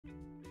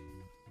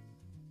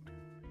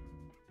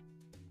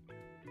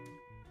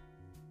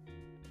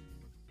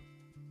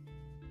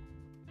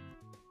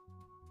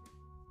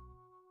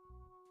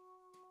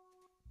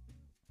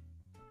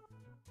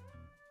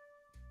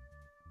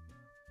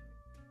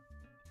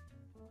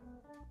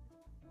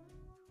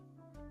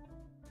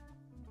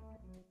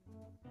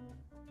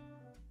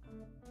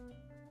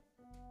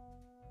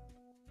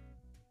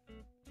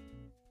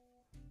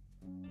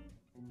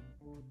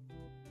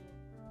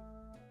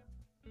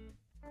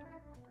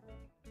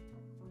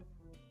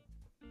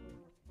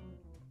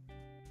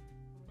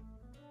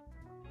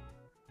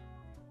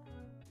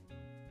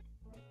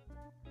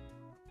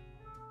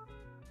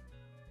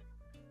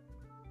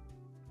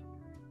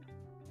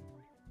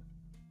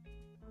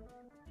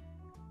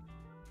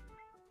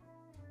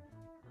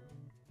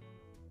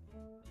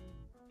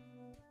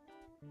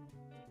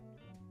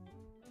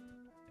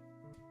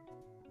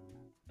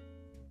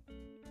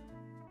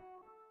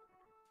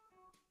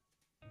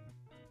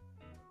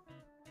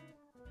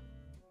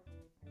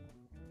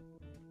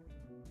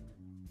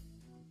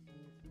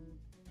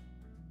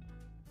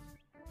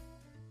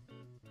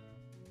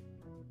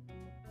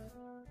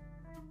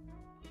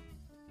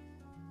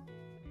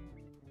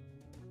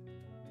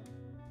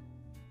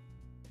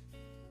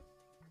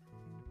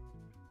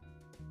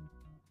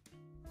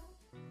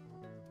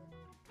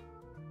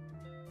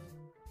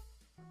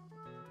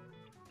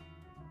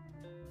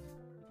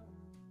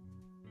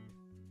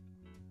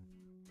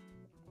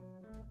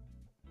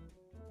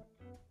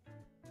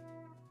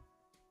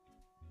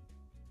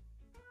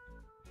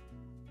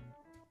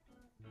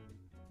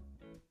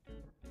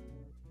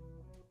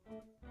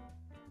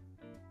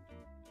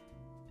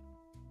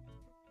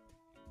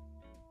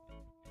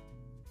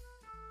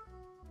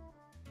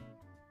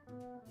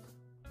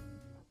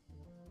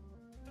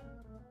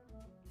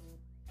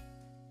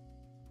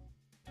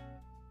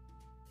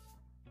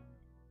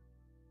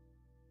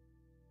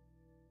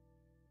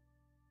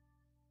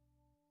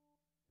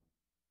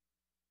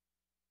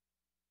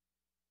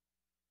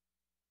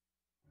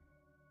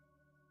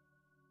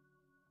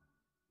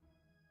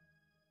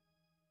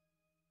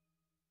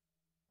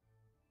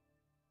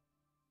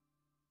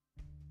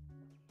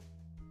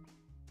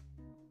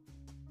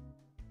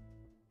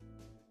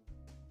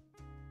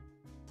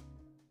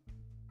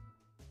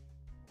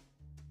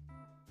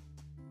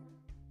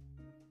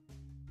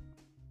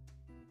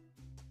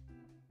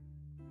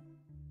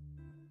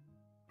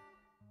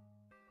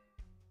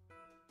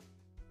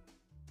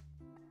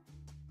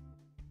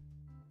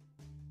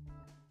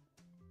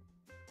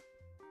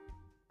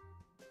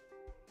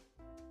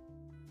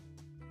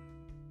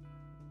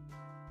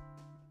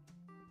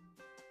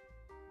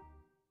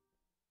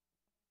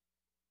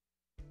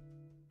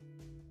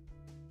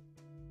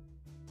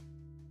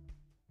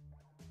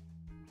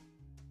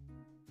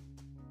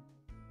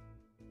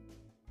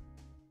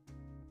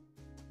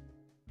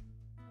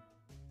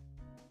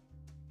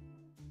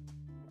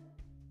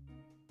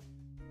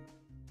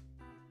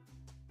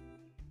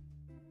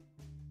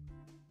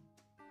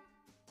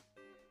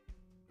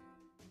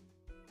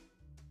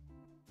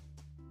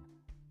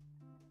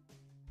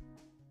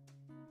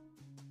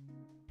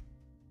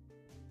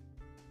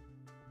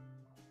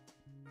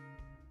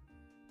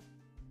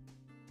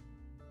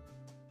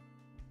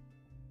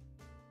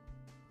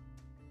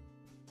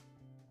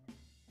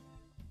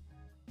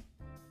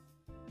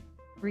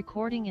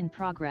Recording in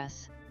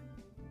progress.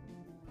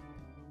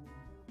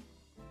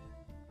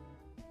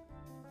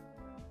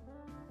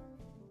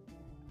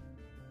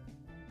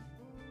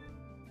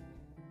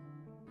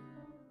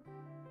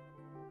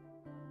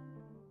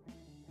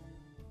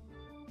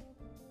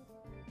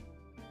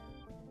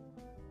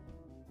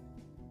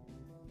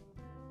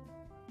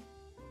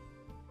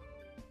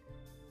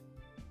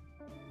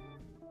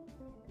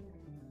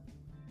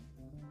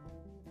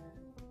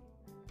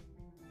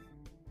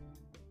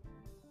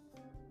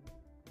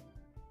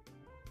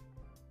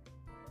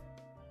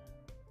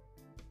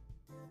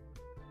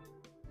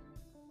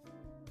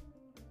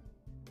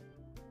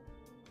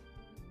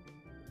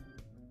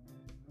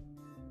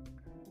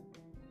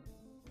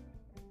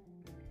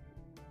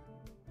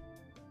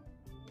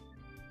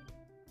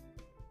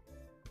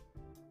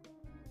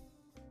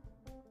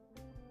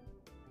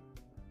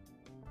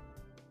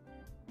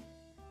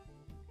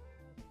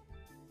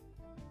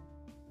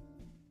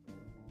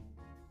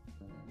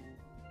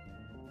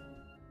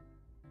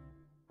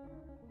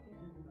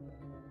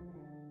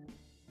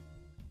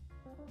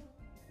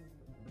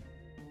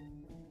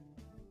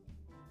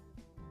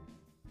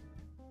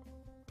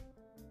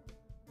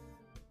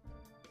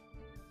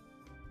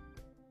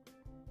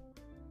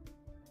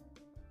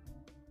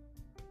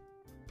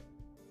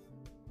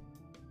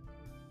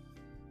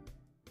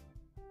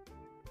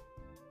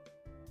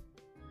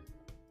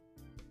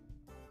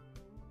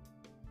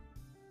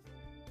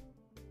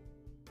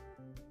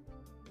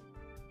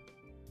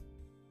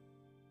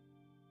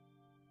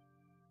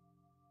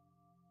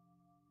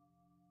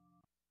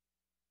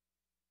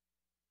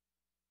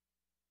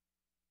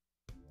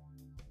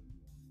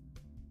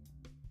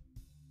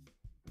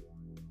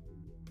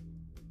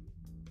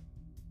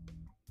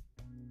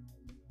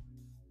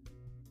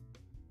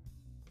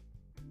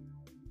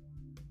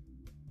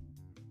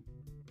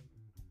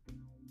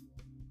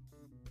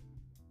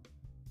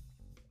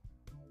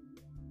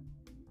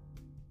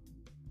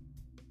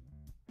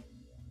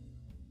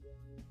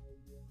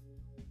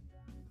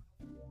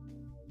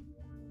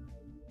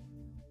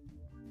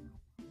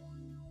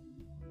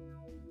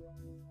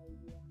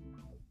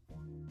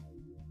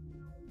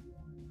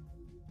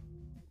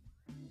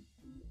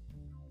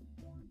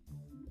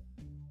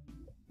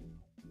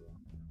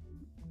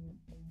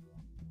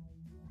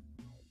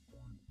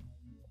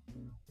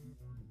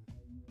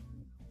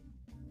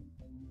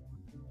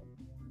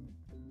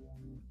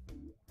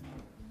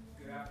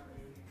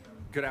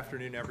 Good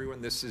afternoon,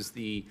 everyone. This is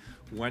the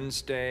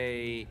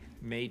Wednesday,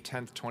 May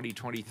 10th,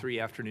 2023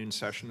 afternoon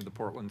session of the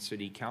Portland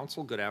City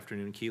Council. Good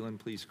afternoon, Keelan.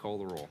 Please call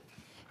the roll.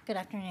 Good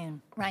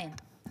afternoon. Ryan.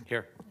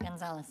 Here.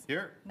 Gonzalez.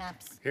 Here.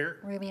 Maps. Here.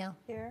 Rubio.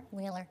 Here.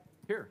 Wheeler.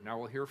 Here. Now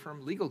we'll hear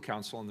from legal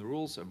counsel on the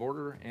rules of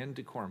order and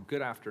decorum.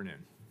 Good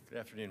afternoon. Good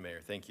afternoon,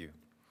 Mayor. Thank you.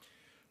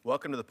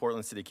 Welcome to the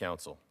Portland City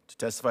Council. To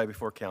testify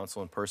before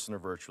council in person or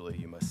virtually,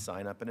 you must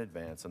sign up in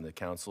advance on the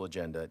council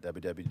agenda at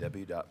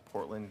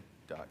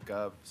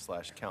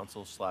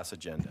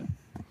www.portland.gov/council/agenda.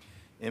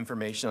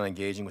 Information on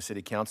engaging with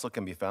City Council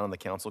can be found on the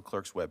council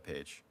clerk's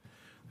webpage.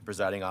 The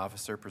presiding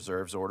officer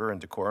preserves order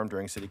and decorum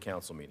during City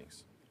Council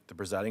meetings. The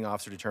presiding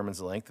officer determines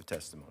the length of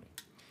testimony.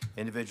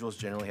 Individuals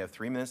generally have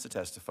 3 minutes to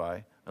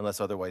testify unless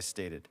otherwise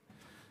stated.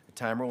 A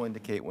timer will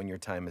indicate when your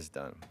time is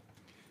done.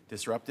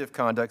 Disruptive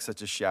conduct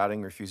such as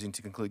shouting, refusing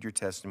to conclude your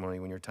testimony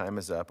when your time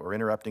is up, or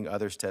interrupting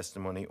others'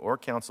 testimony or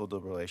council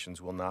deliberations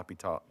will not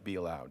be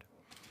allowed.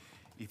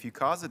 If you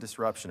cause a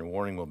disruption, a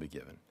warning will be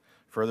given.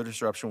 Further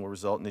disruption will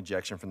result in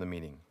ejection from the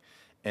meeting.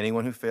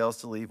 Anyone who fails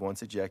to leave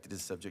once ejected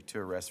is subject to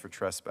arrest for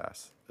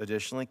trespass.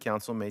 Additionally,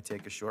 council may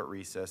take a short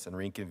recess and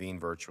reconvene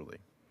virtually.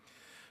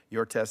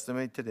 Your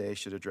testimony today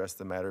should address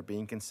the matter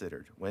being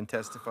considered. When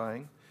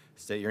testifying,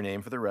 state your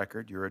name for the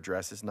record. Your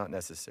address is not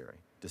necessary.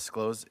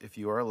 Disclose if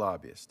you are a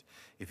lobbyist.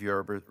 If you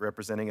are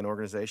representing an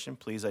organization,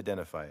 please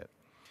identify it.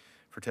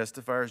 For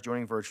testifiers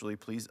joining virtually,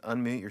 please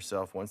unmute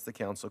yourself once the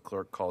council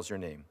clerk calls your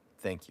name.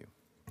 Thank you.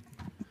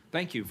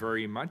 Thank you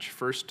very much.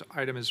 First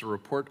item is a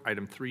report,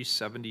 item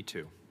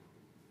 372.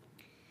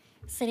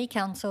 City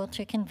Council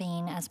to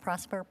convene as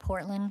Prosper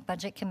Portland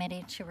Budget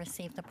Committee to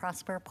receive the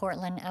Prosper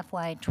Portland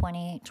FY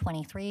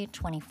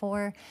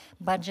 2023-24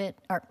 budget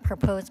or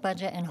proposed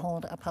budget and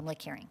hold a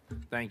public hearing.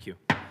 Thank you.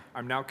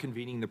 I'm now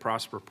convening the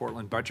Prosper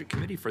Portland Budget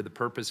Committee for the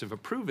purpose of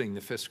approving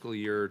the fiscal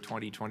year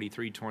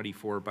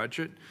 2023-24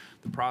 budget.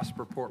 The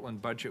Prosper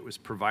Portland budget was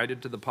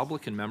provided to the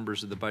public and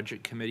members of the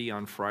Budget Committee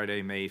on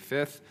Friday, May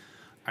 5th.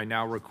 I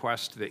now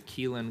request that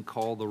Keelan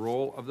call the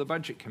roll of the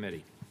Budget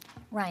Committee.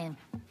 Ryan.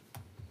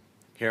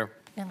 Here.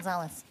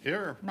 Gonzalez.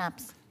 Here.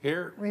 Maps.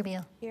 Here.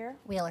 Rubio. Here.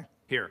 Wheeler.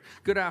 Here.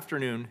 Good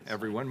afternoon,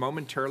 everyone.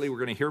 Momentarily, we're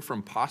going to hear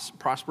from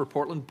Prosper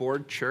Portland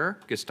Board Chair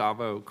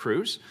Gustavo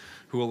Cruz,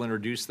 who will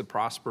introduce the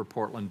Prosper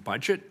Portland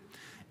budget,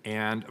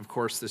 and of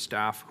course the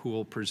staff who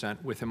will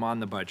present with him on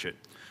the budget.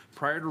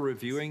 Prior to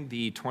reviewing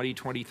the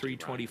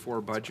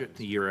 2023-24 budget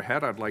the year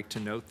ahead, I'd like to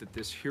note that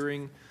this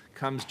hearing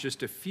comes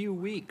just a few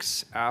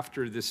weeks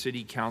after the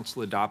City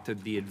Council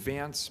adopted the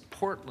Advance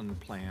Portland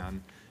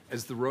Plan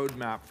as the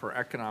roadmap for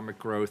economic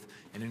growth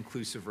and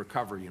inclusive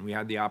recovery. And we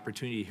had the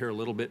opportunity to hear a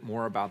little bit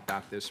more about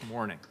that this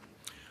morning.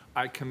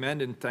 I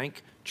commend and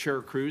thank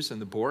Chair Cruz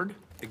and the board,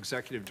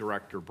 Executive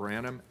Director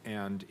Branham,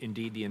 and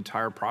indeed the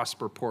entire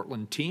Prosper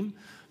Portland team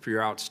for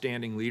your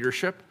outstanding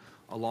leadership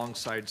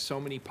alongside so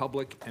many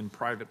public and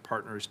private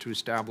partners to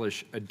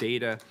establish a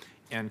data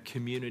and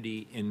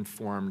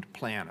community-informed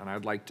plan. And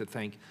I'd like to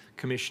thank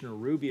Commissioner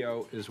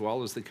Rubio as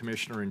well as the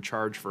commissioner in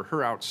charge for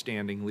her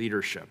outstanding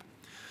leadership.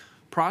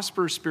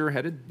 Prosper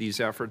spearheaded these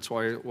efforts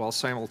while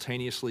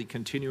simultaneously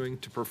continuing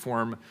to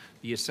perform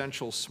the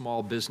essential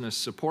small business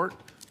support,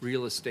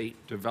 real estate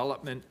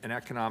development, and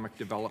economic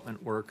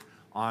development work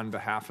on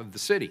behalf of the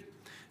city.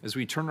 As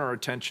we turn our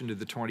attention to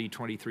the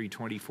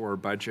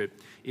 2023-24 budget,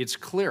 it's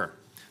clear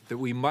that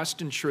we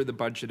must ensure the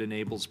budget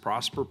enables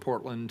Prosper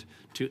Portland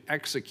to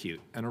execute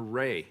an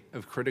array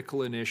of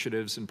critical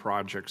initiatives and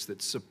projects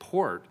that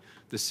support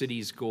the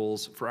city's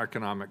goals for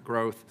economic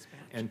growth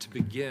and to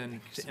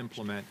begin to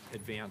implement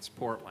Advance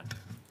Portland.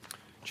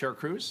 Chair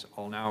Cruz,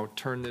 I'll now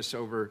turn this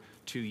over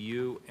to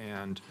you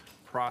and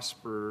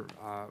Prosper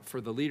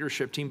for the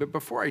leadership team. But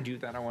before I do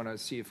that, I want to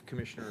see if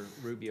Commissioner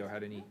Rubio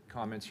had any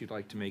comments you'd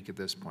like to make at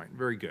this point.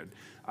 Very good.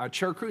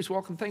 Chair Cruz,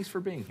 welcome. Thanks for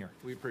being here.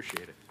 We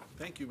appreciate it.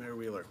 Thank you, Mayor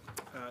Wheeler.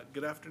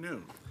 Good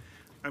afternoon.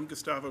 I'm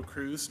Gustavo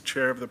Cruz,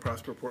 Chair of the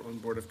Prosper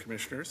Portland Board of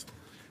Commissioners.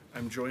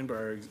 I'm joined by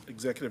our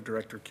Executive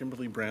Director,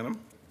 Kimberly Branham,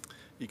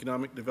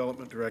 Economic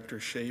Development Director,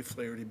 Shay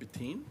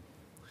Flaherty-Bettine,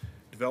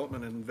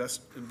 Development and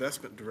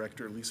Investment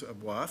Director, Lisa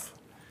Aboif,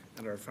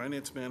 and our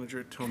Finance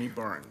Manager, Tony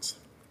Barnes.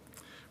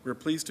 We're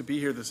pleased to be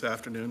here this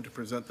afternoon to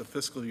present the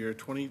fiscal year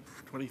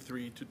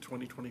 2023 to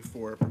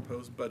 2024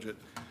 proposed budget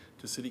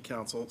to City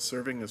Council,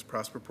 serving as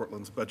Prosper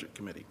Portland's Budget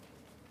Committee.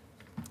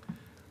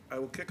 I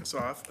will kick us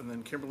off, and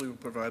then Kimberly will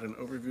provide an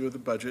overview of the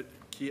budget,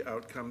 key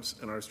outcomes,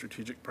 and our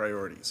strategic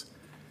priorities.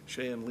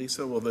 Shay and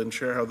Lisa will then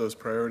share how those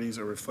priorities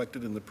are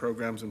reflected in the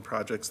programs and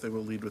projects they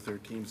will lead with their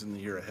teams in the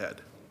year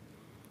ahead.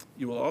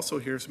 You will also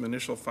hear some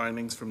initial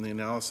findings from the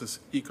analysis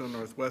Eco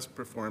Northwest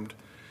performed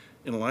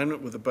in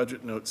alignment with the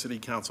budget note City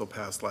Council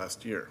passed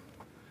last year.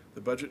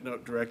 The budget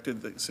note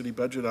directed the City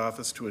Budget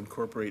Office to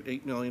incorporate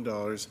 $8 million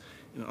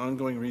in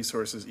ongoing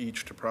resources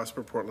each to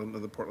Prosper Portland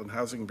and the Portland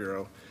Housing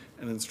Bureau,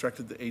 and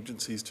instructed the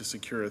agencies to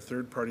secure a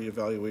third-party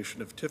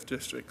evaluation of TIF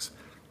districts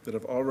that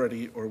have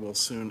already or will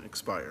soon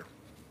expire.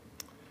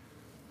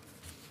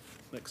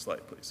 Next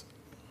slide, please.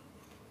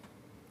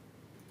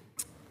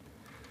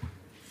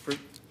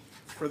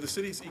 For the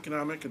city's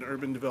Economic and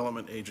Urban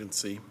Development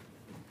Agency,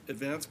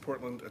 Advance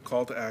Portland, a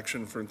call to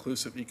action for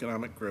inclusive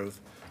economic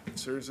growth,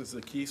 serves as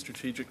the key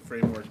strategic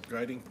framework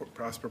guiding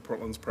Prosper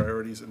Portland's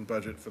priorities and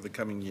budget for the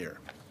coming year.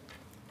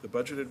 The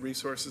budgeted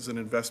resources and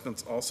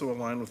investments also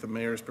align with the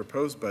mayor's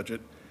proposed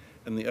budget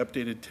and the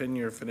updated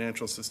 10-year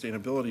financial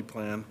sustainability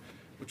plan,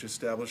 which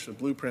established a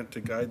blueprint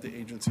to guide the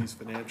agency's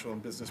financial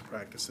and business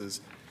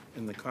practices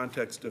in the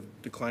context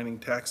of declining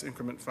tax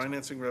increment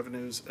financing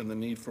revenues and the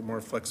need for more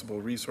flexible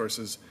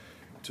resources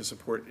to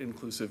support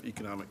inclusive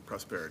economic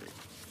prosperity.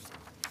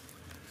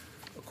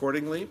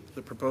 Accordingly,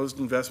 the proposed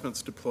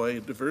investments deploy a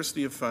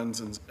diversity of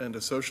funds and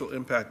a social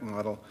impact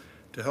model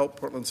to help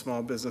Portland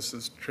small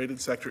businesses,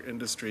 traded sector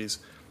industries,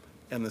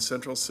 and the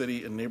central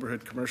city and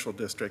neighborhood commercial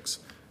districts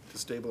to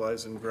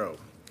stabilize and grow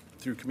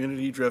through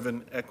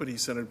community-driven,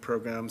 equity-centered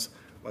programs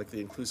like the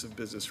Inclusive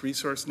Business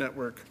Resource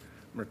Network,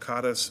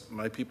 Mercatus,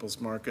 My People's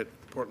Market,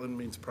 Portland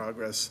Means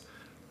Progress,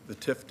 the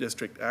TIF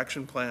District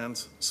Action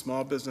Plans,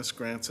 Small Business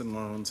Grants and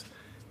Loans,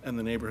 and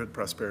the Neighborhood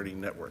Prosperity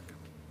Network.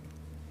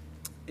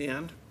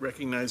 And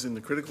recognizing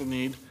the critical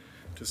need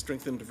to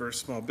strengthen diverse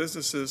small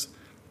businesses,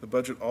 the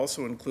budget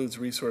also includes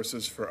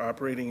resources for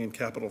operating and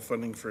capital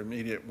funding for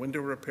immediate window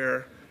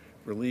repair,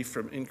 relief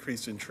from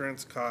increased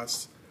insurance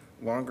costs,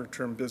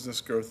 longer-term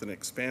business growth and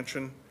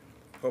expansion,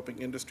 helping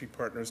industry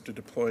partners to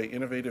deploy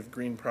innovative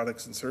green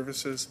products and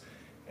services,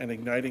 and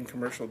igniting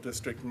commercial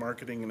district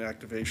marketing and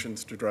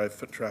activations to drive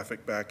foot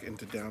traffic back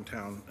into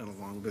downtown and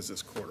along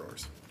business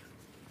corridors.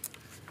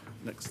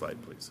 Next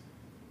slide, please.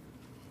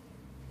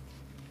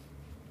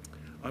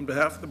 On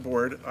behalf of the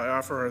board, I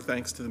offer our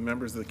thanks to the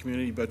members of the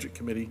Community Budget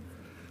Committee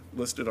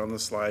listed on the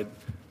slide,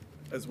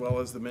 as well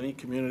as the many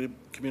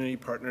community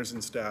partners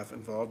and staff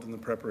involved in the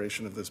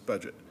preparation of this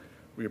budget.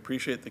 We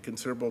appreciate the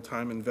considerable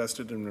time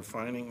invested in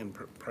refining and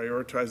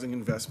prioritizing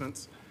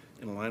investments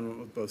in alignment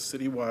with both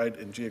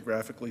citywide and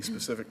geographically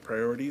specific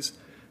priorities,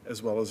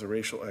 as well as a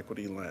racial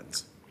equity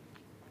lens.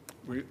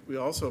 We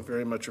also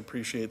very much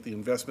appreciate the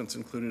investments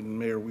included in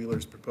Mayor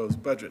Wheeler's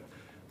proposed budget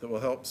that will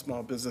help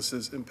small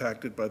businesses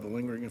impacted by the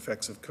lingering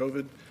effects of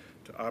COVID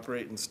to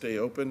operate and stay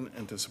open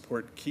and to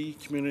support key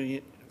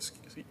community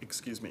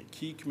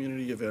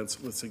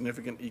events with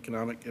significant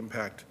economic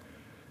impact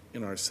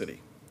in our city.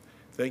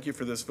 Thank you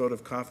for this vote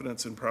of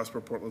confidence in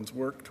Prosper Portland's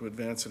work to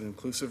advance an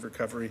inclusive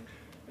recovery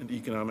and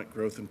economic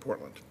growth in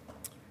Portland.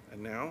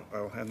 And now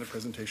I'll hand the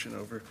presentation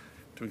over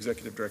to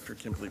Executive Director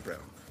Kimberly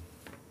Brown.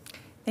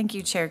 Thank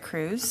you, Chair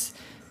Cruz.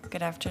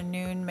 Good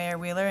afternoon, Mayor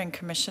Wheeler and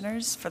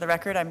Commissioners. For the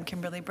record, I'm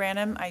Kimberly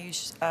Branham. I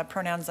use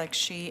pronouns like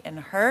she and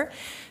her,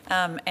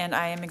 and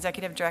I am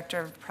Executive Director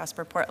of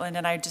Prosper Portland,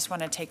 and I just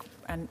want to take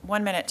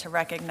 1 minute to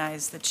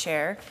recognize the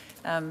Chair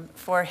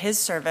for his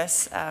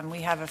service.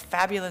 We have a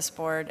fabulous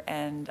board,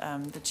 and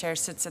the Chair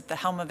sits at the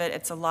helm of it.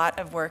 It's a lot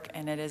of work,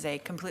 and it is a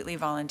completely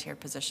volunteer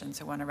position,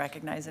 so I want to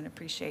recognize and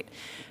appreciate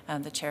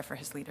the Chair for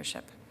his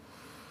leadership.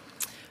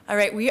 All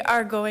right, we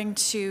are going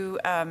to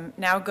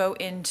now go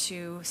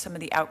into some of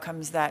the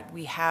outcomes that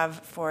we have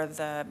for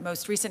the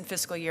most recent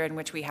fiscal year in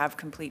which we have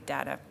complete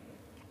data.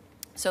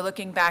 So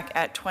looking back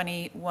at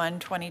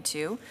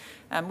 21-22,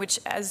 which,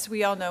 as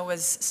we all know,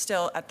 was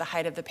still at the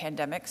height of the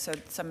pandemic, so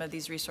some of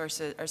these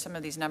resources or some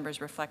of these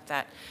numbers reflect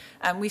that.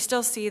 We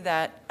still see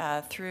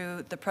that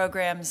through the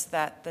programs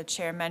that the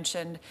Chair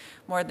mentioned,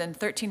 more than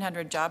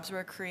 1,300 jobs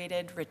were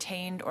created,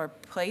 retained, or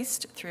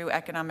placed through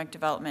economic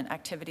development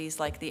activities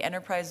like the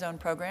Enterprise Zone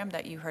program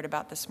that you heard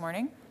about this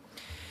morning.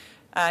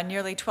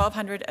 Nearly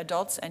 1,200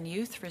 adults and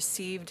youth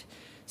received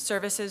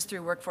services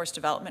through workforce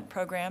development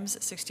programs,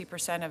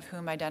 60% of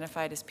whom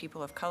identified as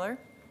people of color.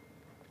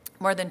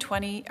 More than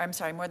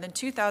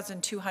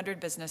 2,200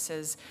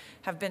 businesses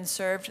have been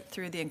served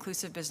through the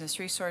Inclusive Business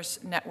Resource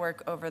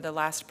Network over the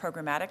last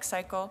programmatic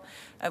cycle,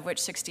 of which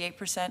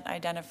 68%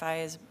 identify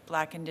as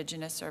Black,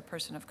 Indigenous, or a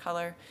person of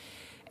color.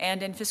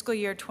 And in fiscal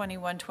year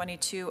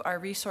 21-22, our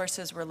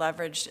resources were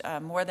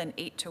leveraged more than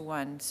 8 to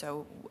 1,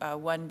 so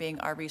 1 being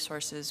our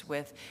resources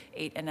with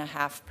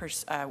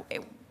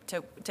 8.5%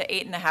 to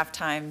 8.5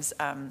 times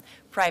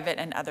private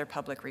and other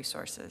public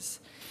resources.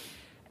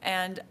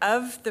 And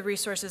of the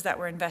resources that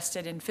were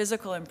invested in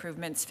physical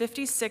improvements,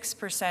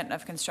 56%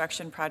 of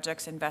construction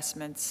projects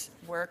investments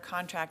were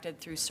contracted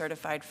through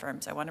certified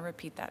firms. I want to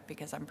repeat that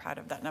because I'm proud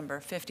of that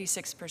number.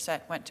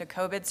 56% went to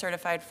COVID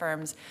certified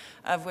firms,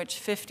 of which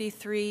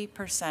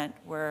 53%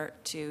 were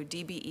to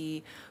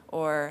DBE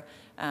or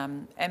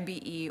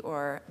MBE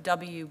or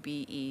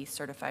WBE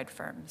certified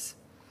firms.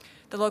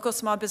 The local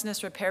small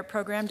business repair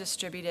program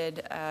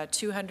distributed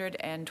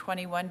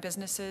 221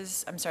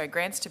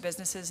 grants to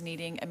businesses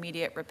needing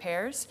immediate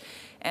repairs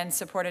and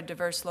supported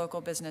diverse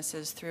local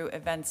businesses through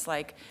events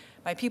like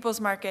My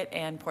People's Market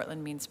and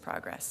Portland Means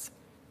Progress.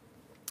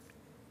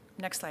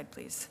 Next slide,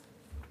 please.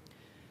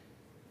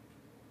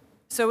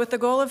 So with the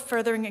goal of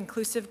furthering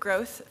inclusive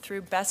growth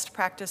through best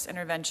practice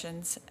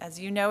interventions, as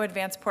you know,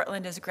 Advance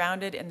Portland is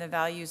grounded in the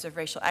values of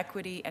racial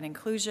equity and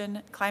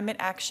inclusion, climate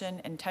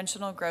action,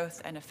 intentional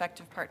growth, and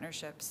effective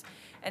partnerships,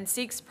 and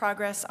seeks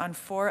progress on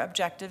 4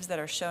 objectives that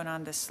are shown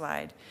on this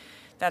slide.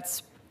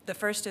 The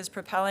first is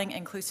propelling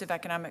inclusive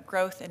economic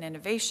growth and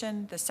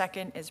innovation. The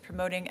second is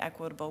promoting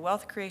equitable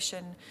wealth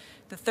creation.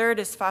 The third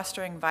is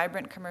fostering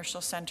vibrant commercial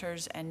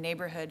centers and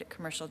neighborhood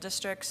commercial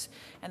districts.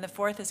 And the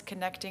fourth is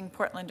connecting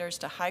Portlanders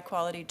to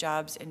high-quality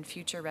jobs in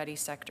future-ready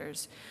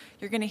sectors.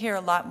 You're going to hear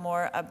a lot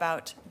more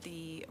about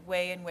the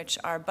way in which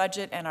our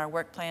budget and our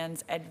work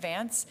plans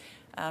advance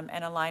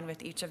and align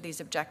with each of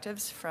these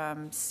objectives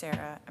from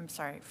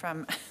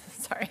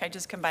I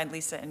just combined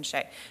Lisa and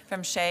Shay.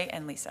 From Shay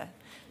and Lisa,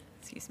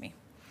 excuse me.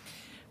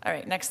 All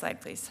right, next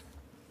slide, please.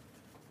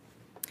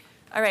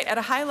 All right, at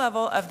a high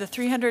level, of the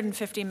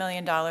 $350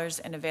 million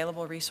in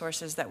available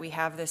resources that we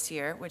have this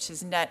year, which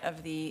is net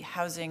of the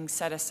housing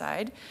set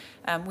aside,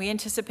 we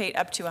anticipate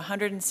up to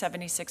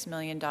 $176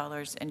 million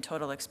in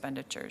total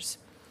expenditures.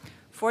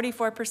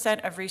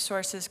 44% of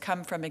resources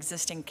come from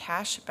existing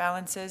cash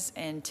balances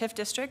in TIF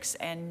districts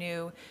and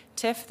new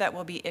TIF that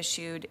will be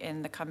issued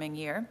in the coming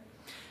year.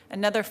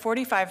 Another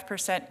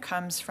 45%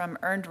 comes from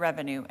earned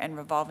revenue and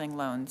revolving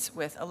loans,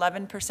 with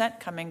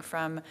 11% coming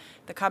from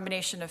the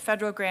combination of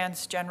federal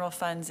grants, general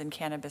funds, and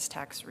cannabis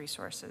tax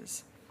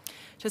resources.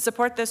 To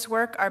support this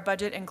work, our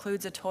budget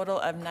includes a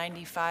total of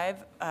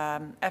 95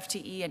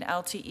 FTE and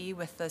LTE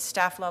with the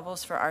staff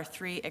levels for our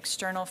 3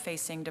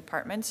 external-facing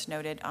departments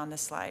noted on the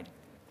slide.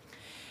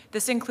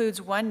 This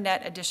includes 1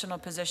 net additional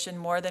position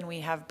more than we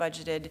have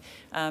budgeted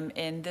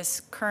in this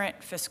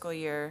current fiscal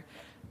year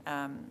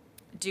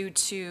due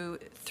to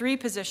 3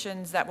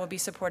 positions that will be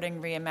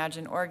supporting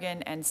Reimagine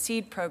Oregon and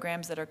SEED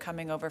programs that are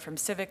coming over from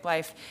Civic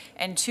Life,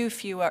 and 2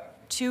 fewer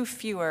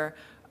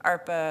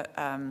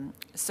ARPA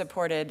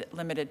supported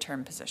limited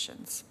term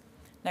positions.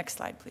 Next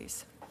slide,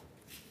 please.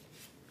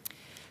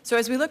 So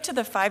as we look to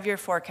the 5-year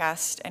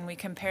forecast and we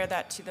compare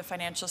that to the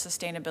financial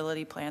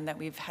sustainability plan that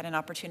we've had an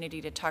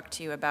opportunity to talk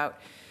to you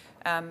about,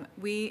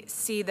 we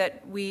see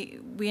that we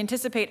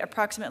anticipate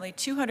approximately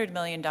 $200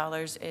 million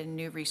in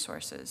new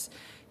resources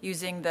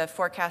using the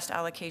forecast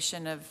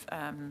allocation of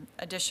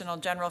additional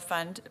general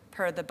fund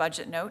per the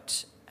budget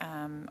note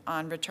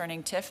on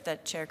returning TIF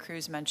that Chair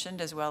Cruz mentioned,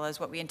 as well as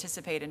what we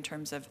anticipate in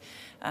terms of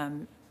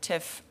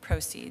TIF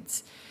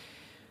proceeds.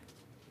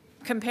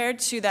 Compared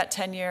to that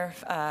 10-year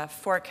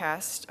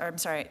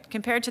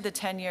compared to the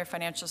 10-year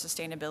financial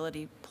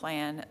sustainability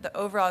plan, the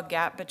overall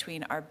gap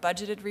between our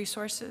budgeted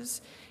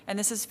resources, and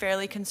this is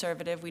fairly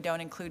conservative, we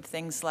don't include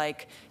things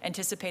like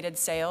anticipated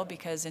sale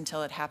because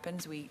until it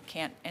happens, we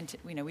can't,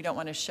 we don't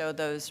want to show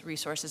those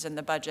resources in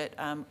the budget.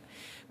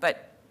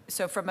 But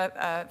so from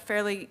a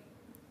fairly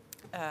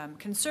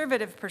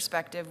conservative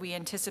perspective, we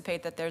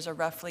anticipate that there's a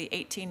roughly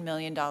 $18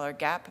 million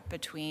gap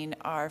between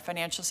our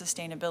financial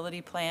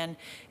sustainability plan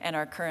and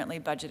our currently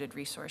budgeted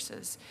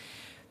resources.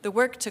 The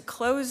work to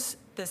close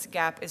this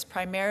gap is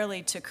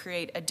primarily to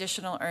create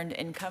additional earned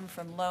income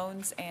from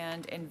loans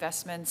and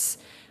investments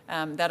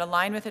that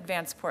align with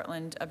Advanced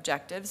Portland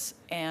objectives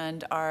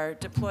and are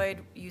deployed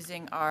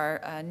using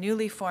our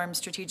newly formed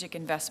Strategic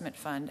Investment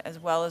Fund, as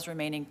well as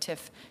remaining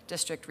TIF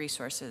district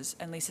resources.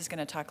 And Lisa's going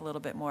to talk a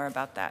little bit more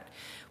about that.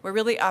 We're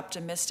really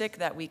optimistic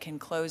that we can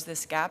close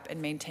this gap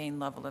and maintain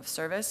level of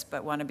service,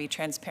 but want to be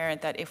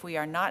transparent that if we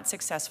are not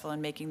successful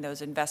in making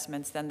those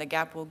investments, then the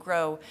gap will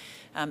grow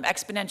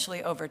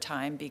exponentially over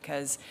time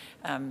because,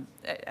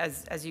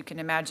 as you can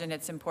imagine,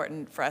 it's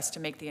important for us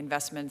to make the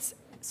investments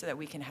so that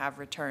we can have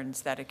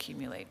returns that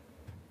accumulate.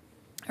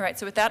 All right,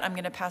 so with that, I'm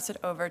going to pass it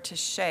over to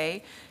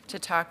Shay to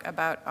talk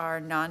about our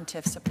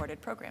non-TIF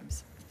supported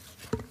programs.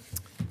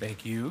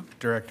 Thank you,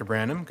 Director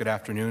Branham. Good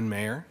afternoon,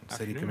 Mayor,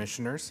 City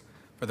Commissioners.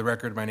 For the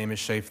record, my name is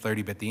Shay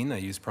Flaherty Betin. I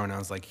use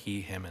pronouns like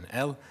he, him, and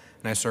el,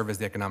 and I serve as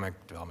the Economic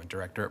Development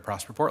Director at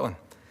Prosper Portland.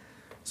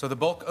 So the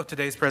bulk of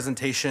today's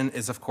presentation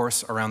is, of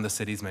course, around the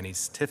city's many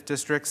TIF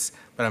districts,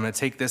 but I'm going to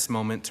take this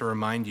moment to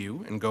remind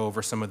you and go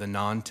over some of the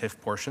non-TIF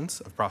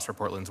portions of Prosper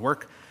Portland's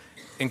work,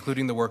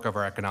 including the work of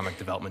our Economic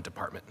Development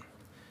Department.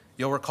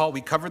 You'll recall we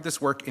covered this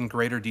work in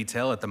greater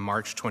detail at the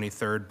March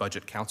 23rd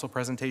Budget Council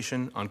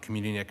presentation on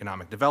community and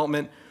economic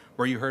development,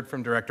 where you heard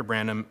from Director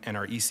Branham and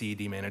our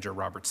ECED manager,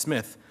 Robert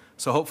Smith.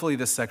 So hopefully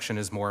this section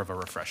is more of a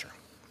refresher.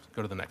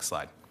 Go to the next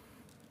slide.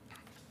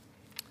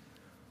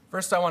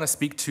 First, I want to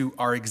speak to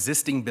our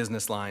existing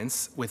business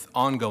lines with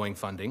ongoing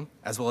funding,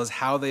 as well as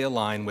how they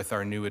align with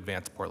our new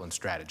Advanced Portland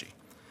strategy.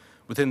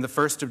 Within the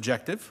first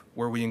objective,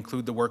 where we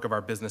include the work of our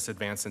business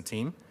advancement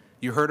team,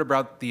 you heard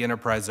about the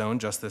enterprise zone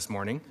just this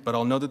morning, but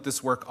I'll note that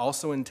this work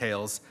also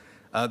entails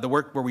the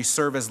work where we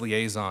serve as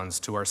liaisons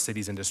to our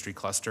city's industry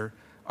cluster,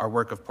 our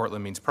work of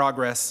Portland Means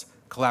Progress,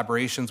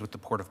 collaborations with the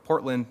Port of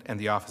Portland and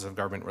the Office of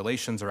Government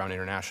Relations around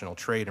international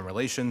trade and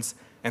relations,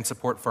 and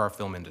support for our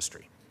film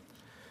industry.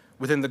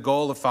 Within the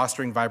goal of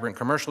fostering vibrant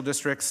commercial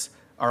districts,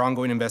 our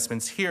ongoing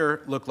investments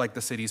here look like the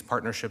city's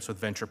partnerships with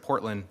Venture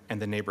Portland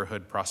and the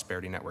Neighborhood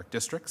Prosperity Network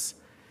districts.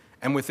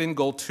 And within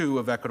Goal 2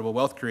 of equitable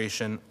wealth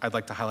creation, I'd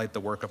like to highlight the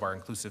work of our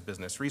Inclusive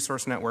Business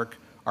Resource Network,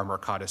 our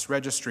Mercatus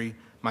Registry,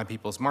 My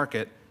People's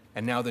Market,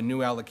 and now the new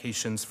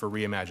allocations for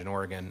Reimagine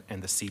Oregon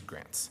and the SEED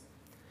grants.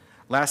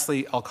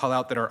 Lastly, I'll call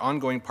out that our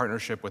ongoing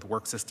partnership with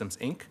Work Systems,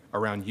 Inc.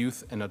 around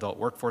youth and adult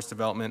workforce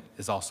development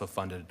is also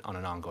funded on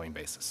an ongoing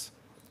basis.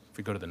 If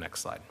we go to the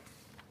next slide.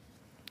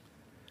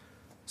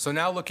 So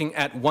now looking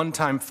at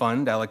one-time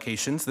fund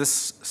allocations, this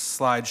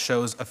slide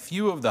shows a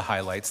few of the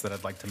highlights that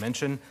I'd like to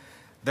mention.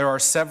 There are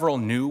several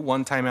new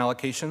one-time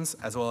allocations,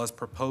 as well as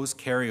proposed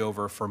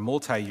carryover for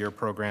multi-year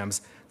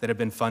programs that have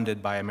been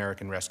funded by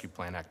American Rescue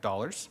Plan Act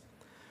dollars.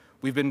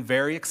 We've been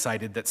very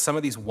excited that some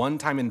of these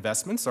one-time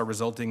investments are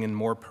resulting in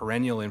more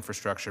perennial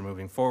infrastructure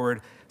moving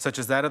forward, such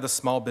as that of the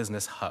Small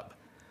Business Hub.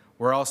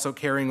 We're also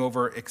carrying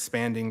over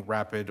expanding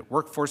rapid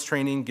workforce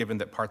training, given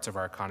that parts of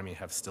our economy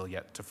have still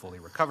yet to fully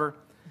recover.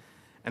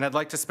 And I'd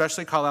like to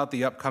especially call out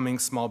the upcoming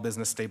small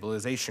business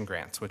stabilization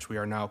grants, which we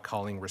are now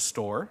calling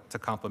Restore to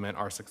complement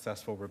our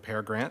successful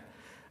repair grant.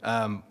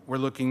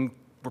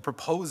 We're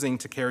proposing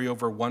to carry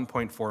over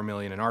 $1.4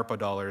 million in ARPA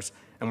dollars,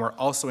 and we're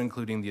also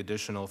including the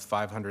additional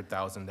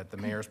 $500,000 that the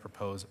mayor's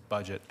proposed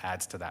budget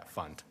adds to that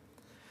fund.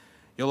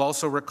 You'll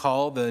also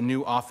recall the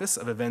new Office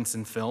of Events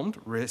and Film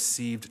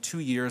received 2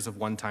 years of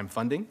one-time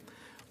funding.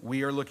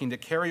 We are looking to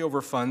carry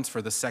over funds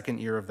for the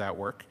second year of that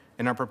work,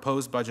 and our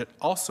proposed budget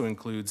also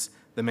includes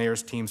the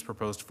mayor's team's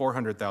proposed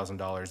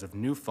 $400,000 of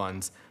new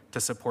funds to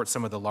support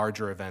some of the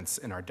larger events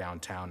in our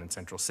downtown and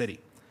central city.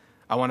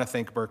 I want to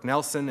thank Burke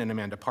Nelson and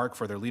Amanda Park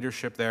for their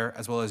leadership there,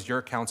 as well as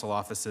your council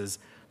offices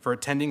for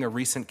attending a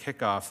recent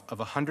kickoff of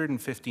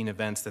 115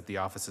 events that the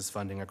office is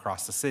funding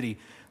across the city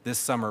this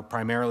summer,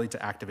 primarily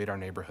to activate our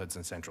neighborhoods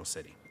in central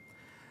city.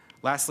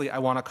 Lastly, I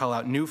want to call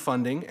out new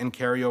funding and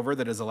carryover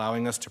that is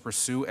allowing us to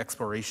pursue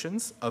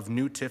explorations of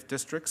new TIF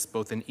districts,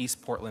 both in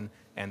East Portland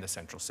and the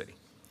central city.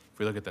 If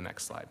we look at the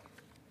next slide.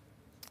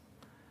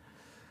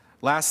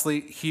 Lastly,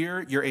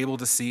 here you're able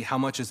to see how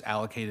much is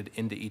allocated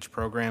into each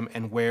program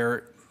and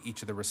where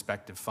each of the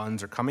respective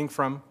funds are coming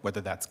from,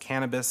 whether that's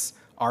cannabis,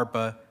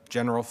 ARPA,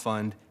 general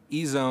fund,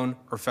 E-zone,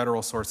 or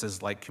federal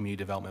sources like community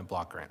development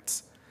block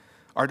grants.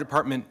 Our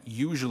department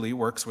usually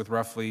works with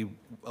roughly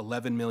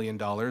 $11 million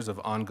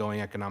of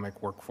ongoing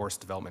economic workforce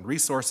development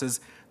resources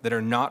that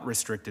are not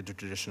restricted to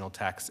traditional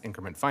tax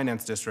increment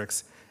finance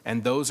districts,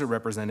 and those are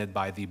represented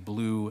by the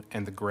blue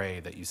and the gray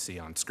that you see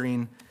on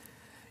screen.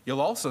 You'll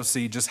also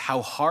see just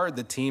how hard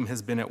the team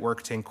has been at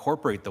work to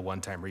incorporate the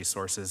one-time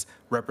resources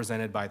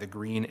represented by the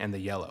green and the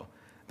yellow.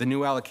 The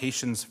new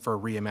allocations for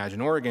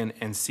Reimagine Oregon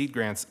and SEED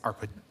grants are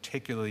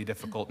particularly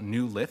difficult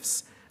new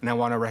lifts, and I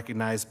want to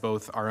recognize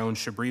both our own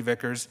Shabri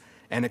Vickers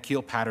and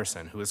Akil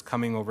Patterson, who is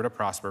coming over to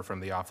Prosper from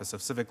the Office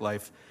of Civic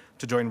Life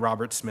to join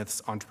Robert Smith's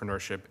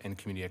Entrepreneurship and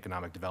Community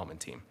Economic Development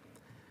team.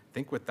 I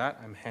think with that,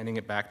 I'm handing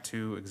it back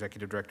to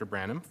Executive Director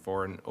Branham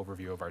for an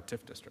overview of our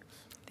TIF districts.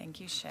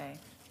 Thank you, Shay.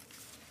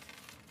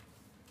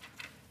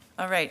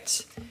 All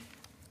right.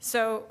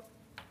 So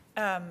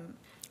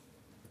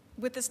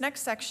with this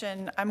next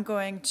section, I'm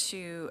going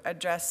to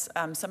address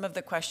some of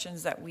the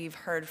questions that we've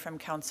heard from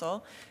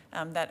council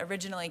that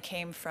originally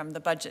came from the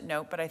budget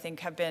note, but I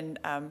think have been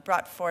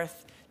brought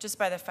forth just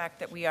by the fact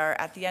that we are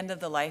at the end of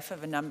the life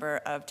of a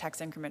number of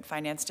tax increment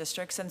finance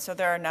districts. And so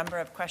there are a number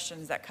of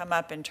questions that come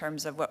up in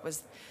terms of what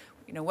was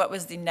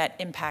the net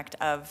impact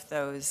of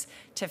those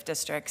TIF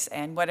districts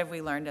and what have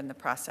we learned in the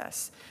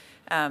process.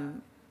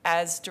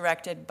 As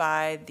directed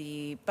by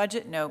the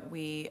budget note,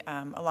 we,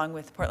 along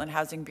with Portland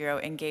Housing Bureau,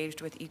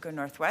 engaged with Eco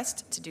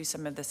Northwest to do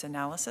some of this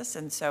analysis,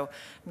 and so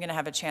I'm going to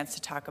have a chance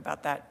to talk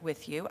about that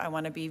with you. I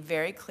want to be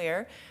very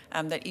clear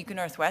that Eco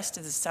Northwest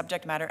is a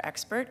subject matter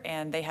expert,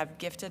 and they have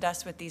gifted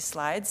us with these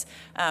slides,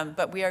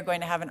 but we are going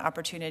to have an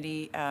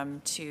opportunity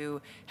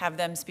to have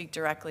them speak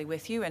directly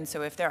with you, and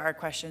so if there are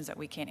questions that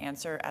we can't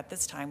answer at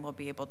this time, we'll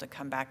be able to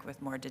come back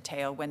with more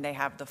detail when they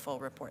have the full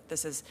report.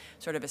 This is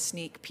sort of a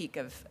sneak peek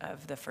of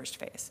the first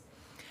phase.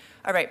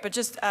 All right, but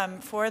just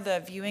for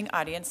the viewing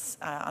audience,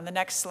 on the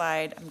next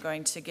slide, I'm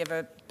going to give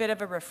a bit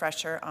of a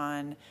refresher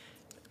on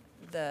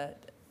the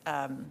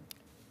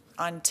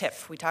on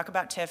TIF. We talk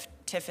about TIF.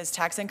 TIF is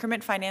tax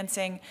increment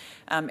financing.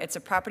 It's a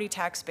property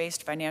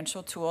tax-based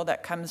financial tool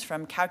that comes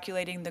from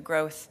calculating the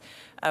growth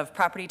of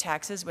property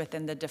taxes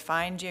within the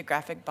defined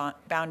geographic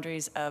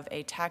boundaries of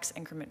a tax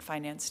increment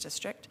finance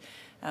district.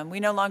 We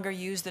no longer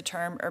use the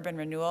term urban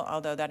renewal,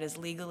 although that is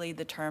legally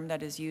the term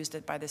that is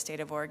used by the state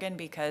of Oregon,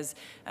 because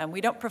we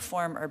don't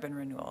perform urban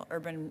renewal.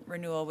 Urban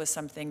renewal was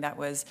something that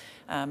was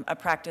a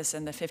practice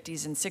in the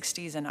 50s and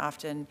 60s and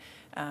often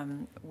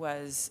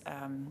was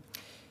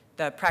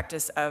the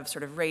practice of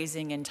sort of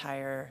raising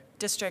entire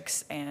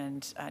districts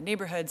and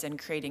neighborhoods and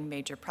creating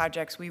major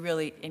projects. We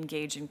really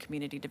engage in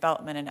community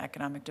development and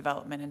economic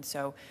development, and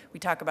so we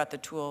talk about the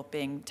tool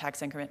being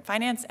tax increment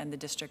finance and the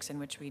districts in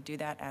which we do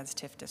that as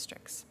TIF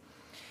districts.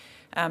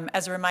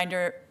 As a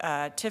reminder,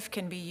 TIF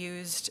can be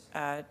used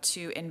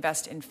to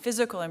invest in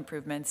physical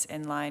improvements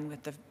in line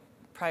with the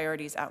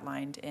priorities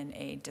outlined in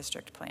a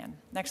district plan.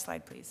 Next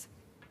slide, please.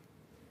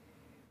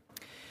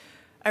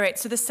 All right,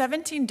 so the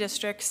 17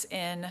 districts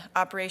in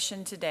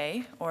operation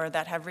today, or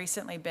that have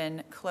recently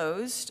been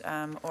closed,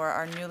 or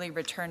are newly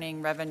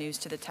returning revenues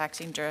to the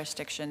taxing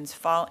jurisdictions,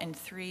 fall in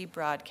three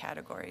broad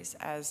categories,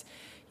 as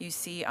you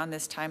see on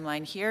this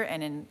timeline here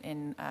and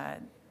in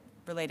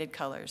related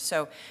colors.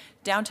 So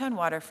downtown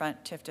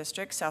waterfront TIF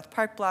district, South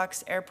Park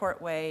Blocks,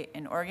 Airport Way,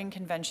 and Oregon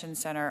Convention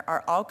Center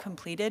are all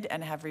completed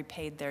and have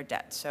repaid their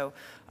debt. So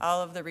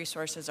all of the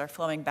resources are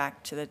flowing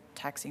back to the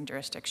taxing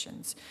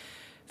jurisdictions.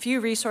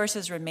 Few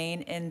resources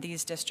remain in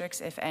these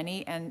districts, if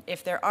any, and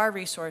if there are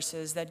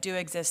resources that do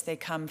exist, they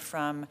come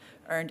from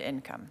earned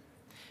income.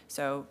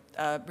 So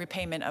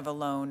repayment of a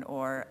loan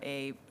or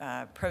a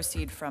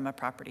proceed from a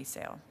property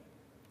sale.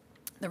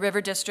 The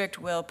River District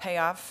will pay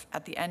off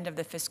at the end of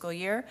the fiscal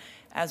year,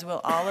 as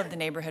will all of the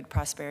Neighborhood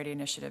Prosperity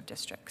Initiative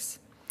districts.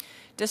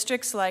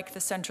 Districts like the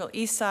Central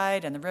East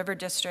Side and the River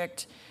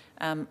District,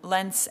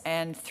 Lentz,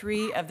 and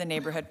 3 of the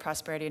Neighborhood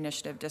Prosperity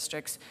Initiative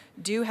districts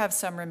do have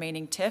some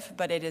remaining TIF,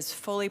 but it is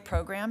fully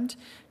programmed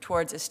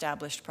towards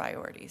established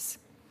priorities.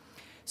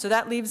 So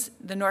that leaves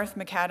the North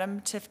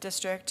Macadam TIF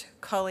district,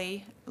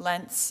 Cully,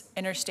 Lentz,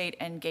 Interstate,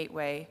 and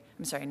Gateway.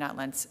 I'm sorry, not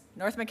Lentz,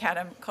 North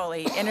Macadam,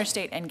 Cully,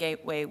 Interstate, and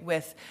Gateway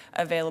with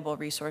available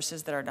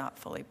resources that are not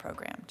fully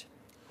programmed.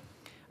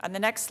 On the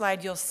next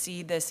slide, you'll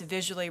see this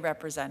visually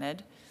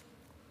represented.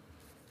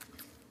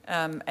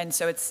 And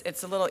so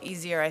it's a little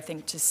easier, I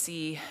think, to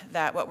see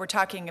that what we're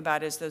talking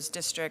about is those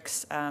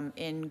districts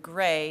in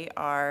gray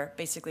are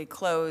basically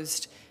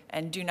closed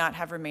and do not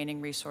have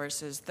remaining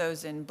resources.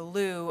 Those in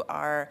blue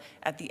are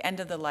at the end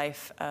of the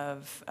life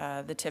of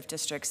the TIF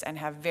districts and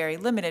have very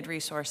limited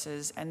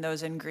resources, and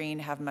those in green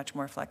have much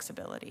more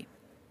flexibility.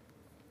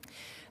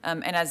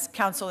 And as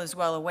council is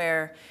well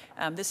aware,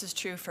 this is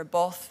true for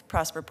both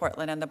Prosper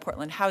Portland and the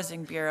Portland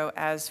Housing Bureau,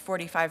 as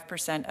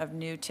 45% of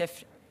new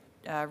TIF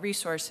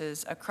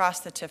resources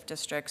across the TIF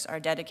districts are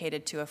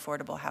dedicated to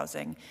affordable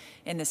housing.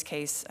 In this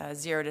case,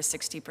 0 to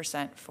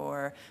 60%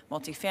 for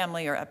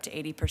multifamily, or up to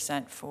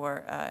 80%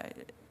 for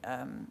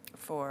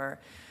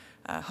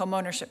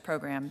homeownership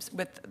programs,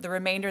 with the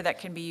remainder that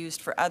can be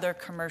used for other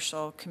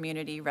commercial,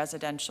 community,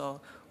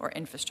 residential, or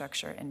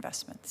infrastructure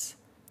investments.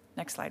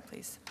 Next slide,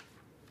 please.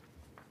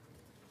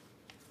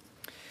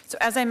 So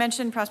as I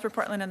mentioned, Prosper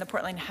Portland and the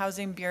Portland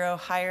Housing Bureau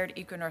hired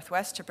Eco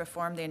Northwest to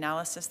perform the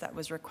analysis that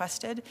was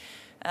requested.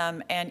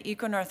 And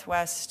Eco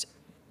Northwest,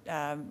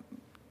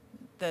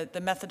 the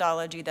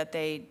methodology that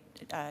they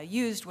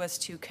used was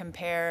to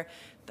compare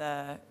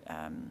the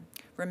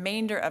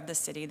remainder of the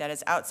city that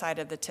is outside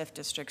of the TIF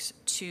districts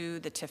to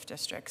the TIF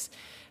districts.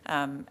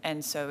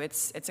 And so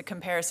it's a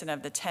comparison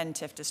of the 10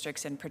 TIF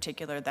districts in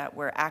particular that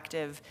were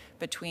active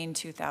between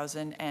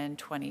 2000 and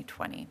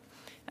 2020.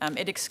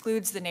 It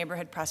excludes the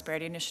Neighborhood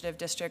Prosperity Initiative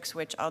districts,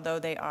 which, although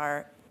they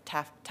are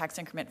tax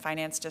increment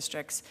finance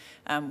districts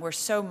were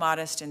so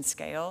modest in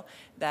scale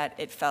that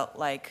it felt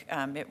like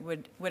it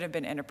would have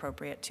been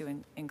inappropriate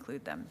to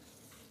include them.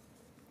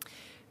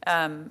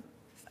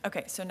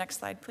 Okay, so next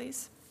slide,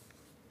 please.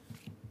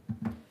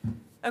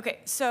 Okay,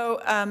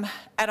 so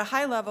at a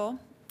high level,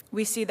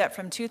 we see that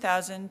from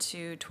 2000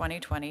 to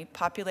 2020,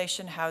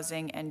 population,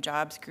 housing, and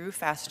jobs grew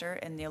faster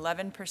in the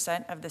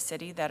 11% of the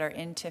city that are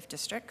in TIF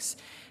districts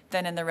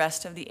than in the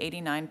rest of the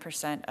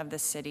 89% of the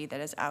city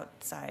that is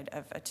outside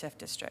of a TIF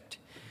district.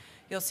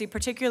 You'll see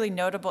particularly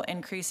notable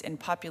increase in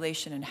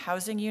population and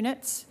housing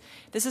units.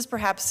 This is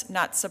perhaps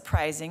not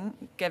surprising,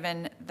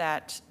 given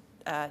that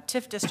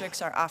TIF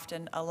districts are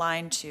often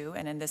aligned to,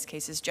 and in this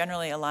case is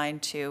generally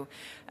aligned to,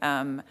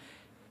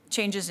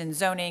 changes in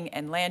zoning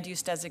and land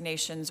use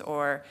designations,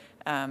 or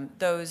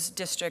those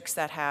districts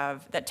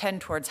that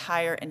tend towards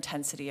higher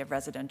intensity of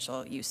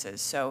residential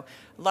uses. So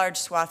large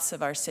swaths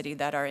of our city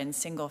that are in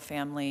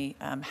single-family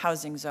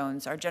housing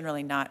zones are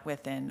generally not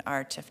within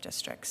our TIF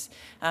districts.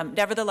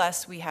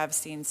 Nevertheless, we have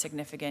seen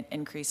significant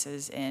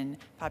increases in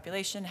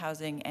population,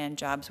 housing, and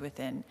jobs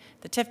within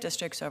the TIF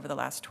districts over the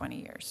last 20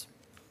 years.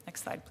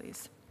 Next slide,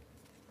 please.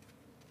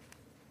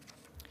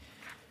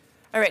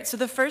 All right, so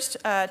the first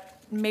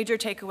major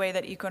takeaway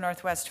that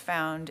Eco-Northwest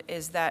found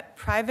is that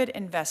private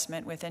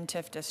investment within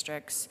TIF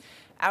districts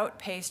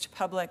outpaced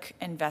public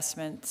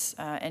investments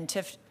and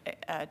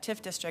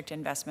TIF district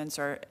investments,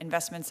 or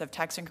investments of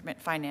tax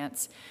increment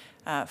finance,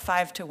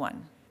 5 to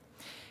 1.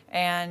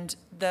 And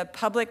the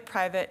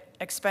public-private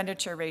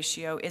expenditure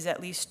ratio is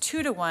at least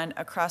 2 to 1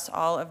 across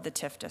all of the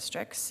TIF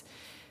districts.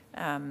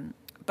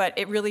 But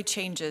it really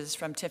changes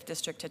from TIF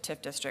district to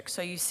TIF district.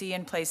 So you see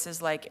in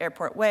places like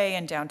Airport Way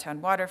and Downtown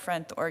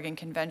Waterfront, the Oregon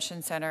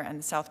Convention Center, and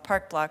the South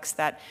Park blocks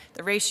that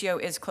the ratio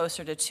is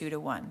closer to 2 to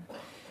 1.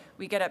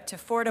 We get up to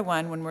 4 to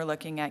 1 when we're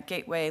looking at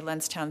Gateway,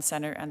 Lenstown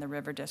Center, and the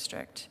River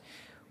District.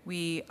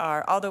 We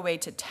are all the way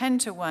to 10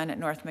 to 1 at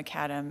North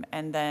Macadam,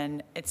 and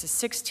then it's a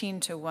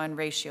 16 to 1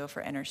 ratio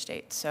for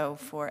interstate. So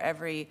for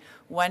every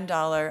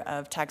 $1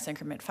 of tax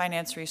increment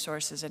finance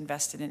resources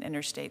invested in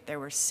interstate, there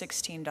were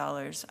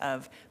 $16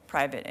 of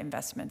private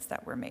investments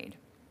that were made.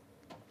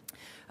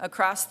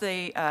 Across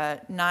the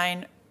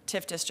 9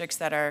 TIF districts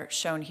that are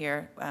shown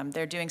here,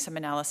 they're doing some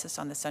analysis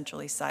on the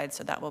Central East Side,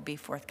 so that will be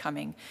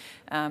forthcoming.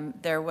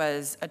 There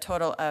was a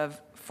total of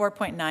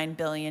 $4.9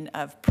 billion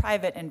of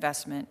private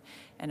investment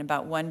and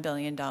about $1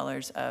 billion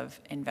of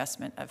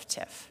investment of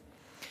TIF.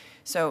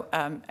 So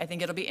I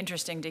think it'll be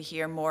interesting to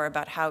hear more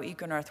about how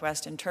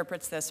Eco-Northwest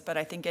interprets this, but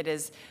I think it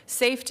is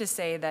safe to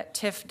say that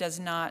TIF does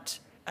not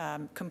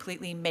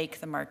completely make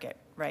the market,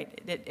 right?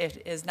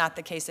 It is not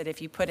the case that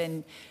if you put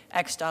in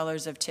X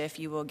dollars of TIF,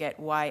 you will get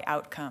Y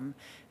outcome.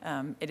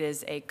 It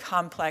is a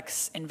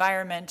complex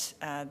environment.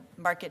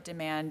 Market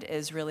demand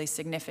is really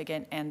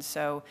significant, and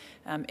so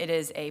it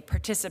is a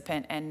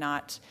participant and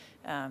not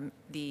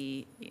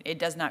it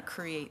does not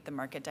create the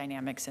market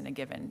dynamics in a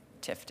given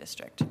TIF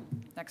district.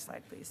 Next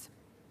slide, please.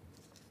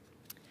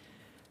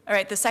 All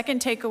right, the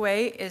second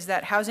takeaway is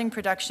that housing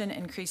production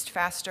increased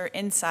faster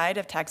inside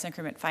of tax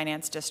increment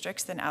finance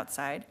districts than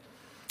outside.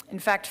 In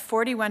fact,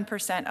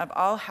 41% of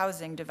all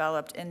housing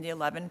developed in the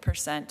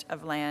 11%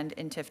 of land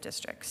in TIF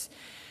districts.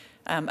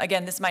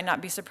 Again, this might not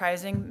be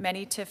surprising.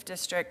 Many TIF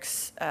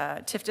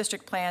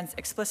district plans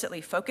explicitly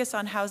focus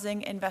on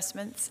housing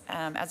investments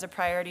as a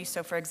priority.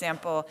 So for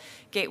example,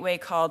 Gateway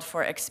called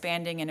for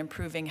expanding and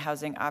improving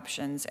housing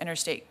options.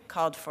 Interstate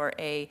called for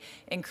an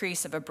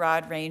increase of a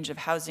broad range of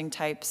housing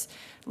types.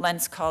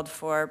 Lents called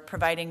for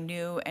providing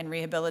new and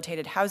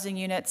rehabilitated housing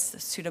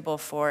units suitable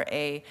for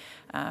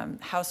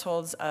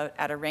households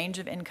at a range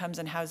of incomes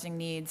and housing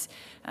needs.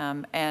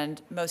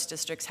 And most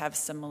districts have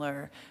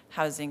similar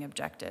housing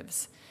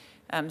objectives.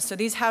 So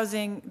these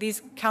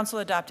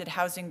council-adopted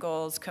housing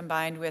goals,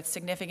 combined with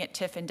significant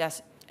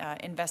TIF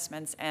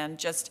investments and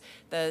just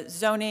the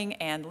zoning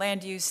and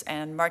land use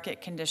and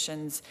market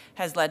conditions,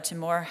 has led to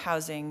more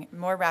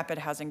rapid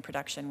housing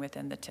production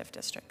within the TIF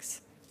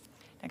districts.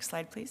 Next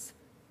slide, please.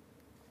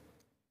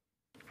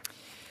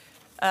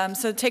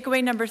 So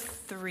takeaway number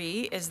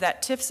 3 is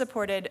that TIF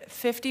supported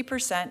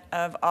 50%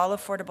 of all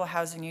affordable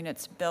housing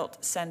units built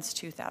since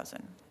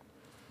 2000.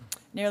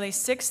 Nearly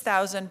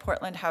 6,000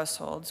 Portland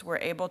households were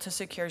able to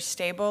secure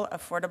stable,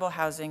 affordable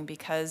housing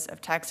because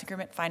of tax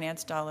increment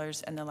finance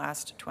dollars in the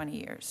last 20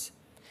 years.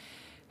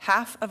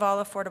 Half of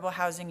all affordable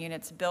housing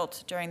units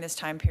built during this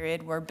time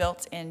period were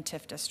built in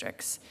TIF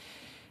districts.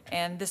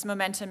 And this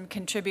momentum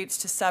contributes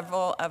to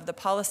several of the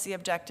policy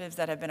objectives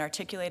that have been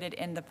articulated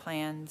in the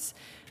plans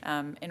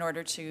in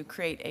order to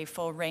create a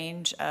full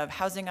range of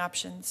housing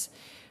options.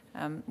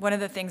 One of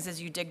the things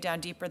as you dig down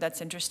deeper that's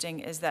interesting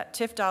is that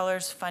TIF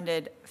dollars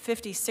funded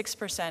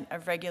 56%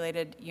 of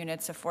regulated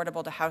units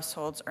affordable to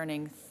households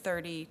earning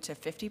 30 to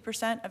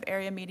 50% of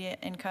area median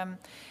income,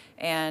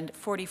 and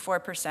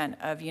 44%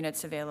 of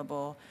units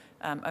available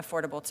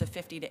affordable to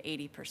 50 to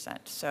 80%.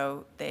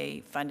 So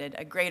they funded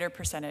a greater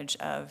percentage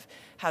of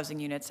housing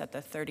units at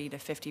the 30 to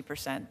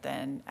 50%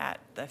 than at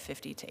the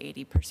 50 to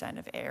 80%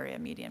 of area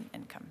median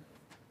income.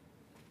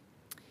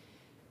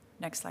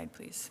 Next slide,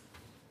 please.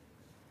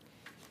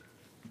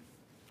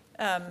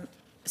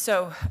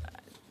 So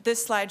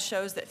this slide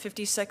shows that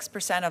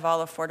 56% of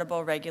all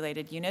affordable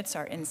regulated units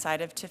are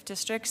inside of TIF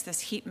districts. This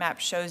heat map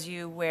shows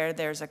you where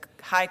there's a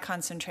high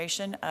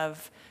concentration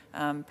of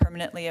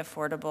permanently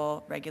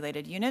affordable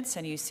regulated units,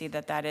 and you see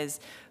that that is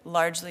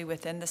largely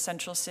within the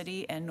central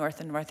city and north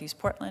and northeast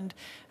Portland,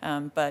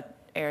 but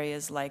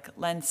areas like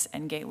Lentz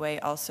and Gateway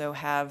also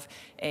have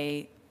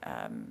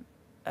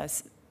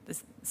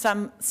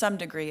some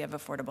degree of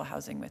affordable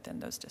housing within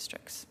those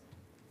districts.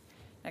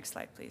 Next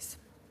slide, please.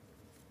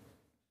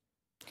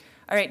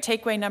 All right,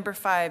 takeaway number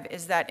 5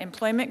 is that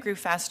employment grew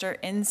faster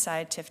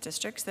inside TIF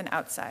districts than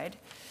outside.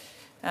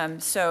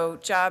 So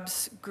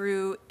jobs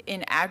grew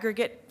in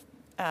aggregate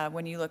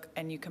when you look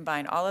and you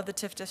combine all of the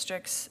TIF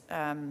districts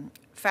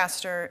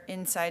faster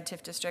inside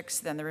TIF districts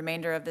than the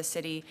remainder of the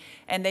city,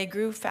 and they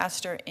grew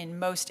faster in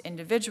most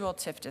individual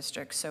TIF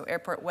districts, so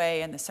Airport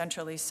Way and the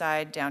Central East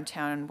Side,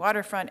 Downtown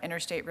Waterfront,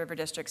 Interstate River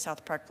District,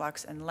 South Park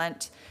Blocks, and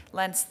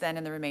Lentz than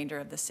in the remainder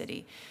of the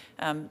city.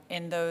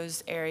 In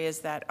those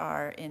areas that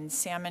are in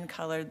salmon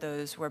colored,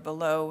 those were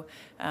below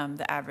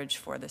the average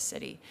for the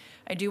city.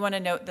 I do want to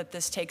note that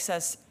this takes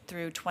us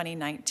through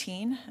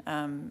 2019.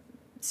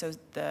 So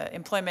the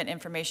employment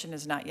information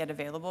is not yet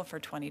available for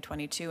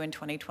 2022 and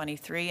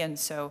 2023, and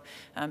so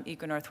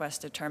Eco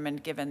Northwest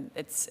determined, given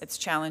it's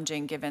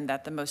challenging, given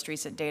that the most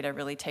recent data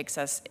really takes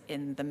us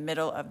in the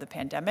middle of the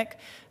pandemic,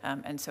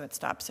 and so it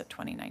stops at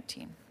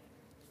 2019.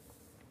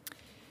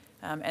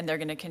 And they're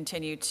going to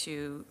continue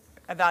to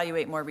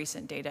evaluate more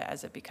recent data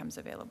as it becomes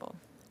available.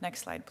 Next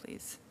slide,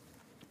 please.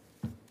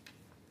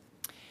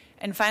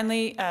 And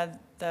finally,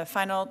 the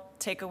final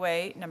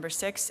takeaway, number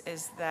 6,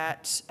 is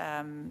that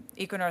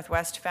Eco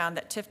Northwest found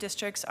that TIF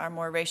districts are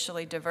more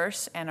racially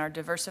diverse and are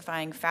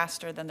diversifying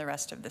faster than the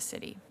rest of the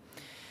city.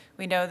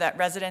 We know that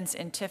residents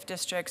in TIF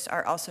districts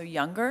are also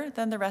younger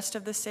than the rest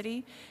of the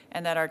city,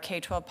 and that our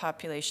K-12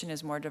 population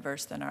is more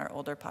diverse than our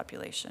older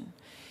population.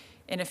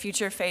 In a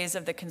future phase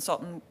of the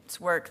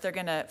consultant's work, they're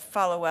going to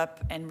follow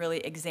up and really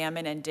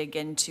examine and dig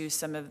into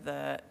some of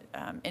the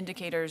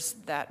indicators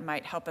that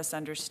might help us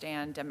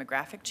understand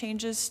demographic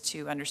changes,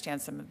 to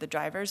understand some of the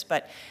drivers.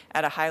 But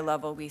at a high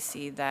level, we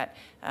see that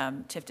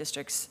TIF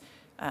districts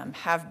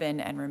have been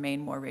and remain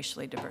more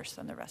racially diverse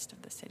than the rest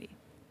of the city.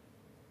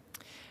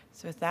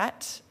 So with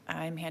that,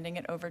 I'm handing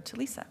it over to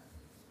Lisa.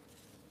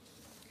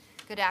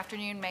 Good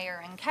afternoon,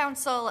 Mayor and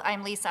Council.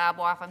 I'm Lisa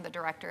Abwoff. I'm the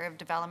Director of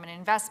Development and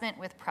Investment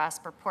with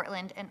Prosper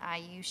Portland, and I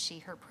use she,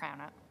 her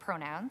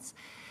pronouns.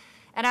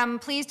 And I'm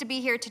pleased to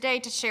be here today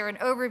to share an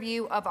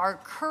overview of our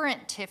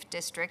current TIF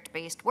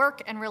district-based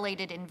work and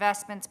related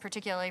investments,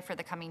 particularly for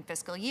the coming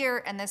fiscal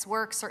year. And this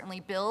work certainly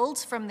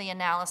builds from the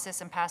analysis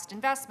and past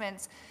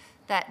investments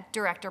that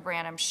Director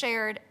Branham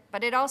shared,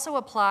 but it also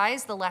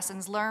applies the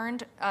lessons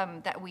learned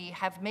that we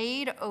have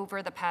made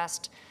over the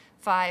past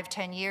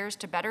 5-10 years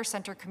to better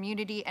center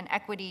community and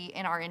equity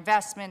in our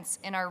investments,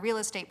 in our real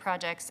estate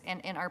projects,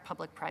 and in our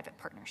public-private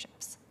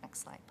partnerships.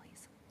 Next slide,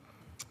 please.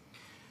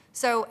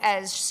 So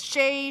as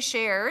Shay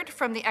shared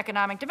from the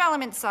economic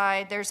development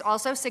side, there's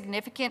also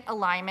significant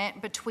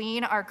alignment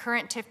between our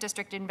current TIF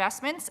district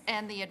investments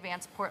and the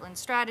Advanced Portland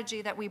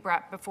strategy that we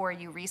brought before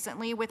you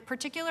recently, with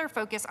particular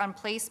focus on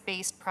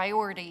place-based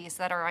priorities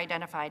that are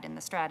identified in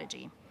the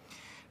strategy.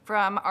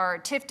 From our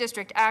TIF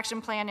District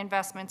Action Plan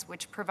investments,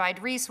 which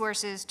provide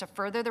resources to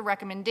further the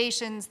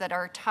recommendations that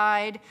are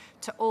tied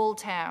to Old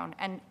Town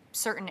and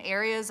certain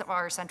areas of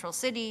our central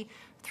city,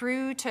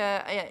 through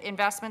to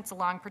investments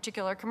along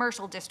particular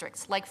commercial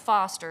districts like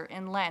Foster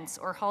in Lentz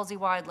or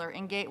Halsey-Weidler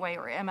in Gateway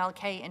or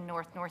MLK in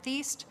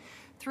Northeast,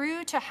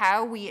 through to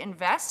how we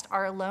invest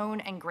our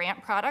loan and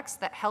grant products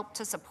that help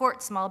to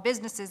support small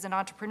businesses and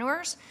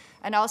entrepreneurs,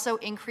 and also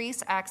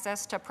increase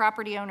access to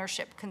property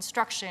ownership,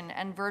 construction,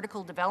 and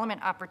vertical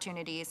development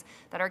opportunities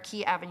that are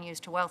key avenues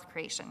to wealth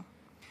creation.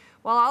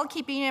 While all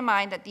keeping in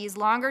mind that these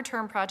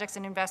longer-term projects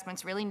and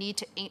investments really need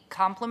to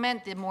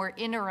complement the more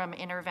interim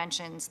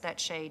interventions that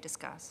Shay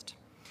discussed.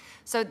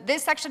 So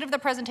this section of the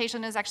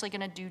presentation is actually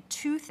going to do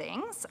 2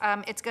 things.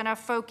 It's going to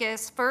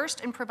focus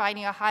first in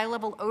providing a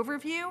high-level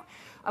overview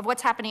of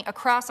what's happening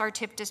across our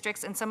TIF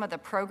districts and some of the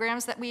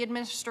programs that we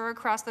administer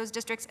across those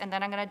districts, and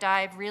then I'm going to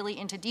dive really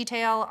into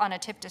detail on a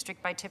TIF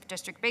district by TIF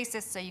district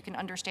basis so you can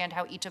understand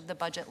how each of the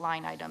budget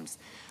line items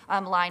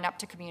line up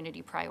to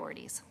community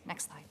priorities.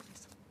 Next slide,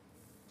 please.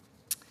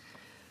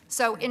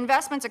 So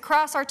investments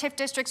across our TIF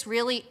districts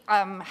really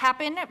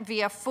happen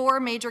via 4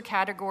 major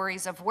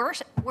categories of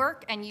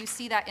work, and you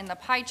see that in the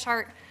pie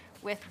chart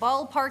with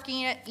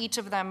ballparking it, each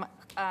of them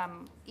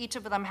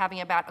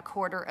having about a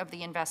quarter of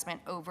the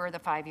investment over the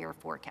 5-year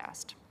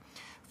forecast.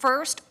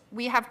 First,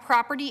 we have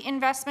property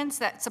investments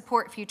that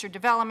support future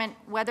development,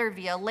 whether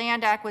via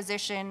land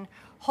acquisition,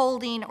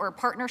 holding, or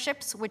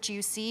partnerships, which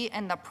you see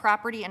in the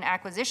property and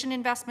acquisition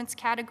investments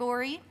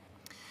category.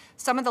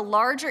 Some of the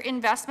larger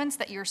investments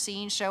that you're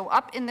seeing show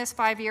up in this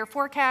 5-year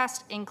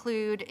forecast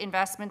include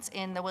investments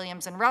in the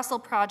Williams and Russell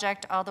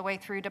project all the way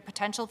through to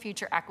potential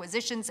future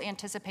acquisitions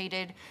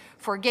anticipated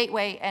for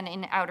Gateway and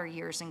in outer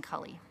years in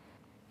Cully.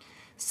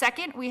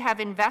 Second, we have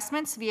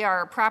investments via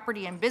our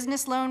property and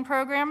business loan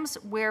programs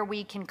where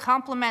we can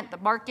complement the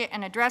market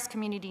and address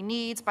community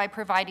needs by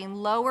providing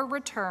lower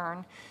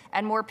return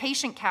and more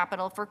patient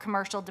capital for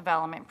commercial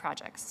development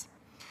projects.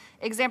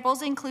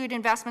 Examples include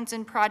investments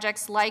in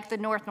projects like the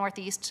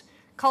North-Northeast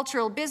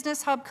Cultural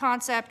Business Hub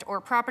concept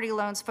or property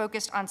loans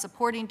focused on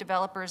supporting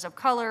developers of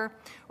color,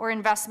 or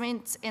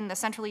investments in the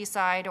Central East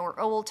Side or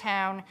Old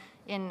Town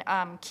in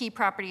key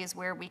properties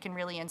where we can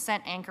really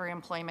incent anchor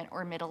employment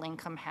or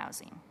middle-income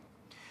housing.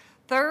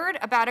 Third,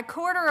 about a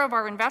quarter of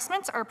our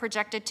investments are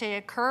projected to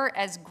occur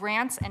as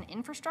grants and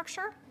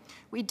infrastructure.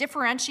 We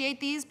differentiate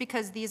these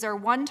because these are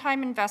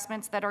one-time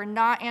investments that are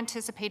not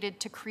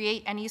anticipated to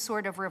create any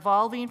sort of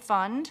revolving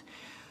fund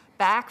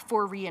back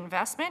for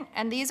reinvestment,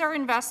 and these are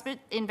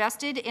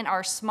invested in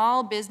our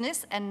small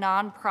business and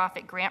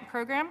nonprofit grant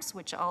programs,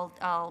 which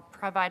I'll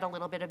provide a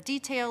little bit of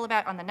detail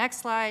about on the next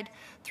slide,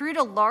 through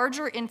to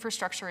larger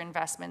infrastructure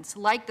investments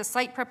like the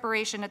site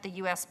preparation at the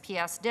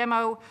USPS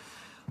demo,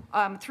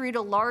 through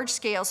to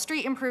large-scale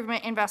street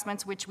improvement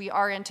investments, which we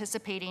are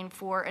anticipating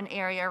for an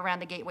area around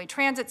the Gateway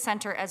Transit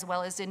Center, as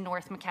well as in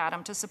North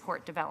Macadam to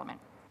support development.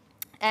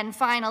 And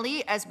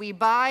finally, as we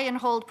buy and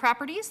hold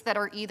properties that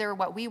are either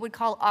what we would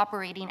call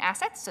operating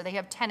assets, so they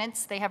have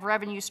tenants, they have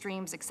revenue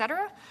streams, et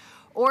cetera,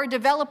 or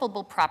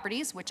developable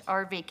properties, which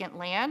are vacant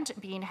land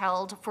being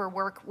held for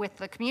work with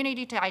the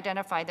community to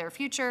identify their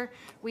future,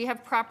 we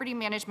have property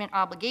management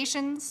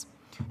obligations.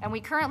 And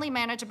we currently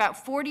manage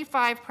about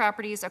 45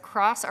 properties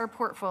across our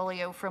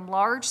portfolio, from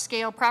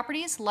large-scale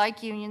properties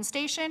like Union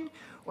Station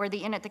or the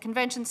Inn at the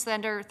Convention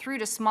Center through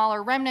to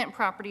smaller remnant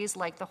properties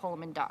like the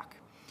Holman Dock.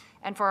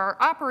 And for our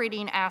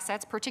operating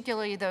assets,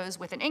 particularly those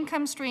with an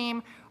income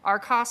stream, our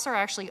costs are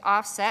actually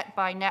offset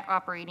by net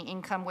operating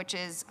income, which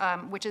is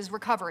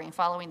recovering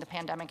following the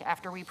pandemic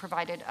after we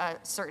provided a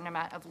certain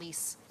amount of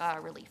lease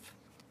relief.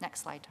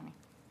 Next slide, Tony.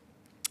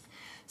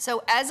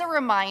 So as a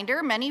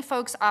reminder, many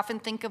folks often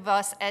think of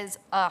us as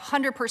a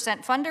 100%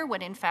 funder,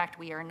 when in fact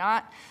we are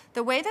not.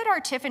 The way that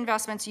our TIF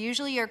investments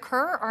usually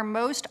occur are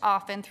most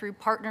often through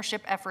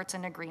partnership efforts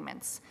and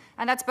agreements,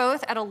 and that's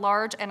both at a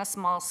large and a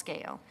small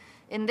scale.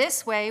 In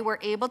this way, we're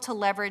able to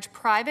leverage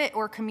private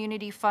or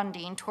community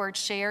funding towards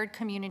shared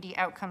community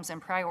outcomes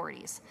and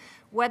priorities.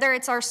 Whether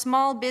it's our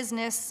small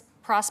business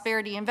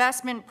prosperity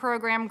investment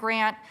program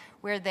grant,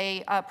 where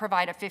they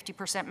provide a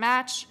 50%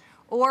 match,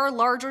 or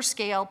larger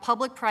scale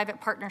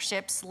public-private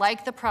partnerships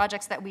like the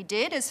projects that we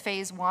did as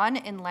Phase 1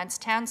 in Lentz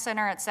Town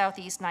Center at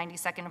Southeast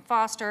 92nd and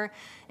Foster,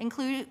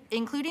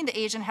 including the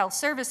Asian Health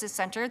Services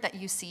Center that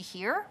you see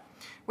here,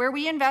 where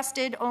we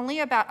invested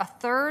only about a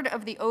third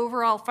of the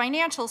overall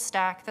financial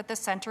stack that the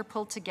center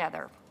pulled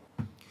together.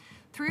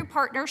 Through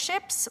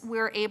partnerships,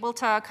 we're able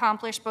to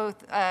accomplish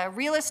both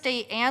real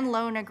estate and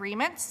loan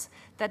agreements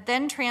that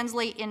then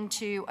translate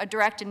into a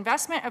direct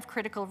investment of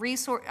critical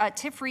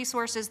TIF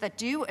resources that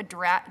do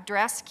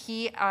address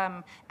key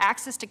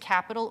access to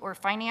capital or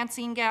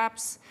financing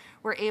gaps.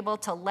 We're able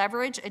to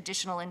leverage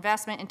additional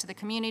investment into the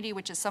community,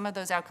 which is some of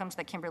those outcomes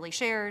that Kimberly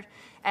shared,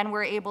 and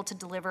we're able to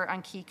deliver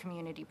on key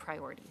community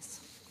priorities.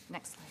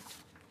 Next slide.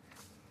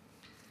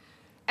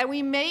 And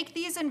we make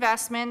these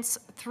investments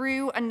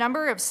through a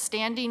number of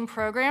standing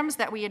programs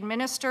that we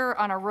administer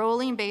on a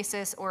rolling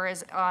basis or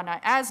on an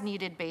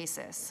as-needed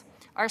basis.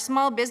 Our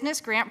small business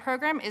grant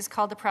program is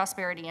called the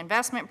Prosperity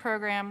Investment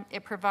Program.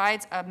 It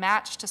provides a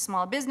match to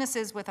small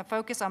businesses with a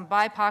focus on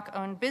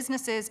BIPOC-owned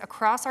businesses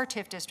across our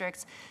TIF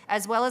districts,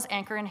 as well as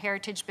anchor and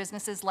heritage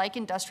businesses like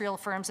industrial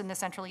firms in the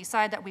Central East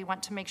Side that we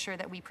want to make sure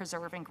that we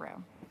preserve and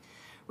grow.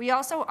 We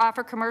also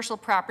offer commercial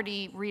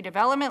property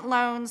redevelopment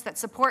loans that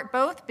support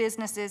both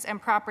businesses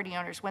and property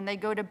owners when they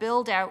go to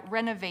build out,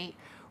 renovate,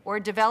 or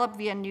develop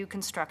via new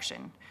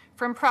construction.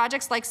 From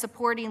projects like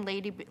supporting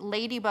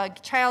Ladybug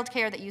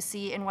Childcare that you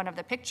see in one of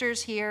the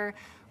pictures here,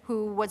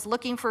 who was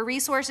looking for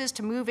resources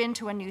to move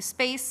into a new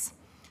space,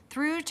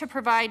 through to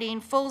providing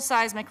full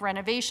seismic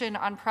renovation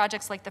on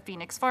projects like the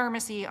Phoenix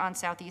Pharmacy on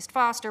Southeast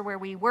Foster, where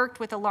we worked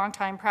with a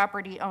longtime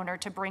property owner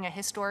to bring a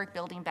historic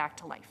building back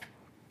to life.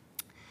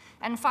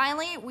 And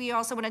finally, we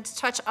also wanted to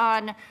touch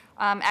on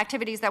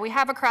activities that we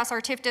have across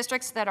our TIF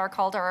districts that are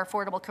called our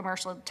Affordable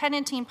Commercial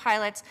Tenanting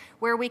Pilots,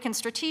 where we can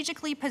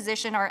strategically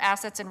position our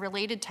assets and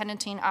related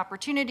tenanting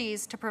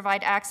opportunities to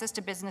provide access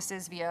to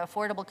businesses via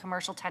affordable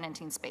commercial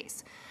tenanting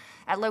space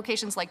at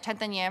locations like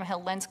 10th and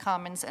Yamhill, Lentz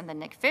Commons, and the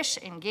Nick Fish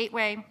in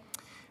Gateway.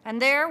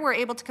 And there, we're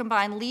able to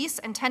combine lease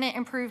and tenant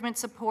improvement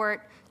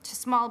support to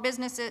small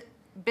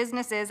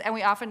businesses, and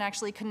we often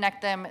actually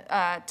connect them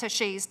to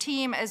Shay's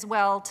team as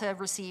well to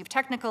receive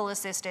technical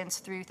assistance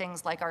through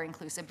things like our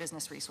Inclusive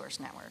Business Resource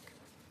Network.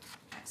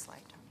 Next slide.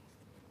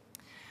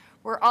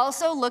 We're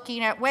also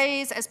looking at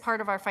ways as part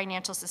of our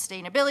financial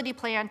sustainability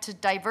plan to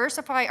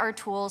diversify our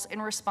tools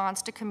in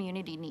response to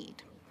community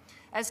need.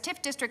 As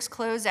TIF districts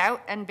close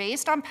out, and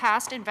based on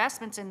past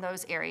investments in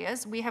those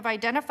areas, we have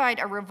identified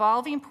a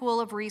revolving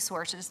pool of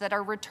resources that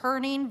are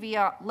returning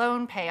via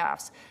loan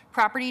payoffs,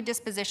 property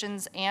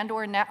dispositions,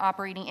 and/or net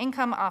operating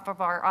income off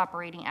of our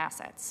operating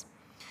assets.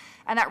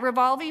 And that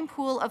revolving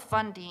pool of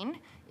funding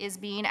is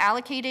being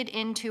allocated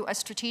into a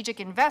strategic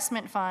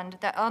investment fund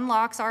that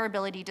unlocks our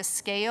ability to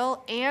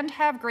scale and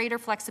have greater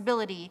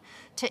flexibility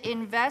to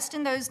invest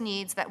in those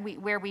needs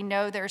where we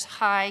know there's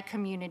high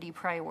community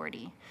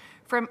priority.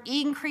 From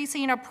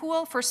increasing a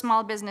pool for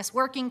small business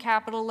working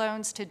capital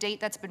loans, to date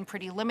that's been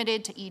pretty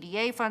limited to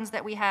EDA funds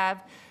that we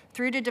have,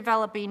 through to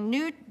developing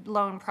new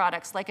loan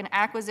products like an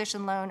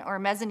acquisition loan or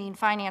mezzanine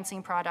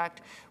financing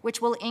product,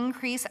 which will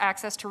increase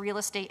access to real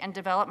estate and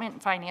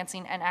development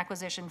financing and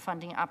acquisition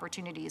funding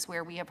opportunities,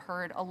 where we have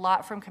heard a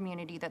lot from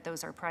community that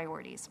those are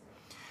priorities.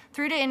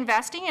 Through to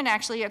investing and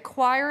actually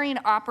acquiring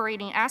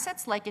operating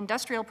assets like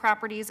industrial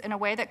properties in a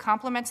way that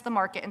complements the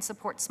market and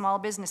supports small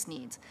business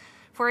needs.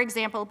 For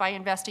example, by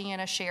investing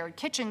in a shared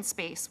kitchen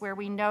space where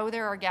we know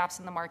there are gaps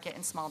in the market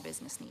and small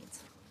business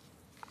needs.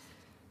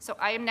 So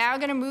I am now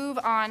going to move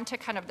on to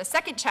kind of the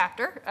second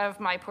chapter of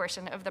my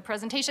portion of the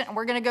presentation, and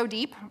we're going to go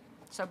deep,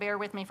 so bear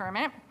with me for a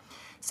minute.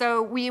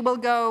 So we will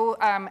go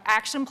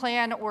action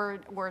plan or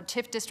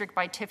TIF district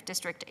by TIF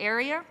district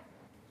area.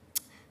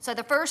 So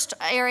the first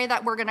area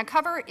that we're going to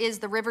cover is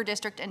the River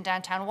District and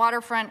Downtown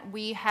Waterfront.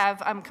 We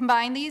have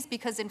combined these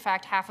because, in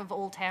fact, half of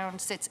Old Town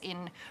sits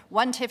in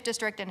one TIF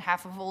district and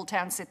half of Old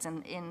Town sits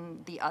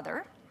in the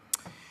other.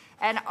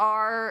 And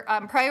our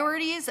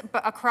priorities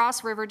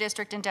across River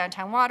District and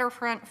Downtown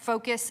Waterfront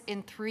focus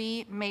in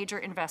three major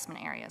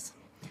investment areas.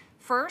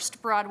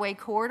 First, Broadway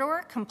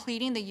Corridor,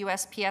 completing the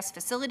USPS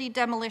facility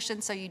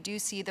demolition, so you do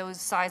see those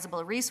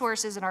sizable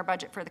resources in our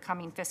budget for the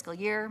coming fiscal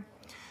year.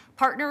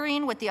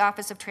 Partnering with the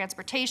Office of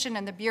Transportation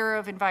and the Bureau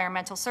of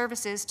Environmental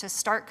Services to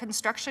start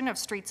construction of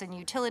streets and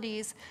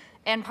utilities,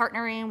 and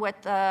partnering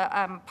with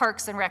the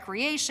Parks and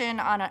Recreation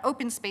on an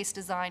open space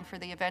design for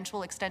the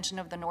eventual extension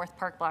of the North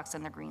Park blocks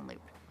and the Green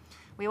Loop.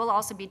 We will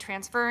also be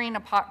transferring a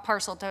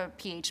parcel to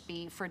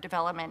PHB for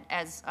development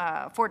as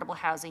affordable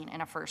housing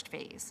in a first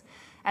phase.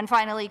 And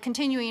finally,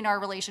 continuing our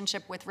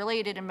relationship with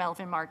Related and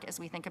Melvin Mark as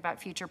we think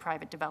about future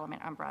private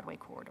development on Broadway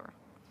Corridor.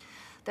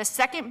 The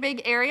second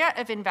big area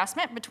of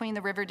investment between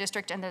the River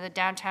District and the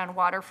Downtown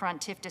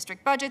Waterfront TIF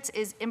district budgets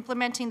is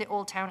implementing the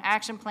Old Town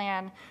Action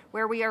Plan,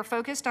 where we are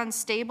focused on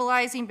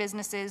stabilizing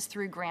businesses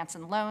through grants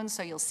and loans.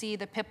 So you'll see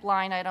the PIP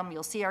line item,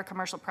 you'll see our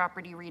commercial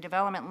property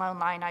redevelopment loan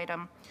line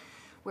item.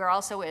 We're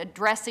also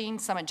addressing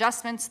some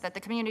adjustments that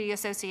the Community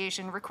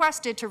Association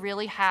requested to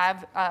really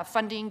have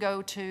funding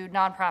go to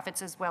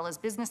nonprofits as well as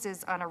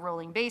businesses on a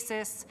rolling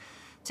basis,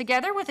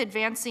 together with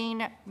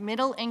advancing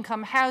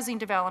middle-income housing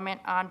development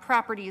on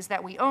properties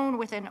that we own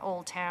within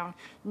Old Town,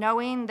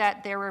 knowing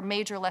that there were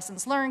major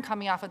lessons learned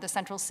coming off of the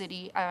Central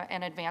City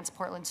and Advanced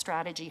Portland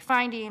Strategy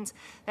findings,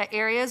 that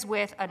areas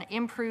with an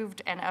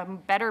improved and a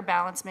better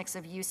balanced mix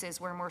of uses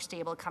were more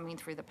stable coming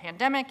through the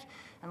pandemic.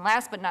 And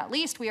last but not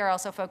least, we are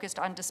also focused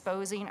on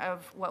disposing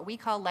of what we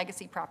call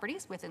legacy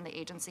properties within the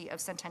agency of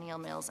Centennial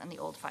Mills and the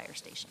old fire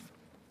station.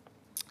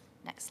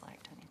 Next slide,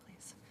 Tony.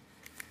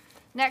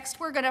 Next,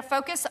 we're going to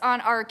focus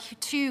on our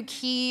two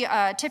key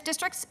TIF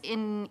districts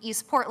in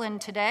East Portland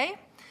today.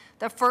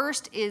 The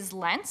first is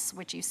Lents,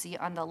 which you see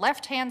on the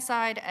left-hand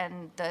side,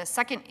 and the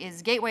second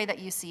is Gateway that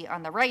you see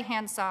on the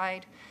right-hand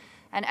side.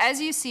 And as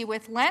you see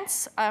with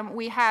Lents,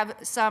 we have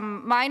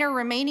some minor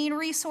remaining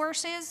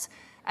resources,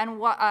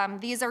 and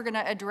these are going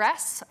to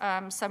address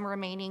some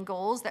remaining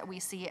goals that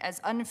we see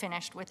as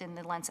unfinished within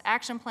the Lents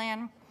Action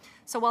Plan.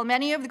 So while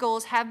many of the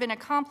goals have been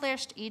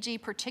accomplished, e.g.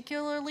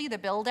 particularly the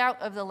build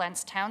out of the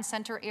Lents Town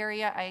Center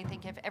area, I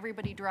think if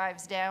everybody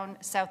drives down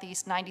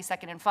Southeast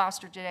 92nd and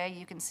Foster today,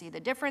 you can see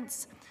the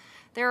difference.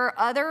 There are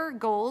other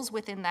goals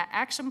within that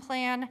action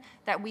plan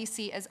that we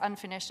see as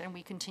unfinished and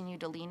we continue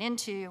to lean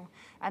into,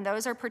 and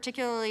those are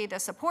particularly the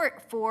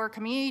support for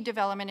community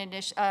development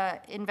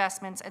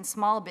investments and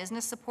small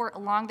business support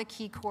along the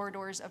key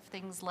corridors of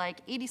things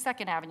like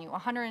 82nd Avenue,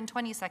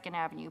 122nd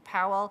Avenue,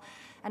 Powell,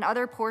 and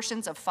other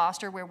portions of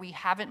Foster where we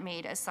haven't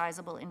made as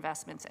sizable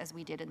investments as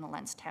we did in the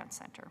Lents Town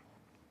Center.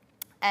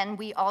 And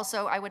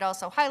I would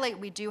also highlight,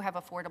 we do have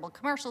affordable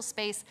commercial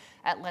space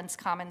at Lents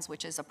Commons,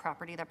 which is a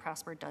property that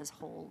Prosper does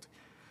hold.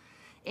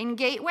 In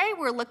Gateway,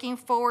 we're looking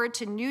forward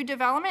to new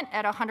development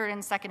at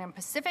 102nd and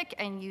Pacific,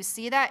 and you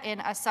see that in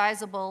a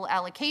sizable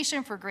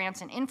allocation for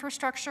grants and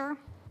infrastructure.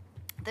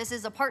 This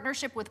is a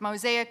partnership with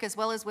Mosaic as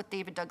well as with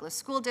David Douglas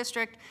School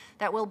District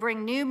that will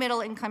bring new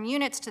middle-income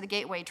units to the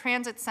Gateway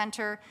Transit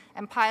Center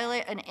and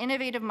pilot an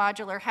innovative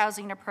modular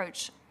housing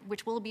approach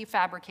which will be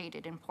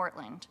fabricated in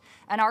Portland.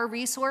 And our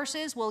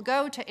resources will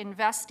go to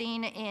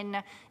investing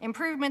in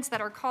improvements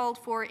that are called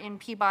for in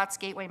PBOT's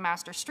Gateway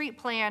Master Street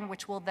Plan,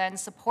 which will then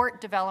support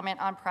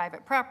development on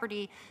private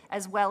property,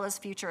 as well as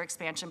future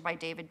expansion by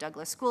David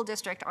Douglas School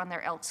District on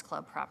their Elks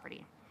Club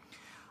property.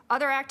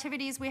 Other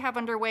activities we have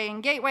underway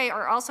in Gateway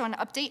are also an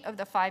update of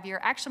the 5-year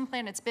action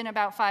plan. It's been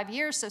about 5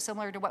 years, so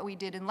similar to what we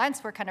did in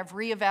Lentz, we're kind of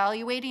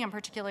reevaluating, and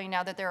particularly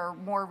now that there are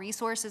more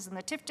resources in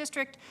the TIF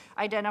district,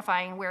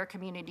 identifying where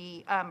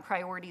community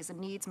priorities and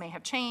needs may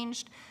have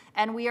changed.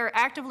 And we are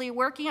actively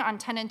working on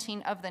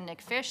tenanting of the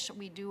Nick Fish.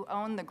 We do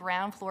own the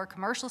ground floor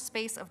commercial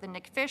space of the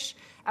Nick Fish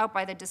out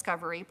by the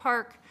Discovery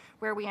Park,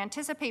 where we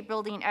anticipate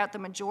building out the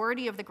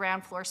majority of the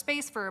ground floor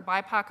space for a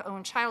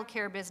BIPOC-owned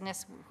childcare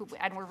business,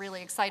 and we're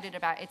really excited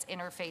about its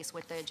interface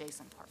with the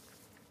adjacent park.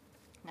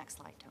 Next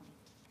slide, Tony.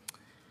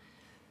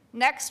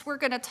 Next, we're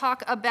going to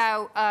talk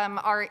about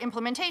our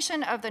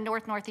implementation of the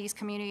North-Northeast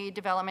Community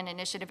Development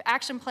Initiative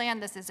Action Plan.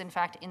 This is, in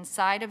fact,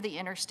 inside of the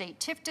Interstate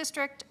TIF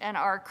District, and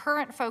our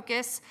current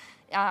focus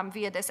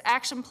via this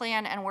action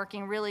plan and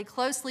working really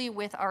closely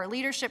with our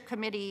leadership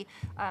committee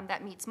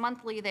that meets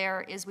monthly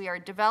there is we are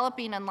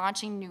developing and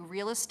launching new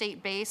real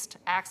estate-based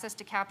access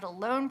to capital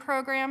loan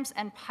programs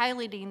and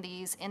piloting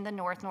these in the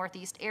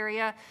North-Northeast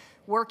area,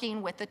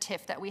 working with the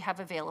TIF that we have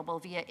available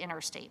via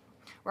Interstate.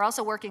 We're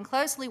also working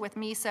closely with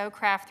MISO,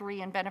 Craft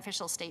 3, and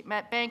Beneficial State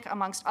Met Bank,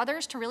 amongst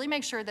others, to really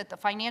make sure that the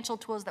financial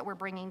tools that we're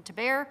bringing to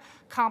bear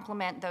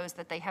complement those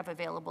that they have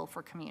available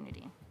for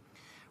community.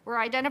 We're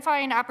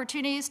identifying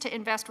opportunities to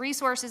invest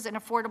resources in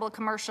affordable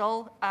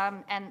commercial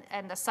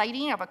and the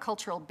siting of a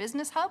cultural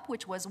business hub,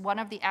 which was one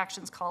of the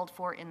actions called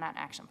for in that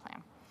action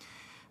plan.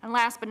 And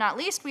last but not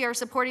least, we are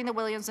supporting the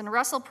Williams and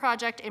Russell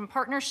project in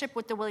partnership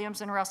with the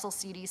Williams and Russell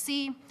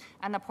CDC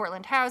and the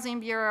Portland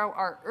Housing Bureau.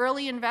 Our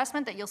early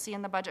investment that you'll see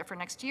in the budget for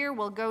next year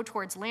will go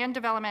towards land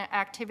development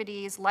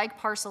activities like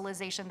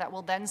parcelization that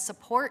will then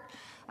support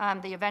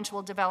the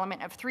eventual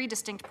development of 3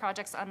 distinct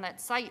projects on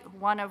that site,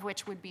 one of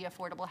which would be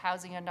affordable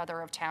housing, another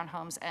of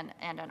townhomes and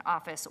an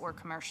office or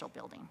commercial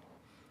building.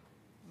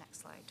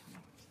 Next slide, Tony.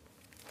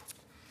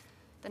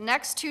 The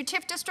next 2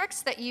 TIF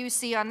districts that you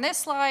see on this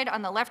slide,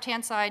 on the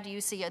left-hand side, you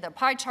see the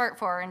pie chart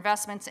for our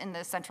investments in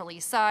the Central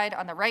East side.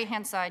 On the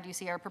right-hand side, you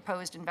see our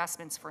proposed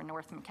investments for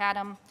North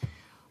Macadam.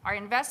 Our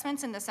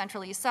investments in the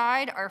Central East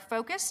side are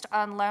focused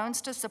on loans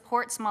to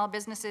support small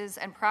businesses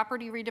and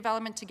property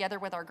redevelopment. Together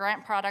with our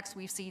grant products,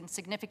 we've seen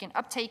significant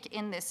uptake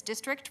in this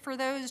district for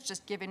those,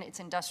 just given its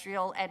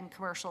industrial and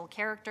commercial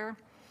character.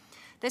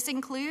 This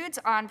includes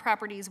on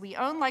properties we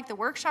own, like the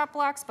workshop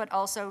blocks, but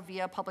also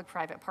via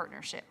public-private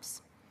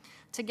partnerships.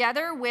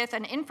 Together with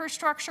an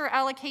infrastructure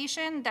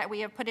allocation that we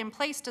have put in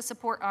place to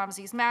support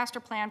OMSI's master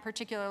plan,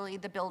 particularly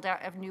the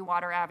build-out of New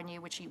Water Avenue,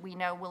 which we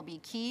know will be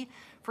key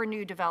for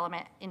new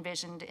development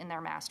envisioned in their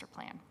master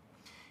plan.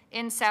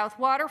 In South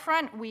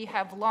Waterfront, we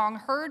have long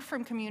heard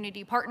from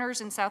community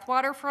partners in South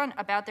Waterfront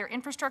about their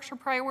infrastructure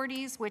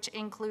priorities, which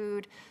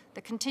include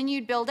the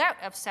continued build-out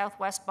of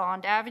Southwest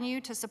Bond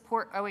Avenue to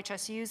support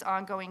OHSU's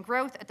ongoing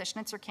growth at the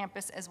Schnitzer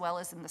campus as well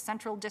as in the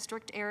Central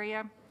District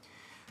area,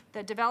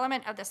 the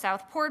development of the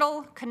South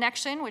Portal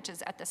connection, which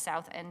is at the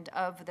south end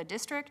of the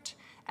district,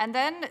 and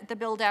then the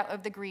build out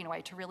of the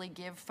Greenway to really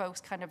give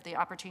folks kind of the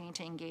opportunity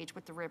to engage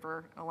with the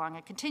river along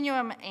a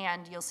continuum,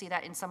 and you'll see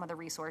that in some of the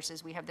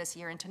resources we have this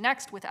year into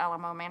next with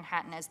Alamo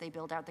Manhattan as they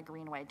build out the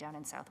Greenway down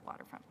in South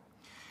Waterfront.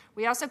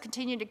 We also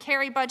continue to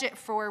carry budget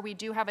for, we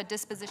do have a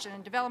disposition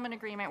and development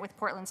agreement with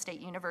Portland State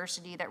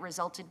University that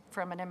resulted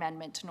from an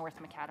amendment to North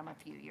Macadam a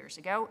few years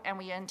ago, and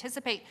we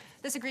anticipate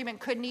this agreement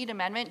could need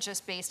amendment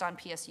just based on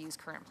PSU's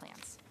current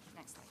plans.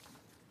 Next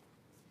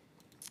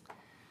slide.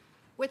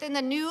 Within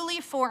the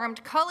newly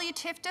formed Cully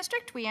TIF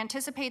district, we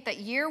anticipate that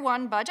year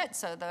 1 budget,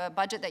 so the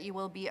budget that you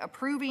will be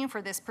approving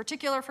for this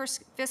particular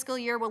fiscal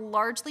year, will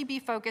largely be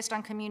focused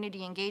on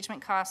community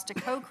engagement costs to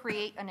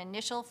co-create an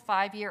initial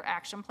 5-year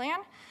action plan,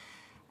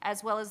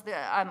 as well as the,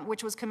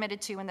 which was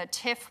committed to in the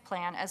TIF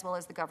plan, as well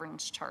as the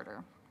governance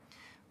charter.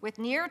 With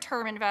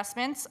near-term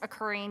investments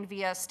occurring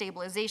via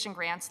stabilization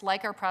grants,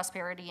 like our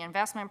Prosperity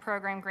Investment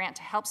Program grant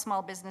to help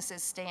small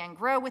businesses stay and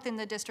grow within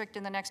the district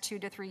in the next 2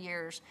 to 3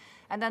 years.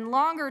 And then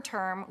longer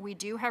term, we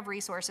do have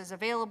resources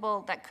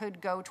available that could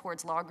go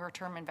towards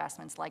longer-term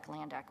investments like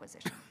land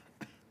acquisition.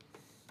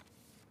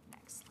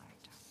 Next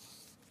slide.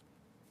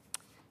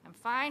 And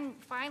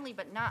finally,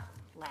 but not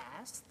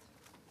last,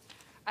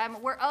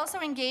 we're also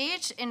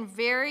engaged in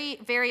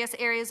various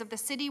areas of the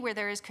city where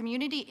there is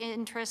community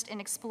interest in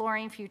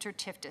exploring future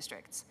TIF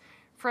districts.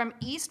 From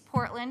East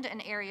Portland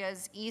and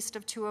areas east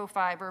of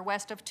 205 or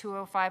west of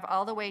 205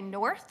 all the way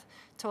north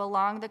to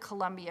along the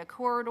Columbia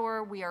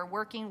Corridor, we are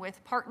working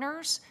with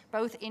partners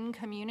both in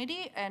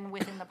community and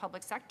within the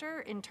public sector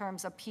in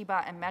terms of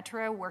PBOT and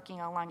Metro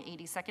working along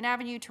 82nd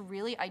Avenue to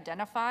really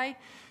identify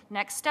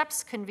next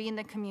steps, convene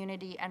the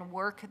community, and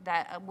work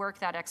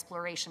that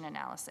exploration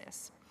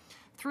analysis.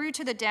 Through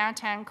to the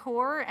downtown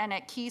core and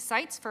at key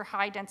sites for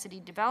high-density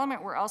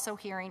development, we're also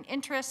hearing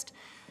interest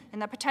in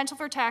the potential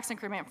for tax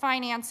increment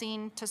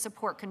financing to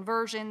support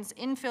conversions,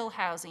 infill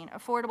housing,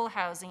 affordable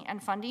housing,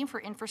 and funding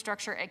for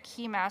infrastructure at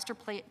key master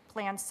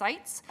plan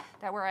sites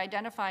that were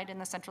identified in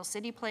the Central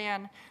City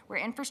Plan, where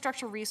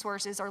infrastructure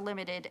resources are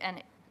limited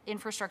and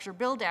infrastructure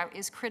build-out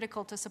is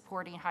critical to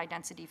supporting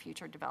high-density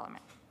future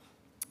development.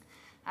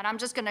 And I'm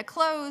just going to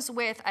close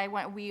with,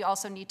 we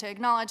also need to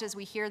acknowledge as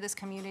we hear this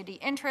community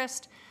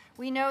interest,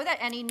 we know that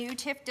any new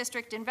TIF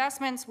district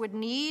investments would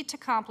need to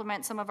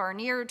complement some of our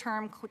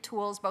near-term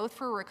tools, both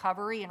for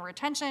recovery and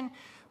retention,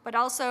 but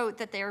also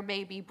that there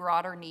may be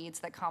broader needs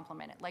that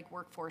complement it, like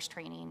workforce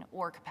training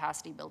or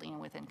capacity building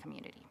within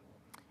community.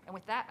 And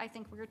with that, I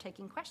think we're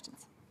taking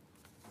questions.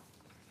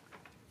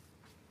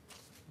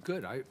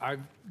 Good.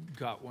 I've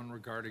got one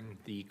regarding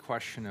the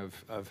question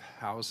of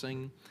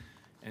housing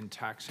and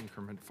tax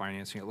increment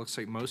financing. It looks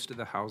like most of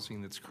the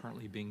housing that's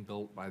currently being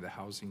built by the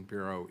Housing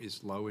Bureau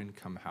is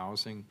low-income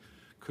housing.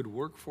 Could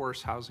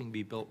workforce housing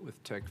be built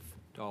with TIF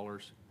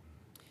dollars?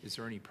 Is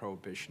there any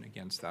prohibition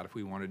against that? If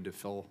we wanted to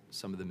fill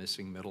some of the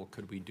missing middle,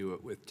 could we do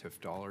it with TIF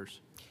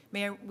dollars?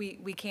 Mayor,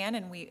 we can,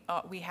 and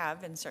we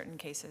have in certain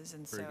cases,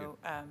 and Very so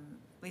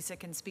Lisa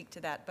can speak to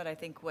that, but I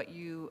think what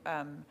you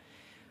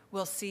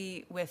will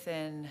see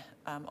within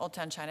Old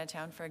Town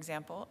Chinatown, for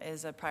example,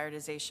 is a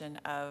prioritization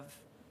of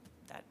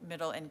that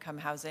middle income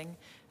housing,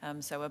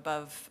 so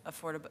above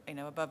affordable,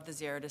 above the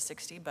 0 to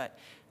 60. But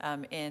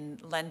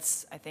in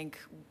Lentz, I think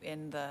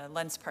in the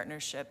Lentz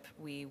partnership,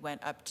 we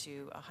went up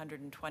to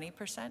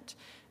 120%.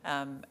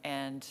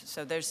 And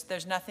so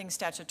there's nothing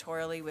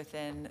statutorily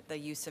within the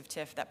use of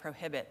TIF that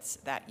prohibits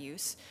that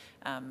use.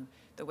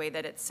 The way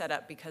that it's set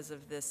up because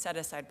of the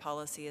set-aside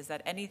policy is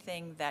that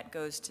anything that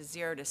goes to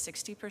 0 to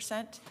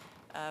 60%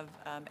 of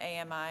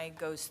AMI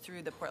goes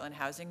through the Portland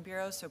Housing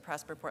Bureau, so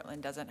Prosper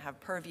Portland doesn't have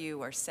purview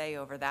or say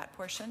over that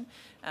portion.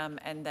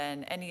 And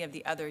then any of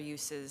the other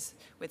uses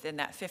within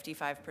that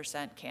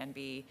 55% can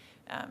be,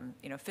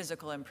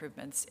 physical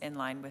improvements in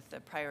line with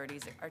the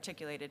priorities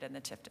articulated in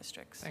the TIF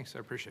districts. Thanks, I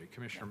appreciate it.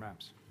 Commissioner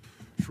Maps.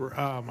 Sure.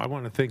 I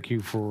want to thank you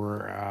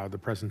for the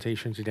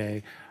presentation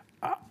today.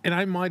 And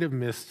I might have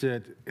missed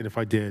it, and if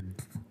I did,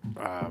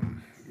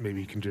 maybe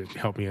you can just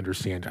help me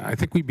understand. I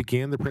think we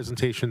began the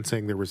presentation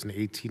saying there was an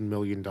 $18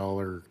 million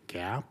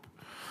gap.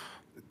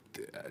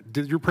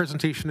 Did your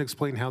presentation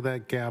explain how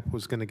that gap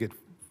was going to get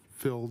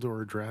filled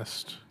or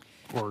addressed?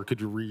 Or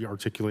could you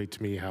re-articulate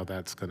to me how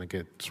that's going to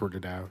get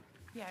sorted out?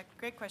 Yeah,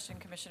 great question,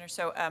 Commissioner.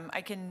 So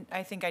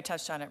I think I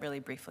touched on it really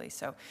briefly.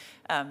 So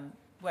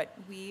what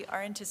we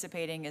are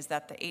anticipating is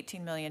that the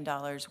 $18 million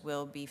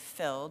will be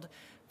filled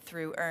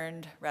through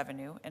earned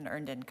revenue and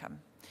earned income.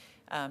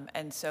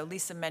 And so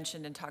Lisa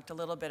mentioned and talked a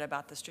little bit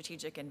about the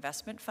Strategic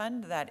Investment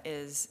Fund that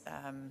is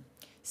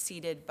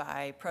seeded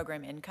by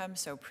program income,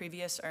 so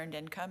previous earned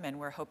income, and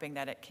we're hoping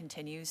that it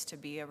continues to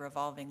be a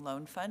revolving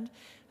loan fund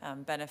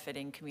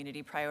benefiting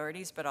community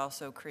priorities, but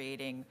also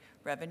creating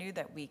revenue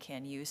that we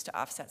can use to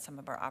offset some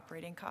of our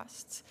operating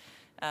costs.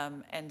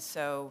 And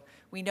so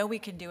we know we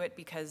can do it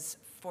because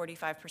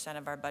 45%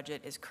 of our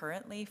budget is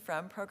currently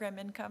from program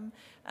income.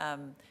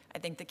 I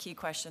think the key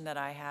question that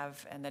I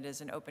have, and that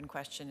is an open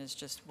question, is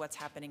just what's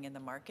happening in the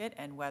market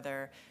and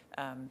whether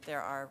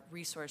there are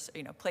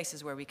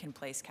places where we can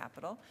place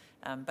capital.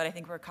 But I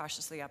think we're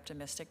cautiously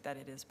optimistic that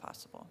it is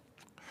possible.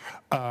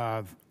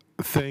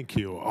 Thank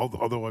you.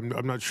 Although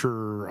I'm not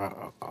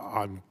sure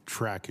I'm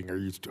tracking.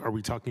 Are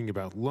we talking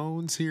about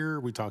loans here? Are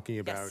we talking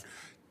about Yes.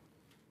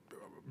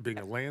 being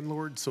a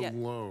landlord? So Yeah.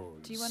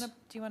 loans. Do you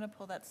want to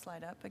pull that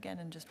slide up again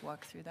and just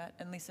walk through that?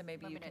 And Lisa,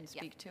 maybe you can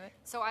speak to it.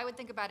 So I would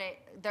think about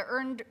it, the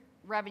earned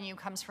revenue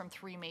comes from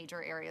three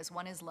major areas.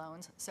 One is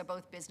loans, so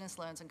both business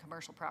loans and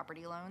commercial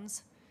property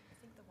loans. I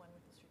think the one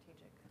with the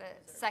strategic.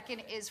 The second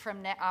is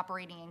from net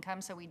operating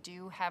income, so we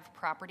do have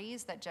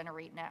properties that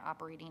generate net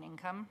operating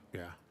income.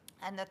 Yeah.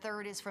 And the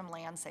third is from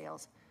land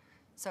sales.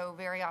 So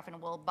very often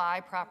we'll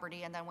buy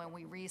property, and then when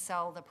we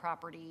resell the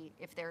property,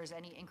 if there's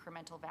any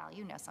incremental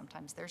value, now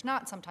sometimes there's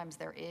not, sometimes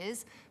there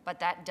is, but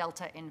that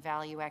delta in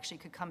value actually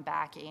could come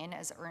back in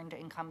as earned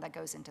income that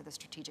goes into the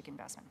Strategic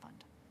Investment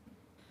Fund.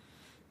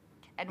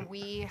 And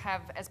we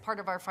have, as part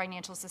of our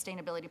financial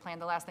sustainability plan,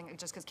 the last thing,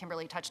 just because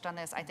Kimberly touched on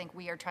this, I think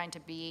we are trying to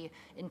be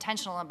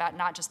intentional about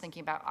not just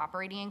thinking about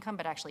operating income,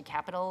 but actually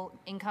capital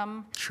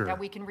income Sure. that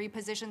we can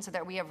reposition so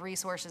that we have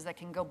resources that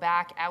can go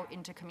back out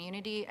into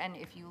community. And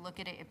if you look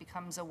at it, it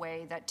becomes a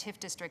way that TIF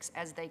districts,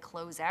 as they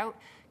close out,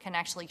 can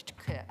actually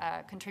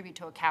contribute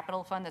to a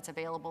capital fund that's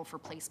available for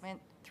placement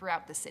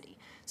throughout the city.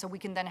 So we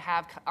can then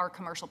have our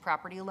commercial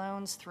property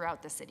loans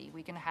throughout the city.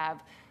 We can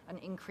have an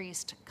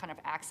increased kind of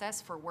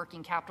access for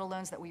working capital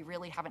loans that we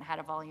really haven't had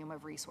a volume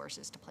of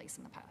resources to place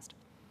in the past.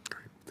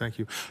 Great. Thank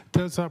you.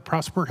 Does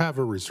Prosper have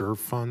a reserve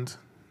fund?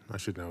 I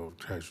should know.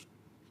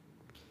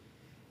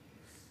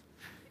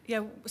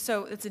 Yeah,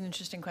 so it's an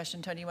interesting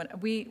question, Tony.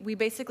 We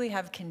basically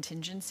have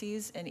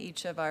contingencies in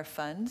each of our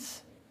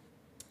funds.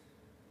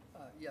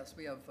 Yes,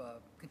 we have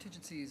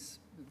contingencies,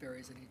 it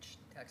varies in each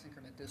tax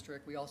increment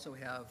district. We also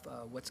have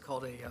what's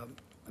called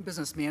a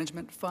business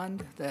management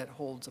fund that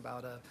holds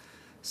about a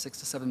 $6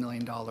 to $7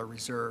 million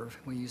reserve.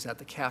 We use that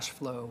to cash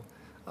flow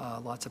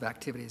lots of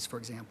activities, for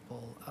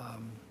example,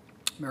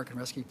 American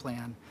Rescue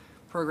Plan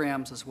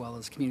programs, as well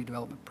as community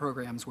development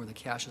programs where the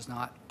cash is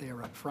not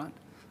there up front.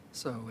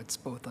 So it's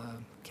both a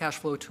cash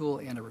flow tool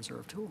and a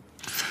reserve tool.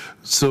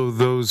 So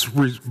those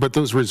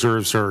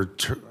reserves are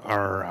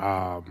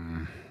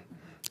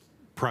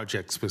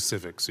project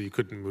specific, so you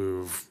couldn't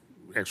move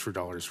extra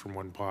dollars from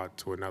one pot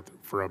to another,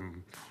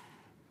 from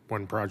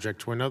one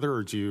project to another,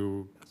 or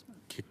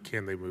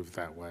can they move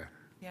that way?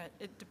 Yeah,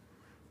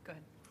 go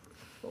ahead.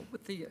 Well,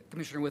 with the,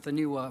 Commissioner, with the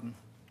new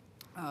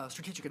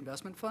strategic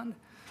investment fund,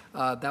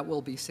 that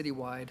will be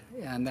citywide,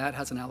 and that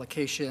has an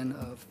allocation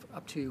of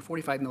up to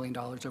 $45 million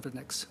over the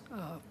next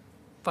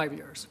 5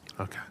 years.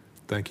 Okay,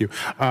 thank you.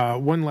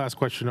 One last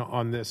question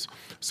on this.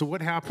 So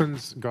what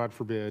happens, God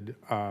forbid,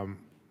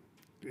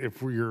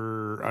 if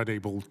we're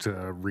unable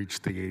to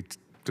reach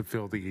to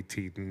fill the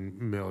 18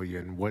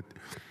 million? What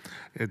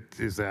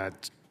is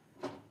that?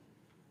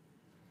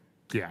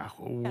 Yeah,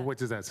 what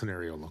does that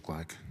scenario look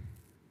like?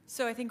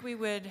 So I think we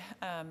would,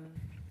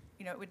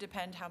 it would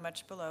depend how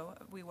much below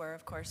we were,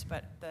 of course,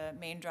 but the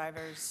main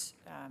drivers,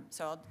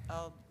 so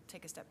I'll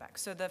take a step back.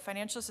 So the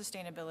financial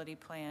sustainability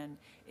plan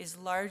is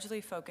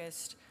largely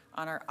focused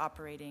on our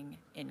operating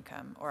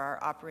income or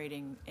our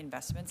operating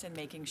investments and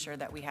making sure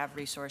that we have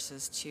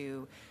resources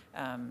to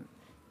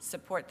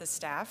support the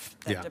staff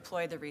that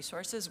deploy the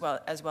resources,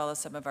 as well as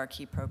some of our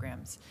key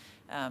programs.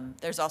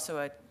 There's also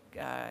a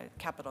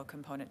capital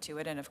component to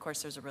it, and of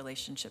course there's a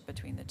relationship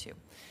between the two.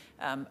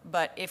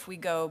 But if we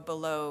go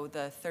below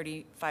the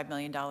 $35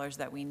 million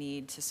that we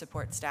need to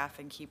support staff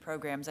and key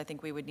programs, I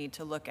think we would need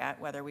to look at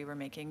whether we were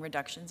making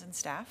reductions in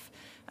staff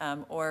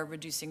or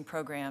reducing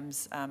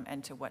programs,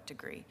 and to what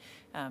degree.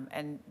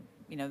 And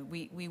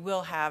we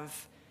will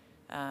have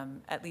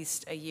at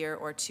least a year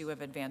or two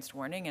of advanced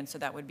warning, and so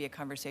that would be a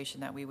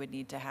conversation that we would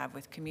need to have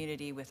with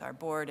community, with our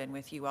board, and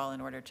with you all in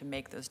order to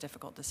make those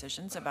difficult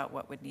decisions about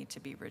what would need to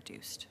be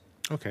reduced.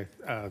 Okay,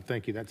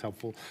 thank you, that's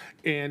helpful.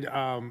 And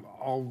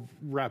I'll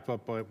wrap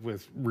up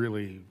with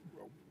really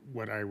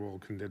what I will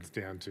condense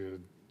down to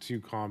 2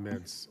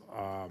 comments,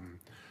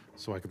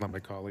 so I can let my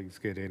colleagues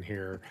get in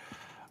here.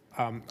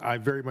 I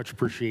very much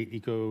appreciate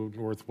Eco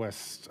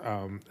Northwest's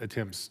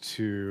attempts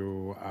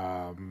to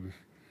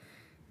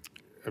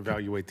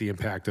evaluate the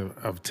impact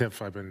of TIF.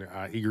 I've been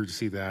eager to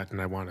see that,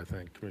 and I want to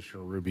thank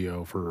Commissioner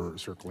Rubio for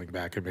circling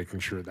back and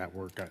making sure that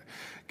work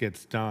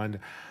gets done.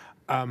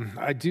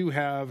 I do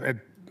have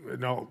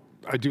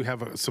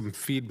some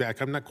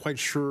feedback. I'm not quite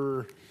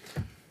sure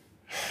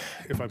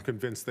if I'm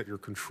convinced that your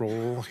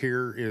control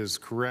here is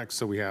correct.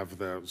 So we have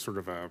the sort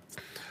of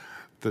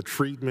the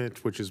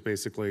treatment, which is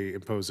basically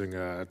imposing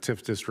a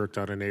TIF district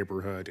on a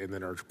neighborhood, and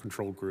then our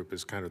control group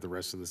is kind of the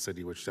rest of the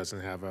city, which doesn't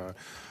have a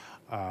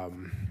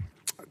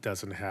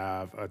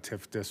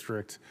TIF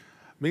district.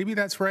 Maybe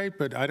that's right,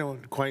 but I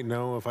don't quite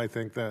know if I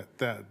think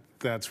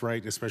that's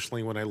right,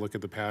 especially when I look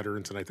at the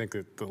patterns, and I think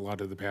that a lot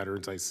of the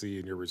patterns I see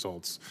in your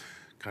results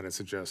kind of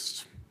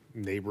suggest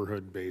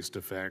neighborhood-based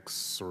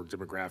effects or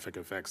demographic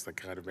effects that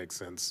kind of make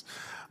sense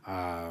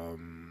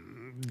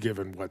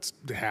given what's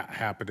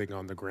happening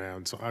on the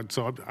ground. So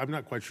I'm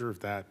not quite sure if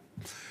that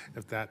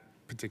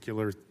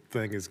particular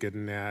thing is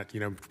getting at,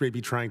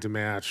 maybe trying to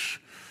match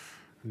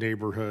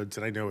neighborhoods,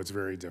 and I know it's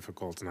very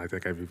difficult, and I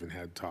think I've even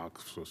had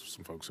talks with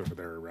some folks over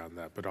there around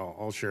that, but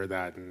I'll share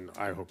that, and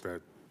I hope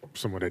that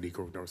someone at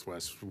Eco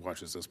Northwest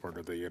watches this part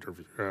of the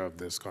interview, of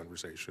this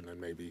conversation, and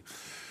maybe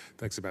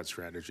thinks about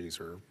strategies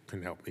or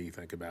can help me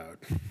think about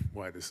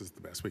why this is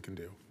the best we can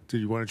do. Do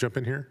you want to jump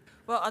in here?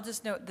 Well, I'll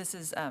just note this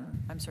is,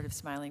 I'm sort of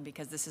smiling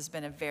because this has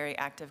been a very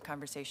active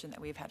conversation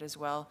that we've had as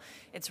well.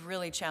 It's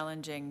really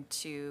challenging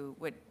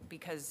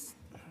because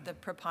the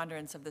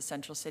preponderance of the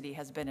central city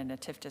has been in a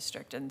TIF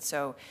district. And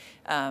so,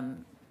 I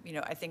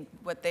think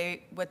what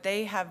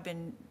they have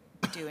been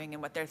doing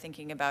and what they're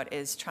thinking about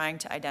is trying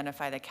to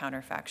identify the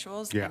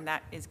counterfactuals, and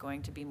that is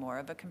going to be more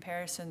of a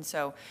comparison.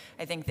 So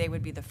I think they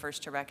would be the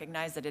first to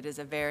recognize that it is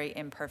a very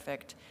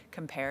imperfect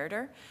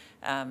comparator.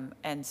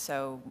 And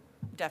so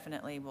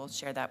definitely we'll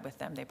share that with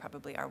them. They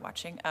probably are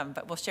watching,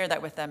 but we'll share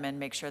that with them and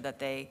make sure that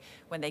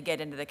when they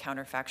get into the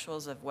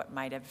counterfactuals of what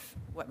might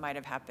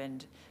have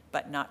happened,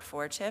 but not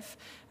for TIF,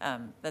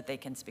 that they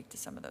can speak to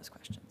some of those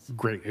questions.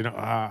 Great,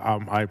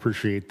 I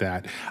appreciate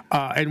that.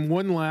 And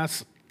one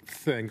last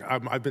thing,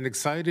 I've been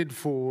excited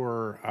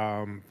for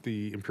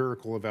the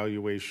empirical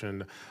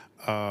evaluation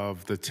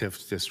of the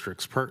TIF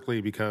districts,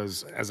 partly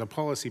because as a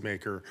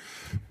policymaker,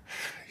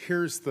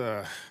 here's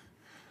the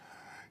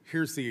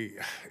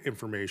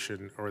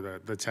information or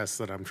the tests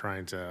that I'm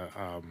trying to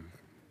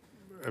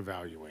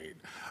evaluate.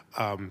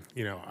 I'm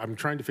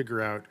trying to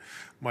figure out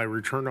my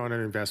return on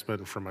an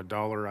investment from a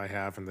dollar I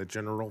have in the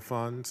general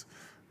fund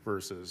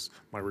versus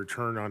my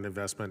return on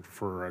investment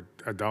for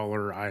a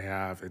dollar I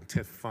have in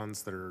TIF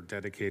funds that are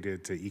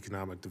dedicated to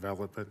economic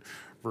development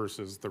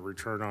versus the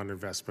return on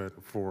investment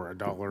for a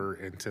dollar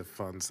in TIF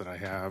funds that I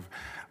have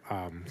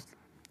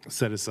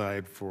set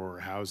aside for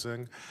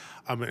housing.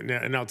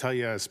 And I'll tell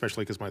you,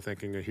 especially because my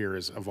thinking here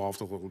has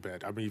evolved a little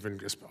bit, I'm even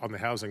just on the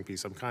housing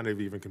piece, I'm kind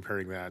of even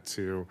comparing that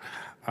to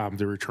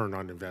the return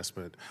on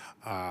investment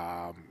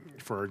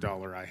for a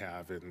dollar I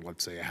have in,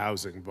 let's say, a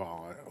housing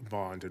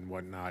bond and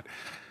whatnot.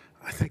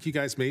 I think you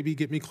guys maybe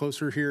get me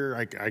closer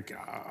here,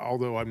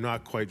 although I'm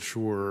not quite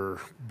sure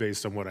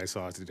based on what I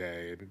saw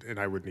today, and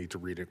I would need to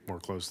read it more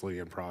closely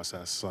and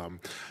process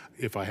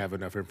if I have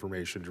enough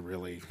information to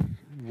really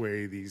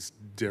weigh the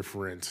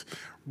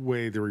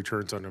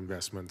returns on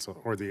investments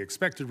or the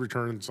expected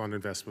returns on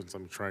investments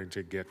I'm trying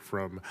to get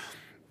from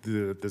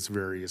this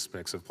various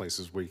mix of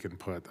places we can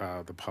put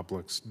the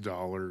public's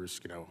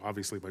dollars.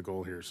 Obviously my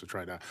goal here is to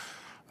try to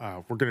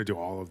we're going to do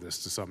all of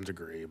this to some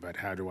degree, but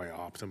how do I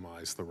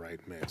optimize the right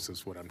mix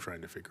is what I'm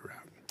trying to figure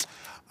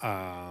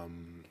out.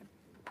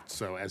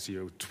 So as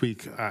you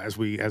tweak, as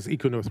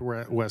Eco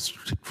Northwest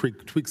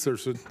tweaks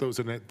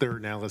their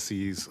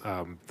analyses,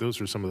 those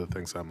are some of the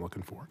things I'm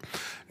looking for.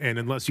 And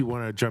unless you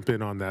want to jump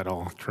in on that,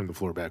 I'll turn the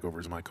floor back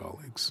over to my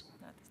colleagues.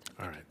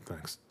 All right,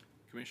 thanks.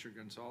 Commissioner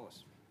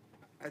Gonzalez.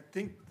 I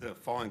think the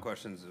following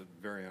questions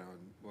vary on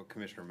what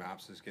Commissioner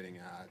Maps is getting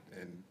at,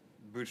 and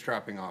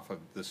bootstrapping off of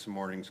this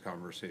morning's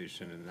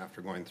conversation and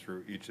after going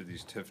through each of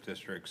these TIF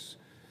districts,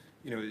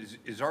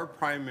 is our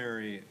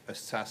primary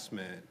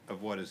assessment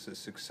of what is a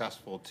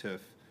successful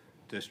TIF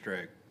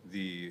district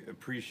the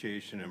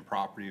appreciation in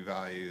property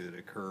value that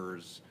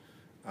occurs,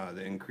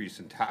 the increase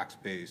in tax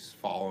base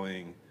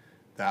following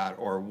that,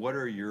 or what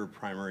are your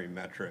primary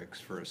metrics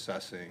for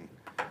assessing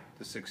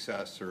the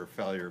success or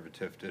failure of a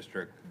TIF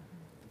district?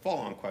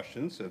 Follow-on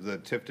questions of the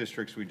TIF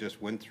districts we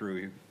just went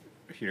through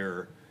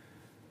here.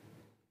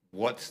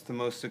 What's the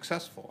most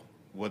successful?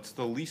 What's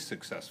the least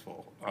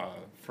successful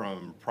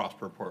from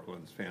Prosper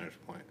Portland's vantage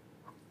point?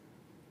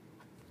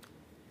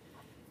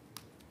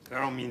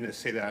 I don't mean to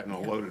say that in a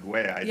loaded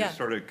way. I just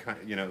sort of,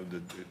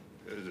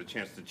 there's a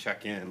chance to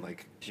check in,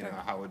 like,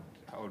 how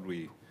would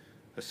we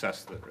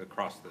assess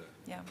across the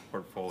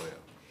portfolio?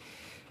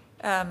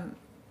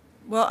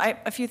 Well,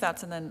 a few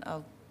thoughts, and then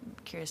I'll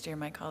curious to hear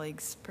my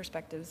colleagues'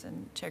 perspectives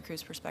and Chair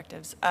Cruz'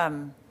 perspectives.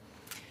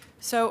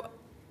 So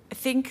I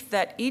think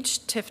that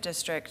each TIF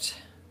district,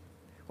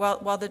 while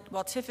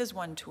TIF is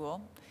one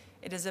tool,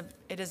 and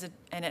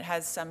it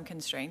has some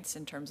constraints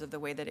in terms of the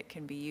way that it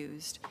can be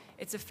used,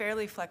 it's a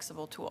fairly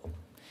flexible tool.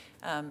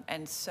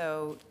 And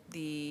so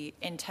the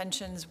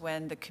intentions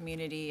when the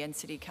community and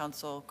city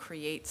council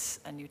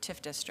creates a new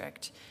TIF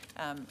district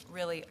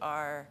really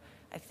are,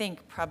 I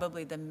think,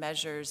 probably the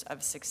measures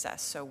of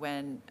success. So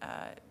when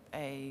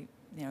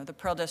the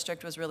Pearl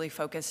District was really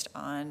focused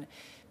on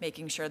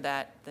making sure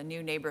that the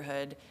new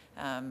neighborhood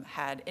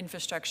had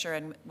infrastructure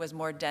and was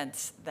more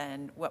dense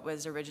than what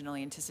was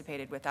originally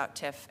anticipated without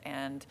TIF.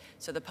 And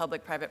so the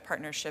public-private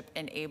partnership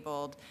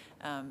enabled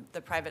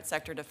the private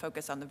sector to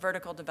focus on the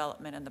vertical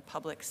development, and the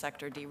public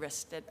sector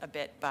de-risked it a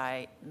bit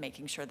by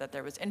making sure that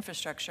there was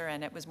infrastructure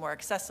and it was more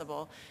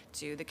accessible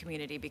to the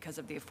community because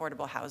of the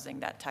affordable housing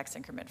that tax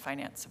increment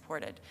finance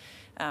supported.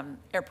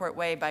 Airport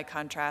Way, by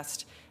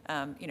contrast,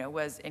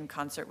 was in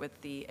concert with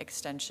the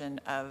extension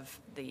of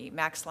the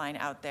MAX line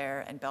out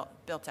there and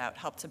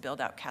helped to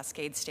build out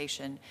Cascade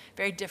Station,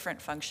 very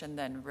different function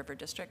than River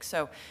District.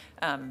 So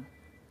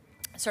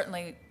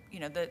certainly,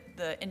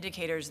 the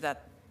indicators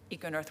that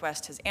Eco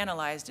Northwest has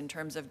analyzed in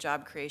terms of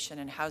job creation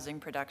and housing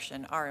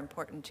production are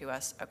important to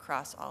us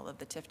across all of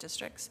the TIF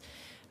districts.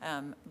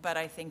 But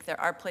I think there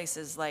are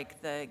places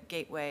like the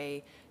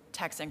Gateway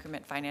Tax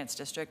Increment Finance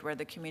District where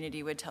the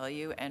community would tell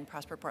you, and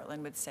Prosper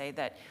Portland would say,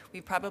 that we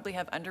probably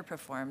have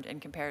underperformed in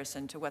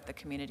comparison to what the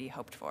community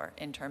hoped for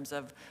in terms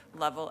of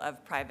level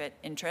of private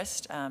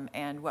interest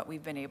and what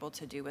we've been able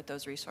to do with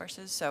those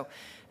resources. So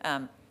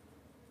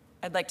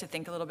I'd like to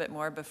think a little bit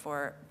more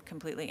before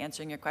completely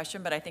answering your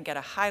question, but I think at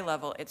a high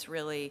level, it's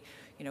really,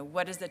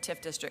 what does the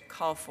TIF district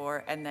call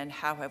for, and then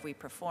how have we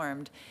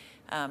performed?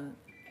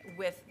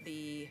 With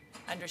the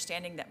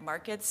understanding that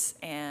markets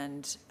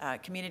and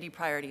community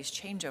priorities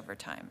change over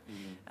time.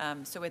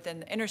 So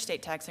within the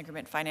Interstate Tax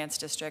Increment Finance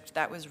District,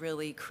 that was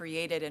really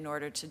created in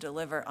order to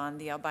deliver on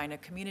the Albina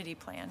Community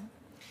Plan.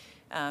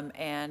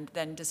 And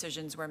then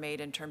decisions were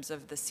made in terms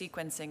of the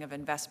sequencing of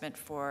investment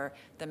for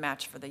the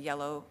match for the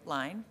yellow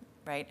line,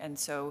 right? And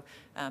so,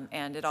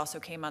 and it also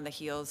came on the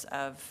heels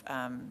of,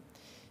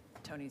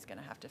 Tony's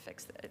gonna have to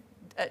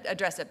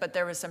address it, but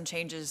there was some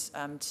changes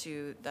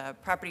to the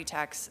property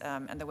tax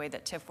and the way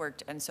that TIF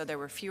worked, and so there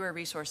were fewer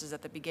resources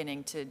at the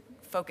beginning to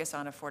focus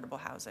on affordable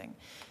housing.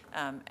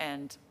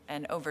 And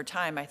over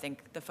time, I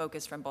think the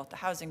focus from both the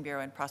Housing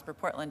Bureau and Prosper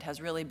Portland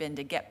has really been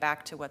to get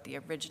back to what the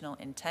original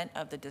intent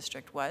of the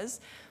district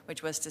was,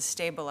 which was to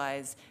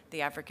stabilize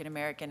the African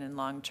American and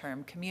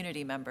long-term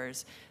community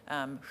members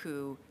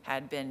who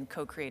had been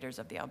co-creators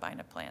of the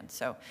Albina Plan.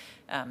 So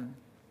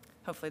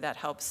hopefully that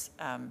helps,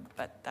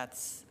 but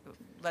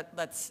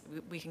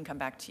we can come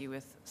back to you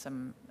with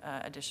some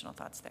additional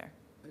thoughts there.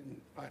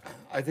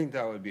 I think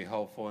that would be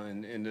helpful,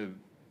 and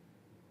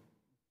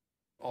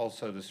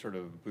also to sort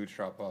of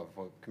bootstrap off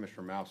what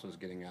Commissioner Mouse was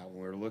getting at, when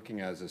we're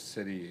looking as a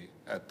city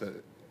at the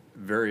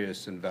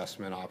various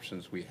investment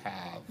options we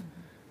have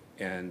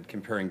and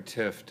comparing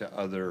TIF to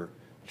other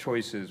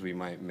choices we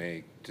might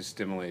make to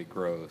stimulate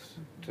growth,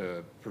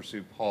 to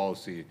pursue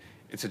policy.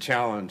 It's a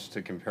challenge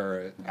to compare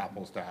it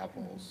apples to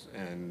apples,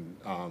 and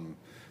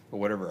but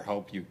whatever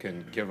help you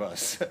can give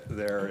us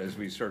there as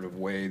we sort of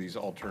weigh these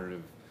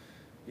alternative,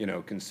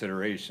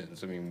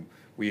 considerations. I mean,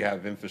 we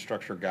have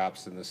infrastructure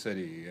gaps in the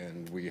city,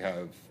 and we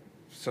have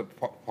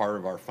part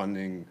of our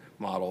funding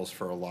models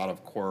for a lot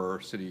of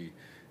core city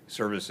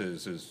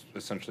services is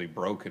essentially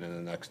broken in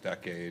the next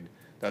decade.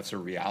 That's a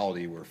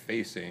reality we're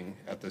facing.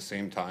 At the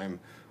same time,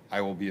 I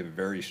will be a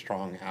very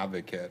strong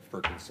advocate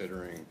for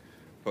considering,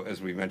 but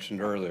as we mentioned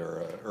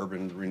earlier,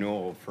 urban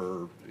renewal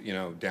for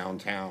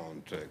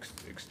downtown to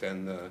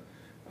extend the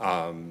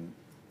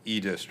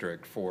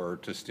E-district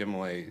to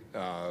stimulate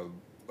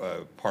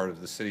part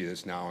of the city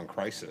that's now in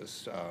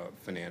crisis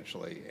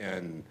financially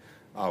and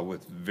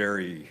with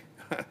very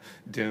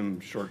dim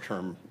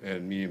short-term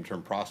and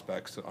medium-term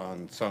prospects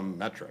on some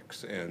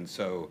metrics. And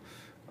so,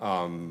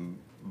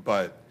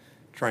 but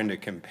trying to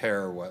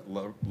compare what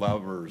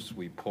levers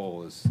we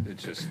pull it's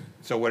just,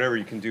 so whatever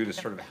you can do to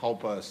sort of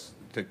help us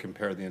to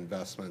compare the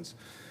investments.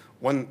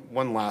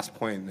 One last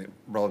point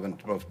relevant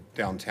to both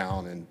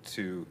downtown and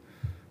to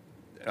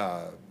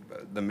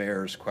the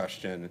mayor's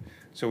question.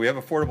 So we have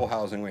affordable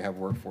housing, we have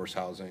workforce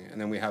housing, and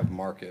then we have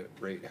market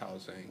rate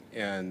housing.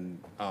 And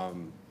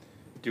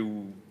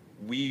do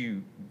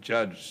we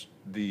judge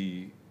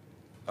the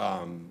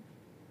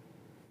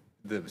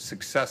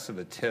success of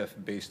a TIF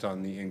based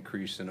on the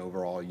increase in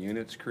overall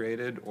units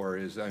created, or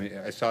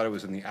I saw it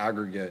was in the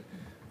aggregate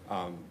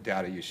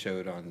data you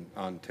showed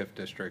on TIF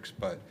districts,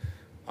 but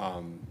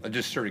I'm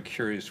just sort of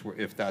curious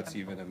if that's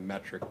even a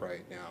metric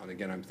right now. And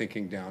again, I'm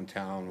thinking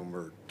downtown when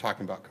we're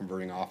talking about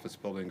converting office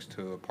buildings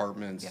to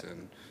apartments,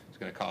 and it's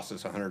going to cost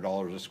us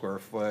 $100 a square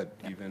foot,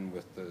 even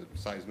with the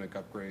seismic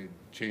upgrade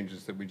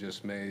changes that we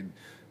just made.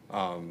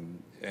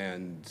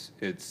 And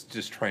it's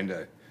just trying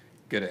to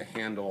get a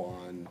handle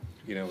on,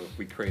 if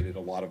we created a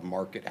lot of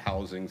market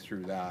housing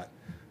through that,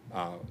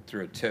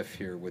 through a TIF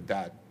here,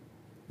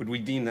 would we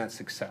deem that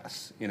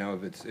success?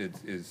 If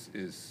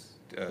it's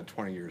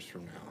 20 years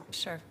from now.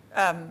 Sure.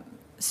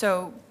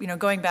 So,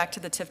 going back to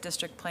the TIF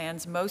district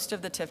plans, most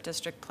of the TIF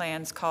district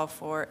plans call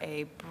for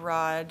a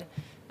broad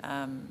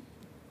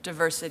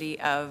diversity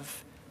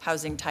of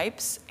housing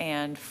types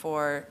and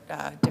for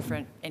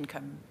different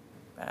income,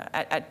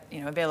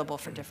 available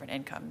for different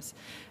incomes.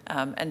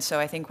 And so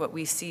I think what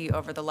we see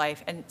over the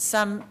life, and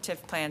some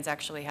TIF plans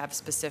actually have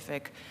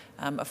specific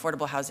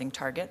affordable housing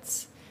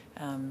targets.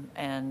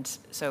 And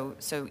so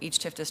each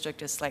TIF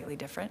district is slightly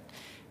different.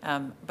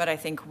 But I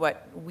think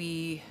what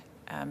we,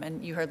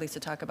 and you heard Lisa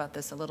talk about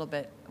this a little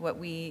bit, what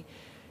we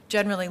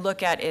generally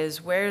look at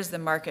is where is the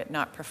market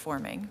not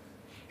performing?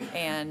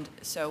 And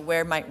so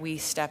where might we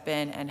step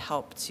in and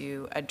help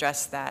to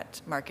address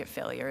that market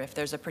failure? If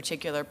there's a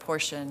particular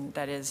portion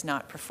that is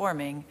not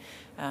performing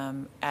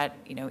at,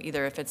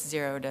 either if it's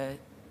 0 to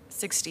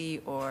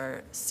 60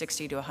 or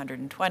 60 to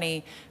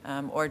 120,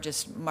 or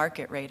just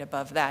market rate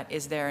above that,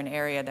 is there an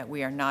area that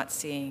we are not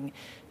seeing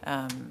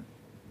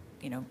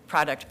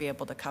product be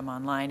able to come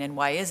online, and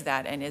why is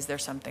that? And is there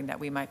something that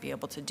we might be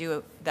able to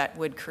do that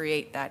would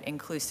create that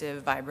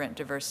inclusive, vibrant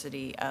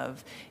diversity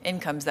of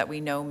incomes that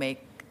we know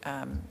make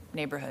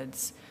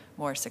neighborhoods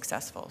more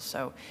successful?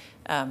 So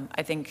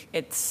I think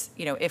it's,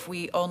 if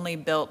we only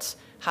built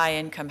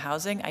high-income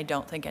housing, I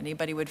don't think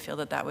anybody would feel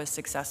that that was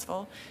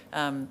successful.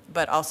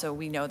 But also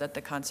we know that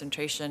the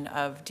concentration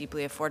of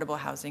deeply affordable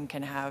housing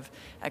can have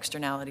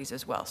externalities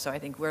as well. So I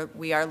think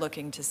we are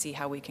looking to see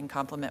how we can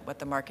complement what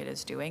the market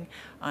is doing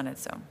on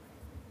its own.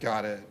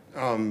 Got it.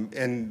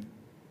 And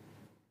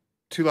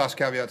two last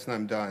caveats and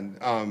I'm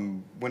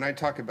done. When I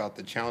talk about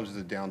the challenges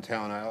of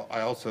downtown,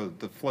 I also,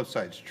 the flip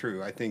side's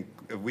true. I think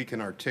if we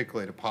can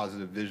articulate a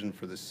positive vision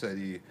for the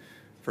city,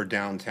 for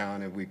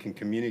downtown, if we can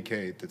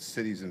communicate that the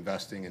city's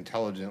investing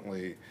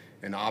intelligently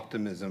and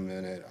optimism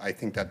in it, I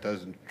think that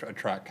does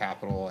attract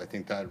capital. I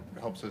think that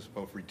helps us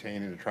both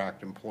retain and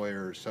attract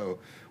employers. So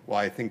while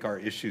I think our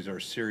issues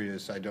are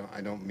serious, I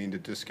don't mean to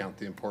discount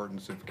the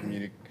importance of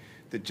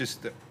that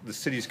just the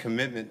city's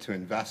commitment to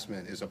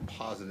investment is a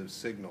positive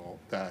signal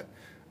that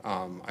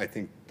I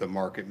think the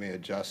market may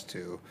adjust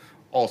to.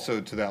 Also,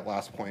 to that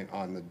last point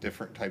on the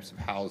different types of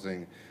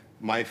housing,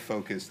 my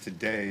focus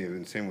today,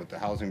 and same with the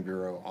Housing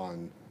Bureau,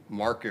 on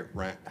market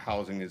rent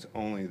housing is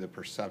only the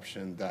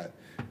perception that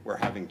we're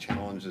having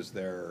challenges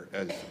there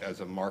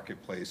as a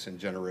marketplace in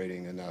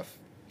generating enough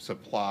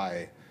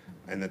supply,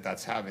 and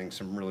that's having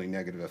some really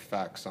negative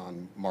effects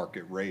on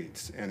market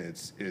rates. And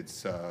it's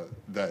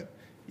that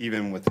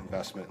even with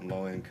investment in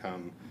low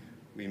income,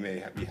 we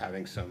may be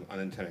having some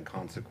unintended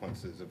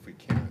consequences if we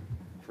can't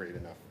create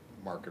enough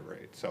market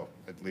rate. So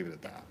I'd leave it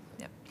at that.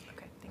 Yep.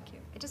 Okay. Thank you.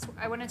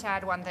 I wanted to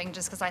add one thing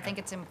just because I think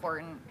it's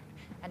important,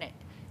 and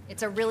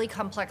It's a really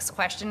complex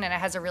question, and it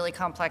has a really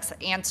complex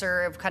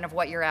answer of kind of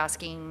what you're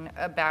asking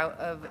about,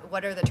 of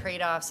what are the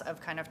trade-offs of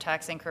kind of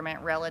tax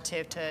increment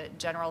relative to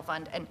general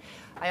fund. And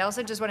I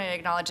also just want to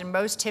acknowledge, in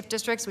most TIF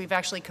districts, we've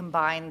actually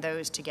combined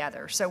those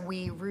together. So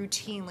we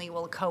routinely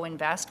will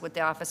co-invest with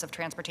the Office of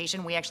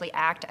Transportation. We actually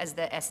act as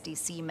the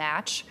SDC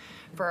match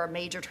for a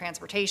major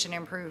transportation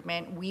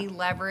improvement. We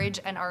leverage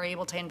and are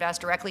able to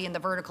invest directly in the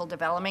vertical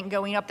development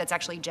going up that's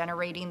actually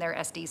generating their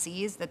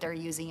SDCs that they're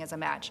using as a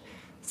match.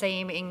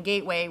 Same in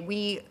Gateway.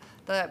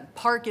 The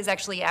park is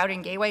actually out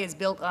in Gateway, is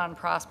built on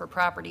Prosper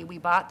property. We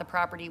bought the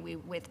property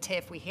with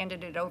TIF. We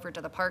handed it over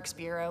to the Parks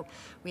Bureau.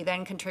 We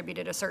then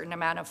contributed a certain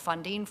amount of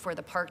funding for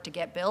the park to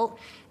get built.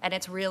 And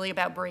it's really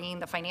about bringing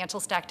the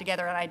financial stack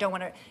together. And I don't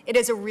want to, it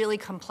is a really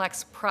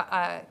complex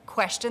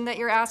question that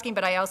you're asking,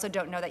 but I also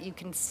don't know that you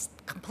can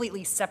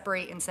completely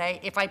separate and say,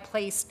 if I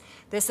placed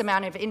this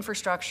amount of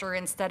infrastructure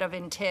instead of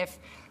in TIF,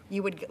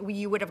 you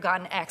would have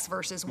gotten X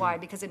versus Y,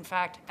 because in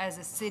fact, as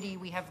a city,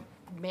 we have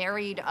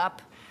married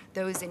up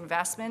those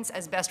investments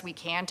as best we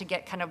can to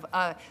get kind of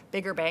a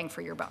bigger bang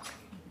for your buck.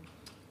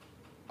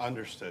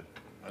 Understood.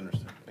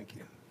 Thank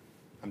you.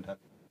 I'm done.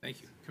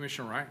 Thank you.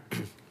 Commissioner Ryan.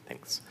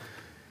 Thanks.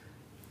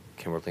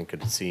 Kimberly,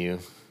 good to see you.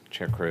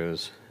 Chair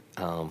Cruz,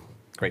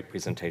 great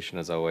presentation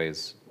as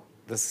always.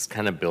 This is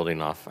kind of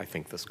building off, I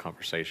think, this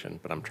conversation,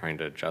 but I'm trying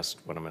to adjust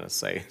what I'm going to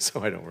say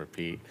so I don't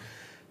repeat.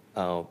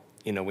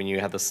 You know, when you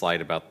had the slide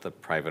about the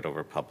private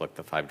over public,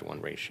 the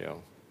 5-to-1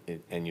 ratio,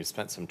 and you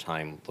spent some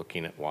time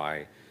looking at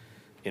why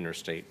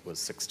interstate was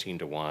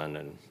 16-to-1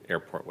 and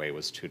Airport Way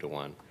was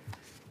 2-to-1.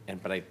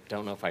 But I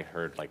don't know if I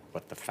heard like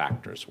what the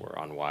factors were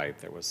on why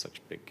there was such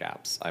big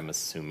gaps. I'm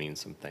assuming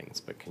some things,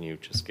 but can you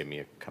just give me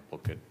a couple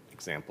good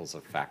examples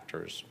of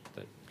factors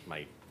that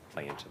might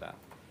play into that?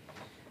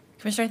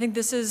 Commissioner, I think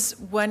this is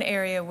one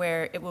area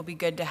where it will be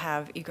good to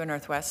have Eco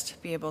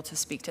Northwest be able to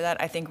speak to that.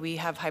 I think we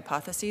have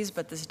hypotheses,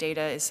 but this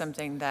data is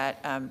something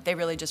that they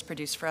really just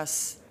produced for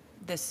us.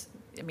 This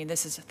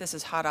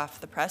is hot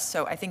off the press,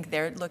 so I think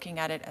they're looking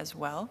at it as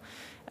well.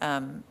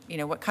 You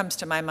know, what comes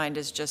to my mind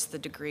is just the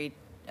degree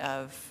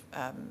of,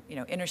 you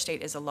know,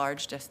 interstate is a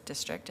large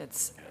district.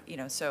 It's, you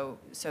know, so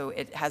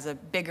it has a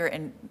bigger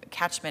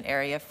catchment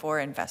area for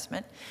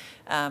investment.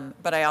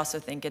 But I also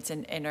think it's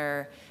an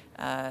inner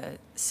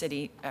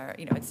city,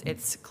 you know,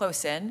 it's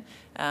close in,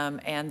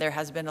 and there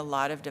has been a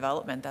lot of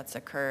development that's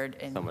occurred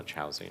in so much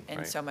housing, and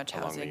right? so much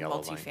Along the housing,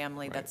 yellow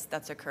multifamily, line,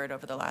 that's occurred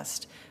over the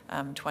last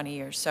 20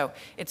 years. So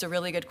it's a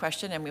really good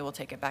question, and we will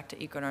take it back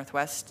to Eco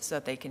Northwest so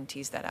that they can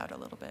tease that out a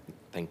little bit.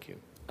 Thank you.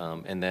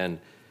 And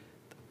then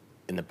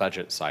in the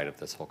budget side of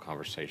this whole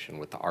conversation,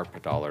 with the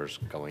ARPA dollars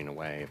going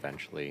away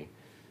eventually,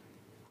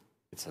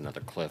 it's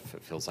another cliff.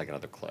 It feels like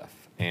another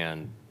cliff.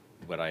 And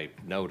what I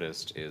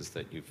noticed is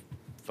that you've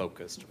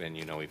focused, and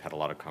you know, we've had a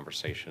lot of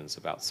conversations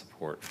about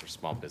support for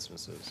small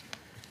businesses,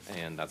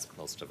 and that's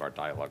most of our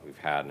dialogue we've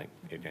had, and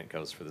it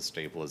goes for the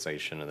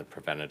stabilization and the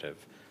preventative,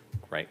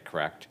 right?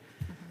 Correct?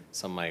 Mm-hmm.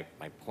 So my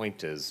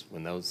point is,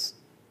 when those,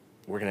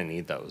 we're going to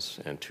need those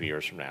in 2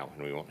 years from now,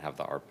 and we won't have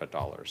the ARPA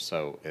dollars.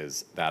 So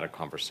is that a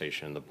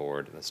conversation the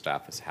board and the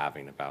staff is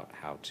having about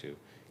how to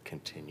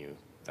continue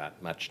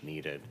that much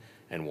needed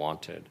and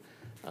wanted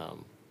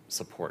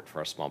support for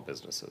our small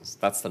businesses?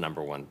 That's the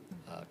number one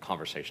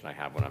conversation I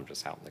have when I'm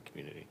just out in the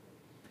community.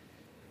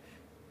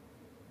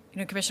 You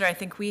know, Commissioner, I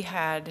think we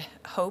had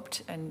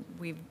hoped, and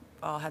we've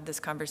all had this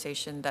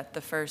conversation, that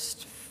the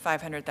first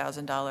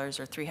 $500,000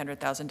 or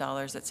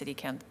 $300,000 that City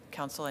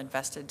Council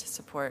invested to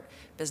support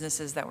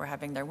businesses that were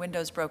having their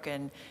windows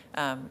broken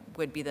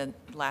would be the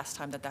last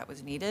time that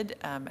was needed,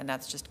 and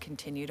that's just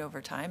continued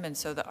over time. And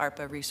so the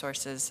ARPA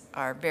resources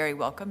are very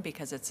welcome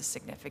because it's a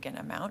significant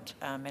amount,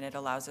 and it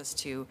allows us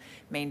to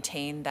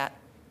maintain that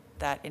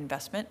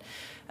investment.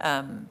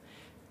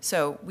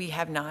 So we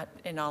have not,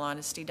 in all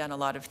honesty, done a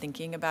lot of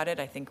thinking about it.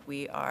 I think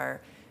we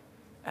are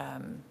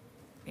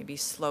maybe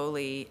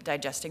slowly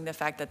digesting the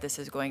fact that this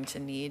is going to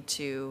need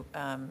to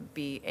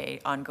be an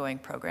ongoing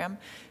program.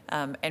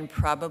 And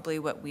probably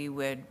what we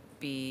would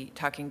be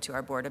talking to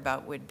our board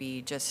about would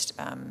be just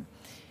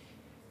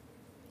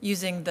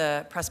using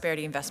the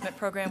Prosperity Investment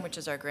Program, which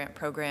is our grant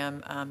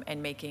program,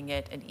 and making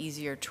it an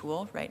easier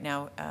tool. Right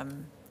now,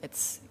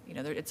 it's, you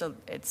know, it's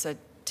a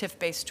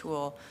TIF-based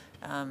tool,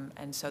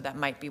 and so that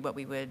might be what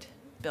we would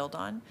build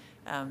on.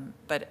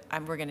 But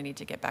we're going to need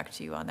to get back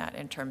to you on that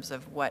in terms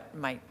of what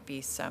might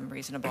be some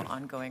reasonable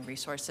ongoing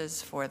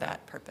resources for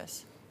that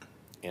purpose.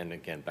 And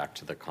again, back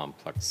to the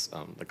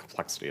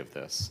complexity of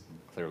this.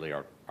 Clearly,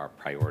 our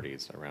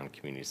priorities around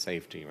community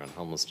safety, around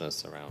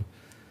homelessness, around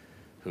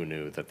who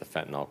knew that the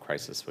fentanyl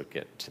crisis would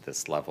get to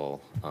this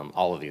level.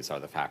 All of these are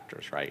the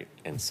factors, right?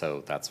 And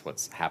so that's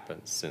what's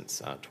happened since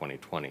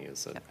 2020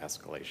 is an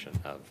escalation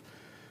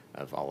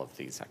of all of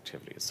these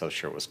activities. So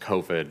sure, it was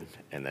COVID,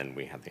 and then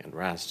we had the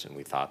unrest, and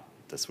we thought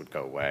this would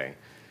go away.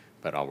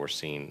 But all we're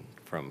seeing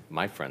from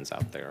my friends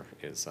out there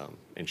is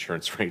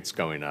insurance rates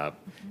going up,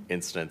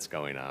 incidents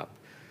going up,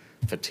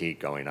 fatigue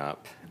going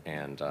up,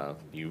 and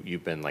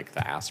you've been like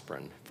the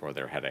aspirin for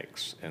their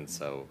headaches. And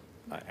so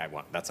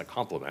that's a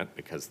compliment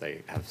because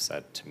they have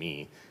said to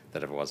me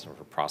that if it wasn't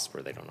for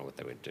Prosper, they don't know what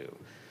they would do.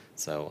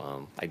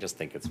 So I just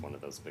think it's one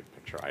of those big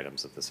picture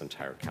items that this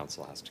entire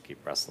council has to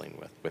keep wrestling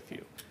with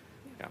you.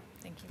 Yeah.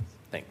 Thank you.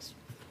 Thanks.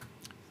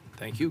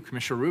 Thank you.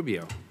 Commissioner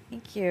Rubio.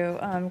 Thank you.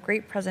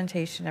 Great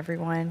presentation,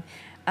 everyone.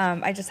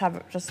 I just have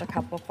a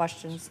couple of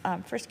questions.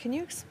 First, can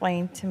you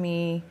explain to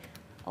me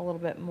a little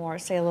bit more,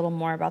 say a little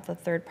more about the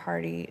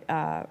third-party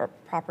or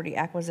property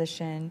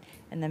acquisition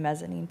and the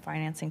mezzanine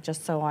financing,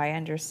 just so I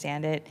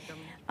understand it?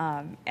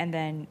 And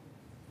then,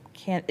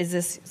 is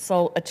this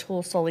a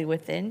tool solely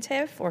within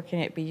TIF, or can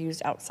it be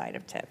used outside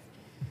of TIF?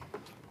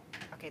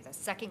 Okay, the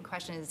second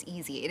question is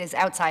easy. It is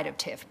outside of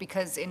TIF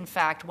because, in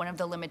fact, one of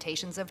the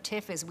limitations of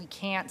TIF is we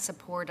can't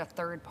support a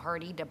third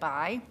party to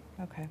buy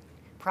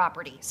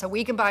property. So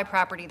we can buy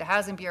property, the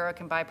Housing Bureau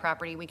can buy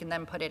property, we can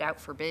then put it out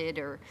for bid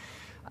or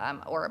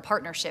a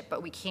partnership,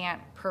 but we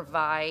can't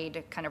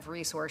provide kind of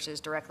resources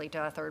directly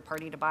to a third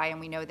party to buy. And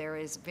we know there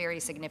is very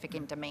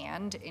significant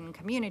demand in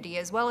community,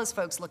 as well as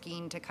folks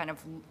looking to kind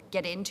of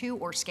get into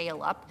or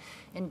scale up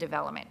in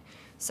development.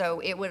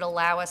 So it would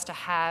allow us to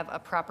have a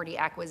property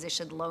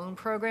acquisition loan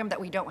program that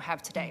we don't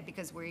have today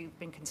because we've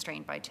been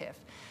constrained by TIF.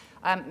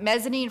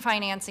 Mezzanine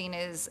financing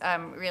is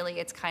really,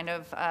 it's kind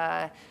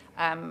of,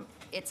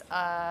 it's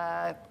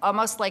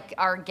almost like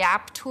our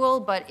GAP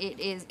tool, but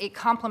it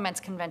complements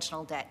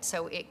conventional debt.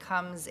 So it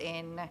comes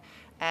in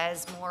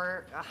as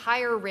more a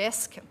higher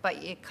risk,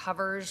 but it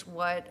covers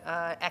what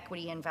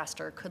equity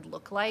investor could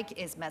look like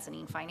is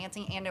mezzanine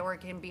financing, and or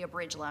it can be a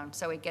bridge loan.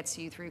 So it gets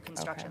you through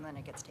construction, then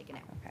it gets taken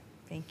out. Okay,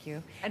 thank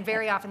you. And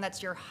very often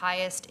that's your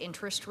highest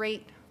interest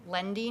rate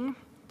lending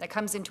that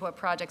comes into a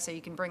project, so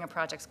you can bring a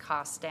project's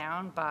costs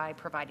down by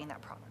providing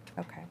that product.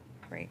 Okay,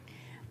 great.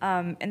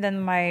 And then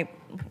my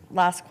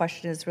last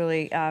question is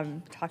really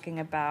talking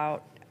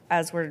about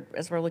as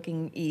we're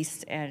looking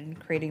east and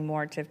creating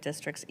more TIF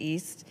districts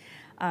east.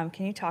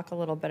 Can you talk a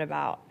little bit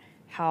about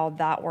how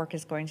that work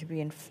is going to be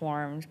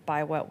informed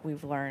by what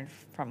we've learned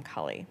from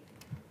Cully?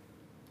 You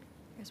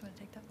guys want to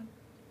take that one?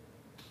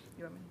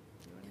 You want me?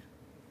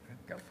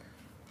 Go for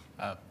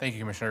it. Thank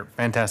you, Commissioner.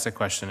 Fantastic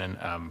question, and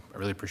I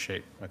really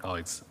appreciate my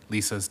colleagues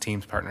Lisa's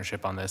team's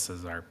partnership on this,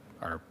 as our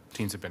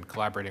teams have been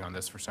collaborating on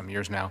this for some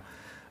years now.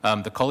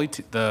 The Cully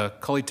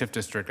TIF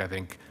district, I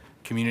think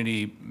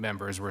community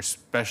members were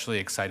especially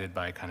excited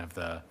by kind of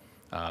the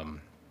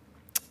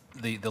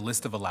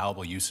list of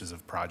allowable uses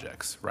of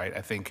projects, right?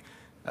 I think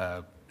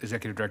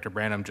Executive Director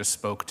Branham just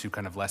spoke to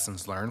kind of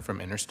lessons learned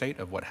from Interstate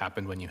of what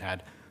happened when you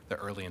had the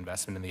early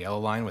investment in the yellow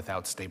line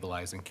without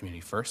stabilizing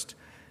community first.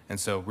 And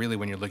so really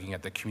when you're looking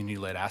at the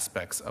community-led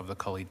aspects of the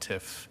Cully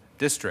TIF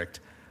district,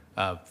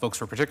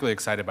 folks were particularly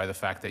excited by the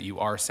fact that you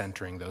are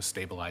centering those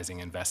stabilizing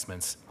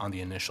investments on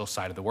the initial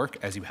side of the work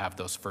as you have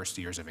those first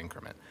years of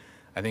increment.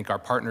 I think our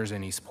partners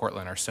in East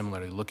Portland are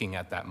similarly looking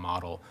at that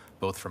model,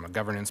 both from a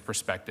governance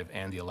perspective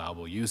and the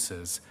allowable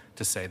uses,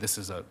 to say this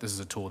is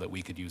a tool that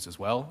we could use as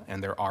well.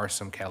 And there are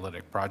some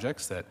catalytic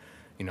projects that,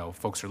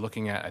 folks are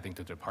looking at. I think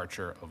the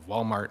departure of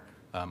Walmart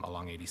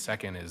along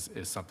 82nd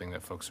is something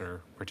that folks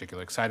are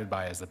particularly excited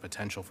by, as the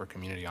potential for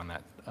community on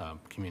that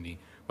community,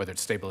 whether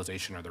it's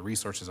stabilization or the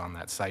resources on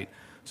that site.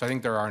 So I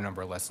think there are a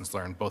number of lessons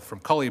learned, both from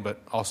Cully,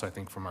 but also I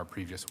think from our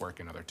previous work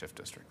in other TIF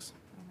districts.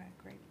 Okay,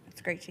 great.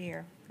 That's great to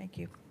hear. Thank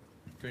you.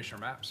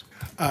 Commissioner Mapps.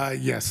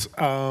 Yes.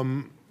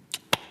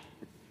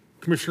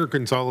 Commissioner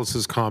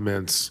Gonzalez's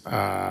comments,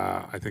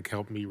 I think,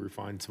 helped me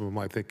refine some of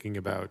my thinking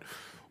about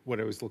what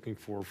I was looking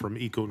for from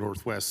Eco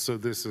Northwest. So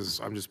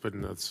I'm just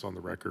putting this on the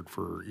record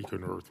for Eco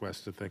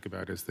Northwest to think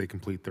about as they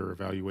complete their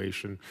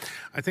evaluation.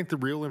 I think the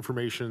real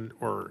information,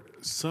 or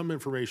some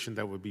information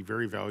that would be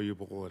very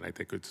valuable, and I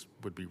think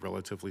would be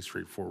relatively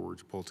straightforward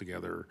to pull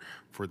together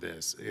for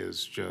this,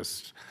 is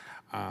just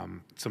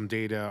some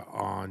data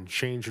on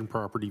change in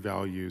property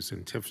values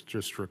in TIF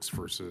districts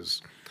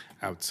versus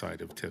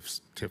outside of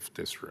TIF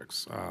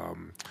districts.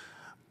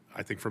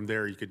 I think from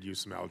there you could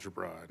use some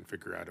algebra and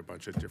figure out a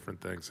bunch of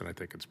different things, and I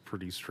think it's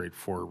pretty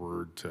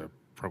straightforward to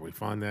probably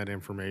find that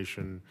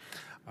information.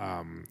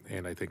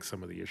 And I think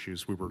some of the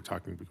issues we were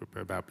talking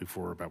about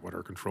before about what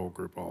our control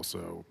group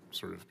also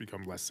sort of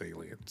become less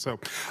salient. So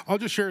I'll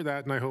just share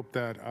that, and I hope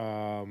that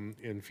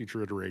in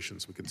future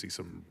iterations we can see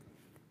some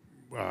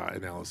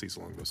analyses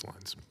along those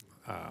lines.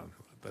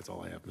 That's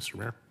all I have, Mr.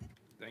 Mayor.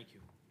 Thank you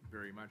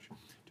very much.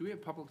 Do we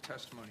have public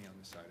testimony on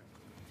this item?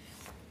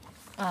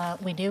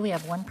 We do. We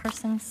have one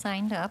person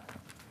signed up.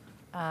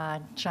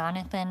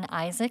 Jonathan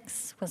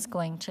Isaacs was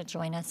going to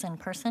join us in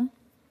person.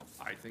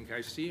 I think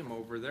I see him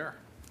over there.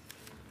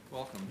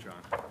 Welcome, John.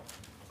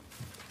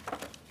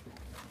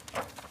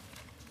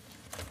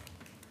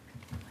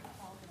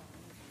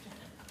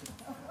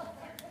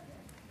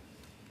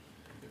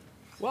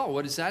 Well,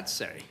 what does that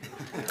say?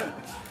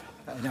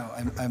 No,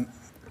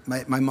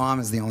 my mom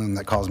is the only one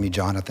that calls me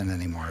Jonathan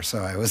anymore, so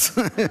I was.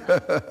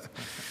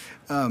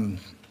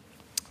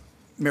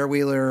 Mayor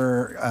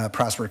Wheeler,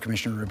 Prosper,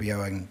 Commissioner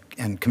Rubio,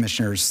 and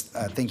Commissioners,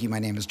 thank you. My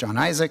name is John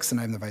Isaacs, and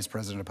I'm the Vice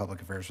President of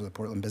Public Affairs for the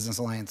Portland Business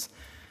Alliance.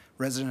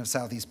 Resident of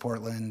Southeast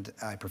Portland,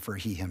 I prefer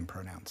he, him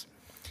pronouns.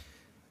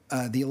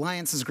 The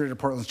Alliance is Greater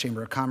Portland's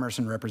Chamber of Commerce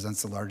and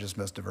represents the largest,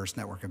 most diverse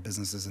network of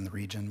businesses in the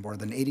region. More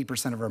than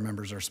 80% of our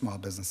members are small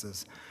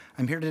businesses.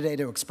 I'm here today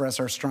to express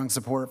our strong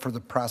support for the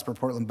Prosper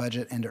Portland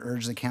budget and to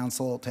urge the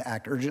council to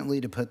act urgently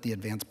to put the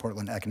Advanced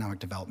Portland Economic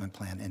Development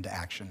Plan into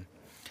action.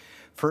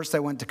 First, I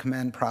want to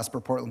commend Prosper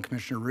Portland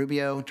Commissioner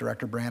Rubio,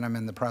 Director Branham,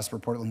 and the Prosper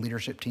Portland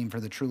leadership team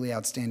for the truly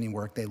outstanding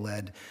work they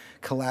led,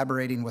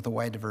 collaborating with a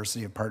wide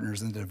diversity of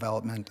partners in the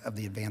development of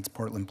the Advanced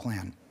Portland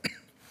Plan.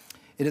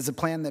 It is a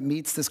plan that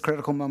meets this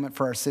critical moment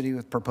for our city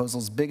with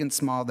proposals big and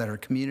small that are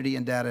community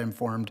and data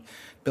informed,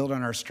 build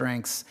on our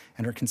strengths,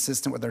 and are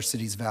consistent with our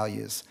city's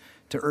values.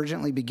 To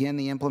urgently begin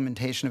the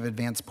implementation of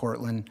Advanced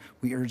Portland,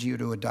 we urge you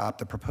to adopt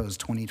the proposed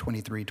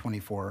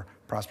 2023-24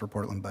 Prosper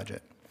Portland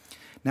budget.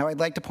 Now, I'd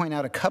like to point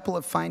out a couple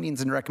of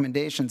findings and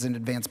recommendations in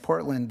Advanced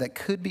Portland that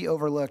could be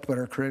overlooked but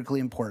are critically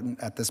important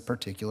at this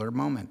particular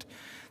moment.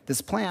 This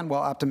plan,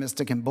 while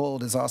optimistic and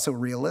bold, is also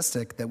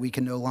realistic that we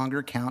can no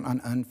longer count on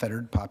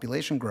unfettered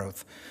population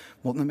growth.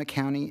 Multnomah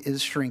County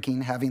is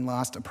shrinking, having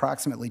lost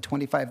approximately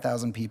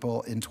 25,000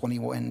 people in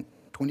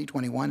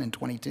 2021 and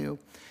 22.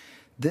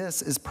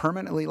 This is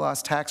permanently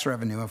lost tax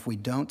revenue. If we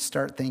don't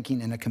start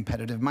thinking in a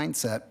competitive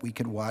mindset, we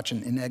could watch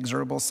an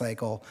inexorable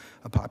cycle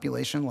of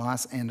population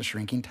loss and a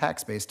shrinking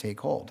tax base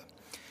take hold.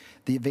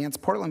 The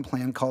Advanced Portland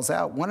Plan calls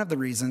out one of the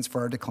reasons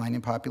for our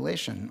declining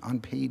population. On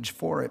page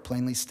 4, it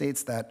plainly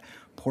states that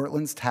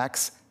Portland's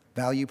tax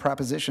value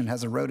proposition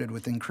has eroded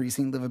with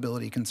increasing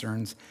livability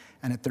concerns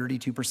and a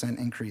 32%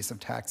 increase of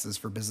taxes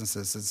for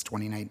businesses since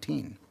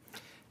 2019.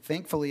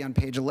 Thankfully, on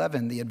page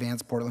 11, the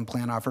Advanced Portland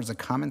Plan offers a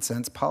common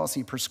sense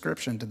policy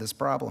prescription to this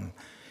problem.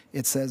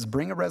 It says,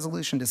 bring a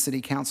resolution to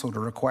City Council to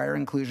require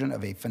inclusion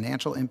of a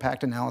financial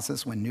impact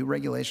analysis when new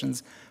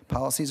regulations,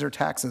 policies, or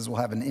taxes will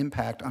have an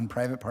impact on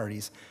private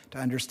parties to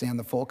understand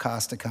the full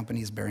cost to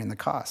companies bearing the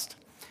cost.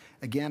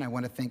 Again, I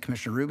want to thank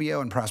Commissioner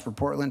Rubio and Prosper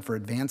Portland for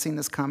advancing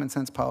this common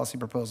sense policy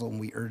proposal, and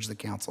we urge the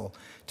council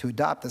to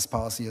adopt this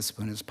policy as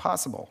soon as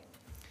possible.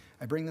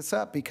 I bring this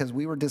up because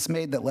we were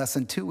dismayed that less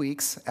than 2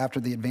 weeks after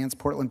the Advanced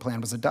Portland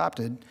Plan was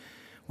adopted,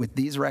 with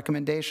these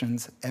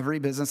recommendations, every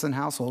business and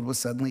household was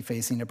suddenly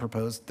facing a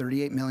proposed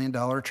 $38 million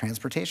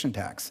transportation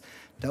tax,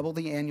 double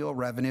the annual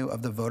revenue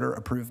of the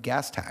voter-approved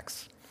gas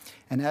tax.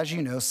 And as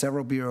you know,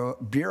 several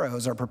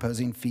bureaus are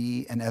proposing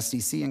fee and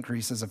SDC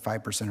increases of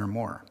 5% or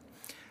more.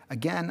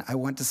 Again, I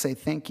want to say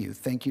thank you.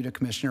 Thank you to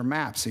Commissioner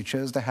Mapps, who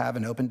chose to have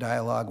an open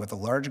dialogue with a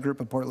large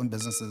group of Portland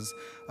businesses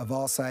of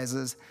all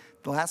sizes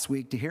last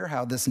week to hear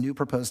how this new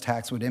proposed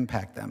tax would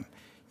impact them.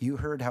 You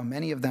heard how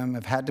many of them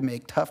have had to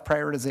make tough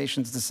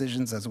prioritizations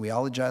decisions as we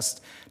all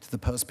adjust to the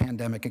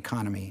post-pandemic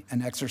economy,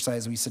 an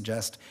exercise we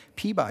suggest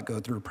PBOT go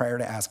through prior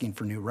to asking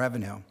for new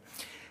revenue.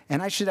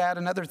 And I should add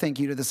another thank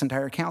you to this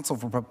entire council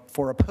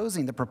for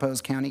opposing the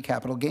proposed county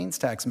capital gains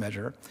tax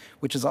measure,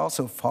 which is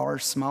also far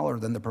smaller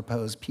than the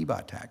proposed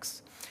PBOT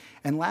tax.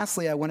 And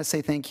lastly, I want to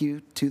say thank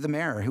you to the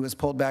mayor, who has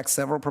pulled back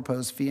several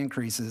proposed fee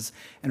increases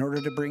in order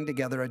to bring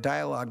together a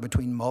dialogue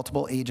between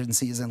multiple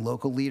agencies and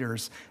local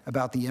leaders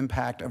about the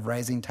impact of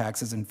rising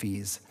taxes and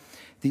fees.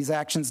 These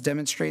actions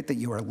demonstrate that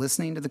you are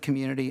listening to the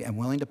community and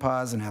willing to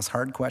pause and ask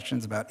hard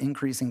questions about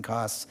increasing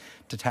costs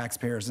to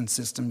taxpayers and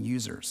system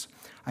users.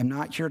 I'm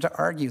not here to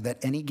argue that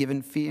any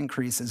given fee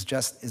increase is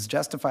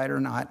justified or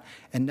not,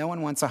 and no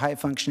one wants a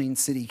high-functioning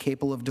city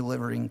capable of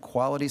delivering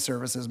quality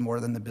services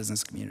more than the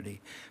business community.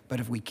 But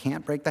if we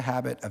can't break the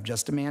habit of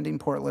just demanding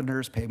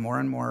Portlanders pay more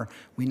and more,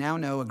 we now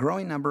know a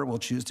growing number will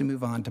choose to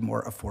move on to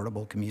more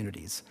affordable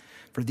communities.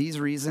 For these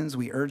reasons,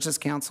 we urge this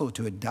council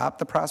to adopt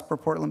the Prosper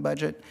Portland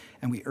budget,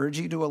 and we urge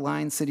you to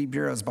align city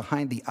bureaus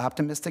behind the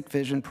optimistic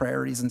vision,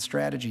 priorities, and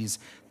strategies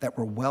that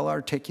were well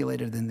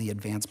articulated in the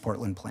Advanced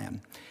Portland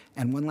Plan.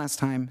 And one last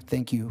time,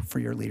 thank you for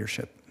your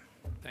leadership.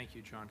 Thank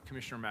you, John.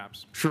 Commissioner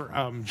Mapps. Sure.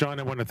 John,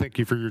 I want to thank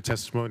you for your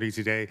testimony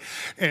today.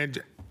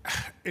 And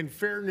in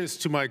fairness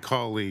to my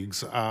colleagues,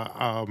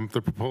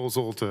 the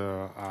proposal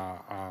to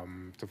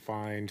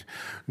find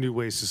new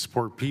ways to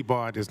support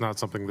PBOT is not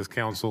something this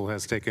council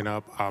has taken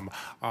up.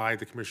 I,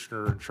 the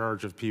commissioner in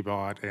charge of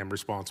PBOT, am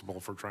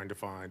responsible for trying to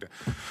find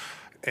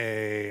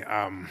a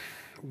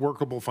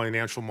workable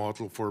financial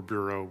model for a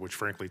bureau, which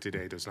frankly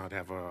today does not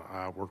have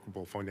a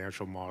workable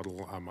financial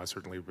model. I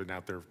certainly have been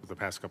out there for the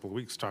past couple of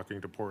weeks talking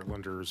to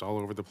Portlanders all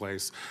over the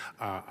place.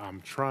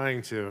 I'm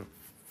trying to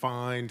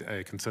find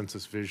a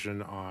consensus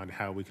vision on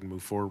how we can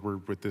move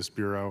forward with this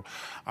bureau.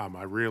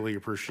 I really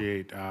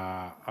appreciate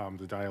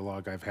the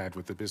dialogue I've had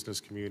with the business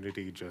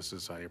community, just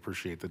as I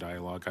appreciate the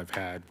dialogue I've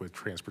had with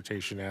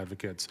transportation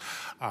advocates.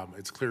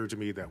 It's clear to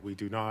me that we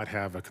do not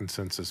have a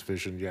consensus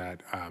vision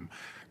yet.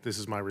 This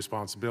is my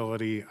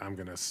responsibility. I'm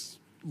going to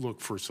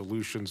look for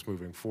solutions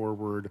moving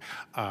forward.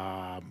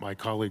 My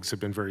colleagues have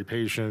been very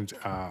patient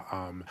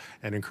and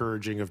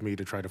encouraging of me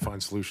to try to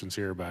find solutions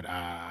here, but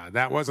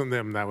that wasn't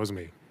them, that was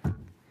me.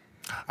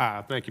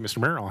 Thank you, Mr.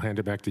 Mayor. I'll hand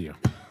it back to you.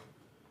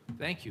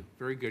 Thank you.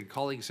 Very good.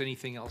 Colleagues,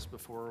 anything else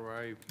before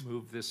I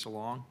move this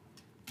along?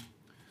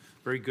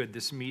 Very good.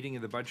 This meeting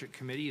of the Budget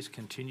Committee is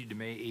continued to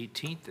May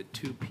 18th at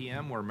 2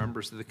 p.m., where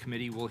members of the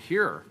committee will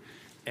hear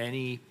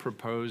any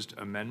proposed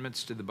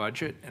amendments to the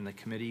budget, and the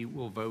committee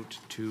will vote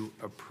to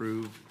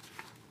approve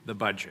the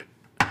budget.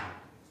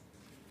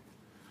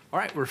 All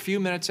right, we're a few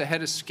minutes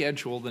ahead of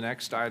schedule. The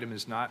next item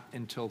is not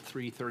until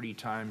 3:30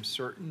 time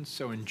certain,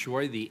 so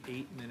enjoy the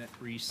 8-minute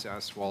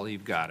recess while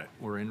you've got it.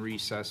 We're in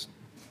recess.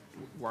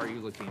 Why are you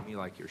looking at me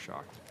like you're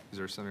shocked? Is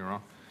there something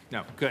wrong?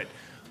 No, good.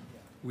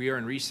 We are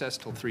in recess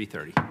till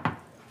 3:30.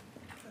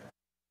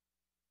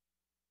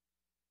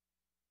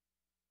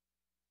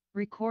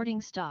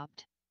 Recording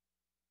stopped.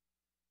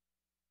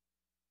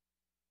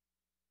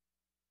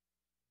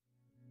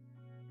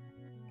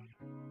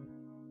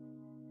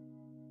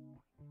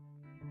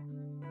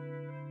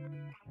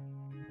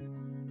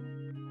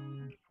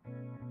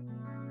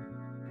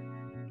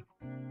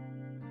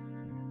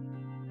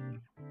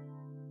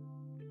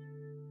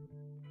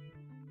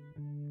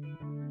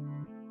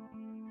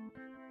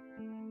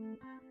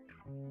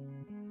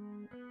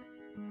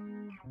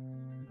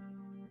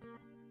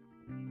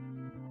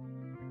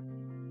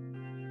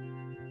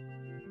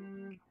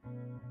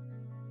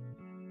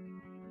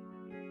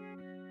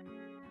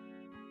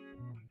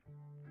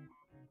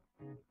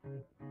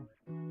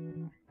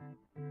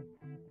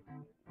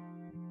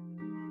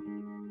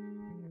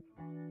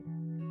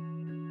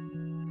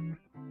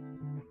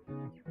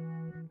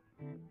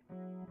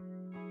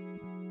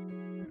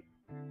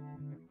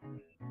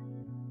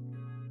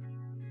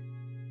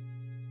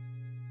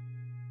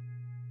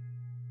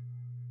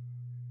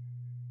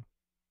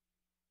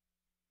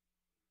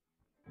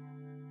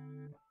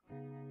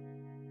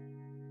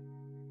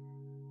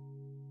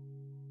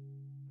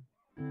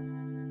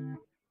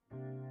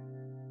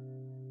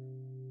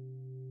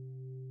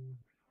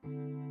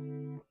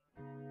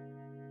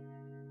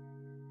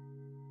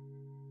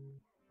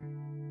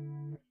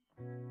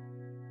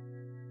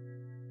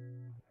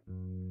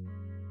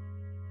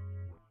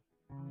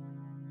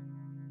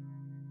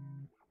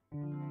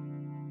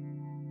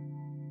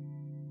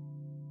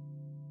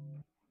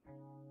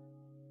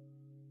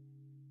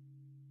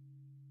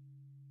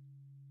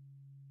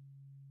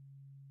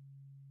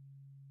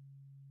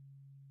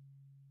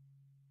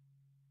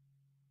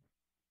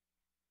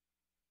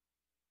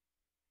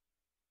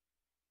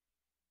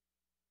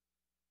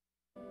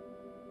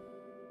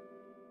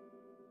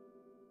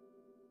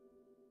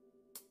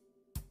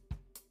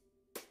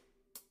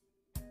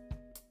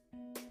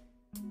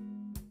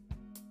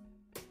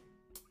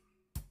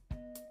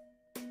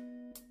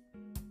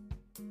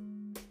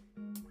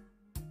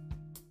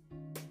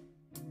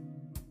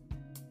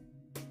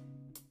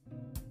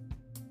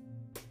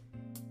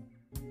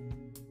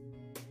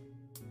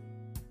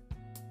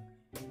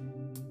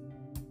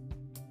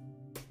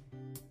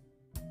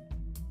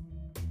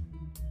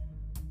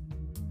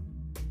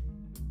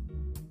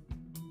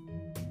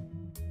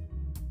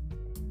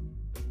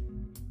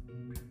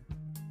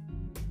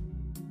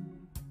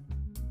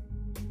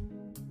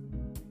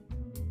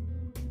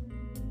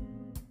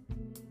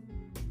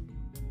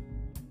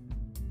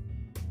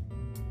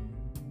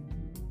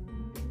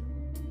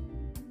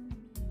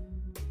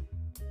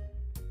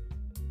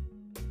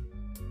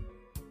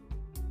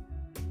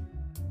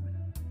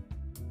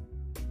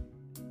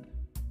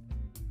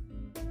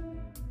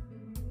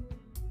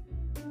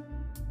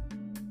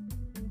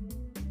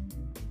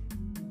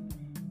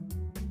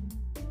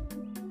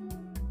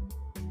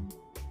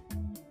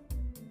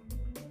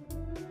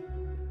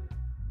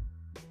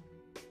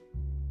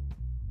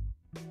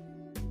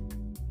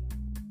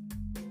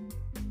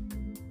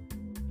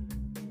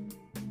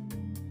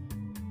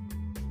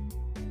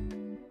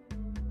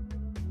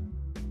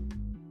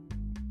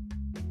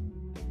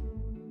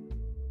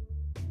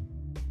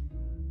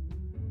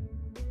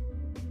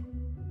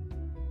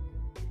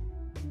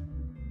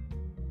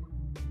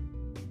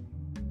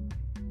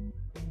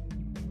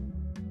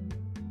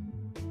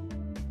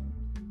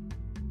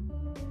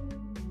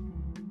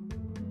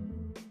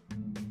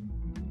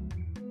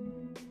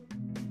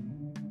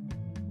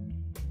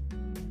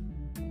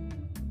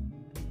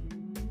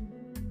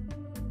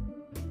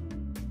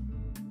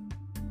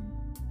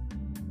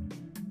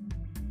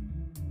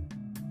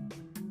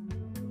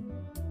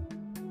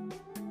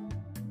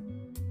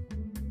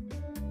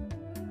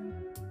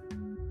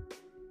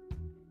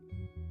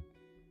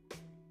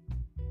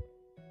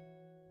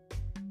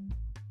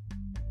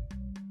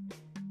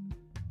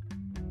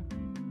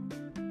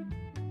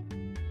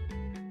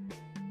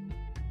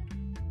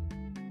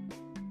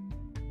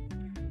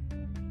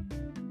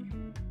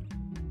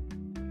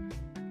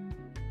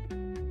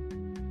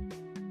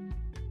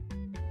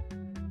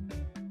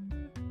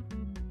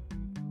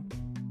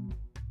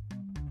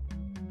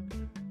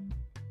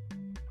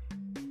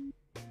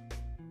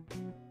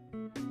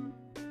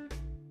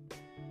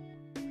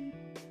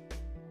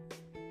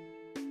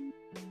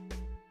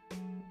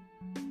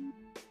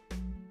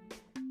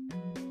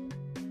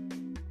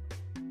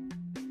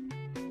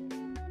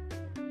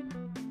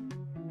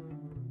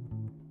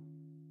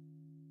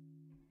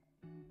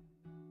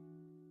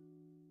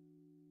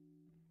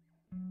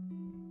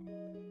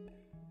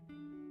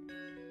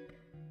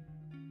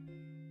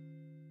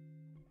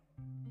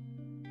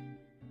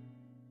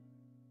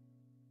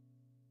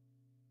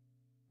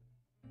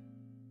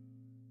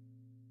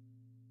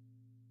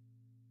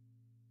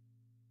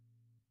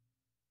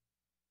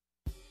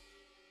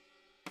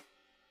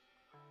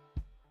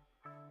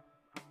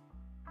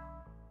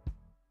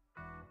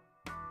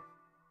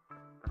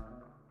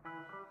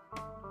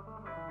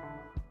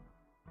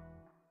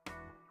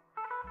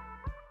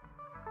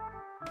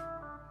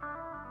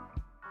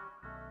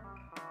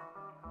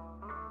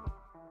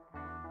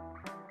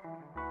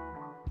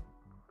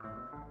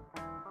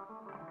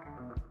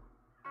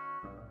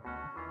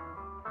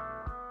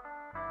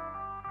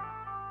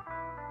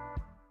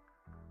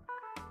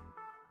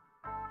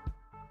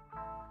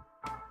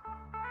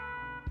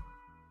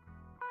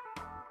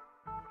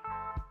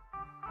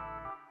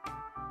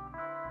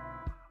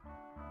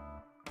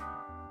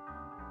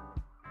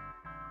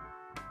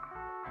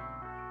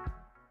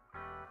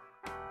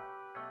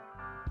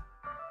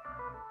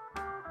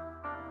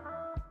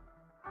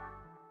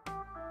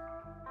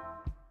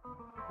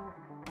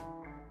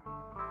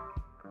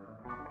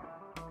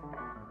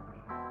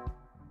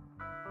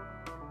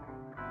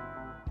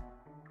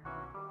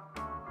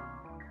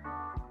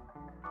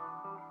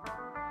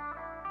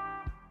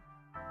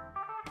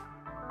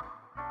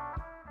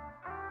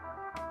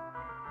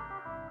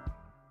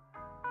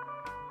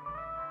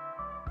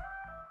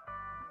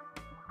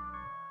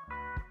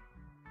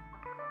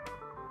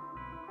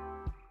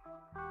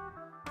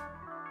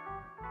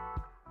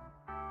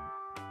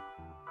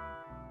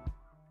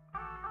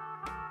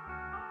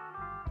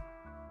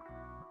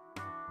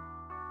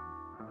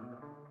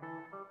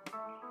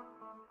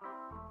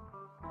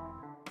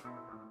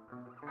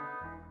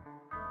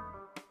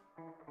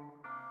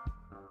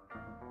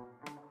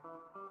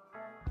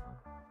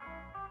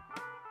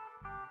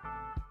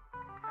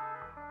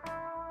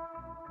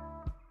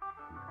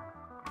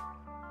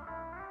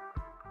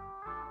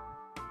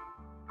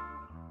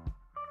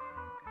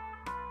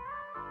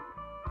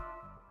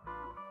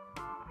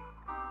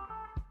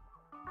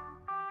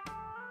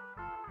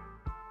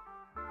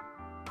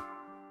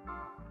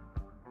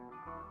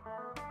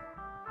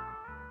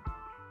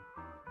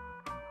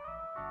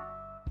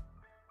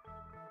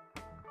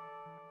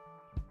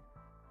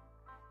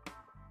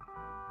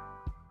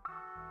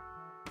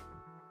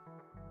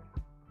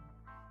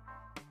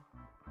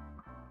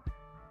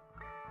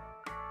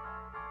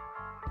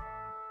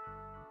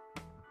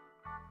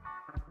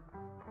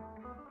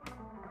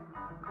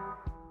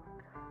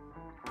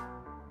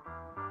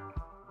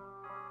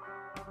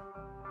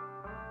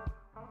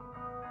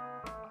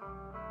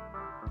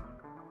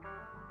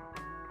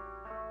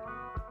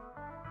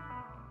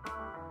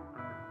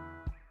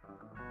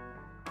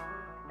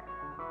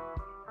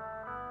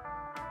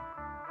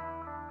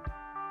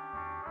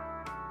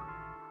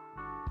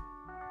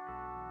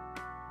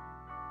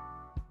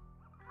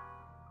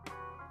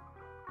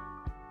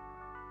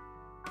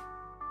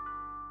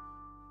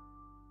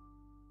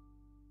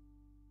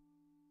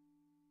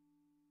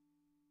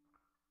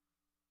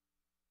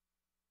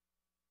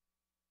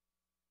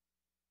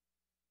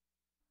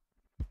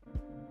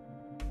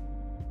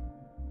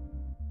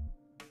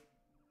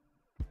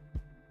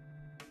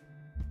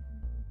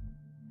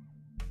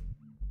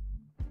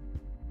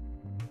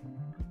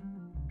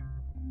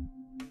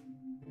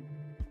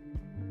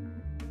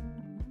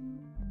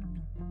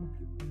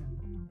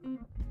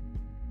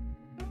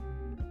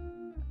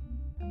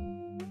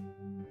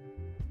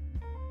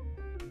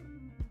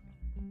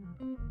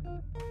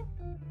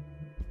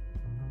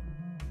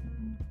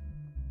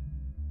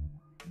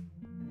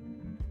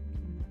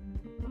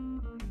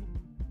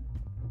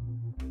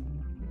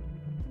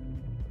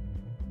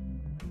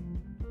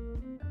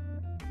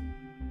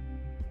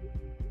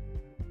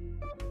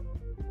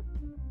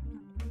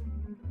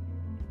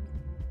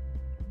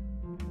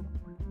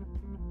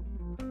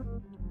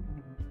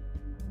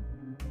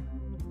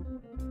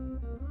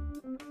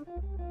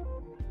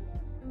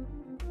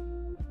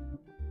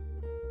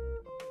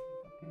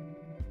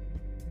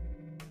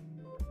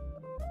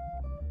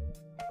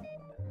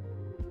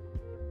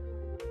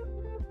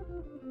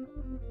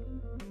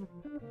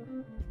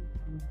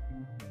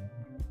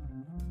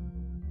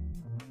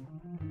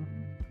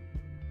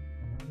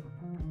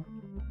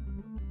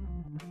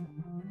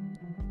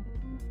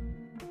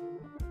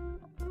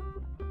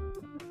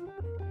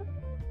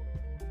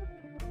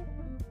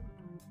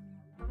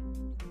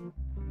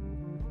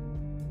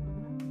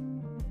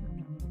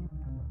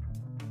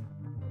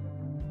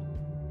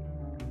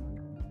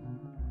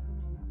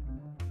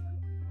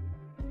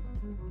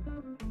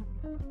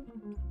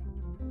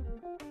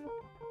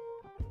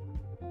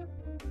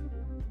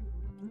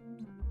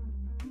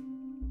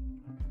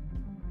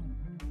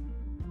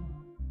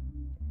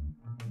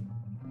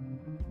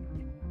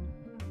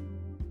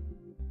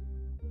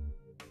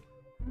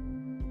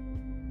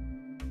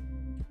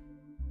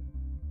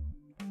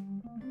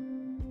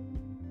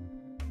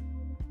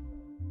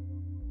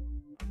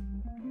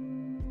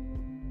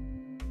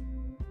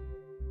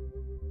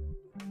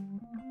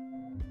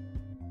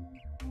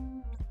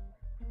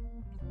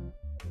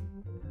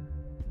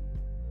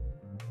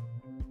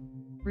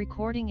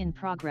 Recording in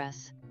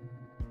progress.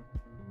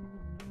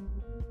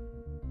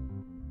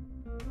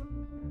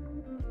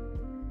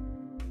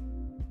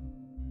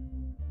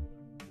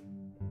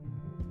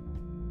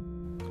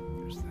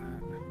 There's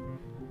that.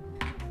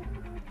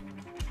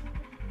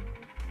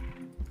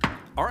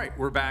 All right,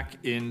 we're back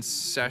in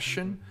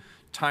session.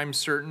 Time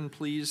certain,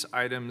 please.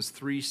 Items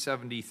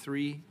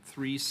 373,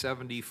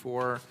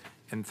 374,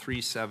 and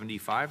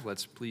 375.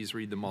 Let's please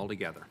read them all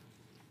together.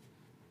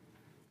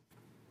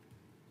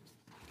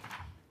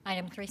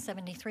 Item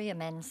 373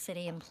 amends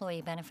City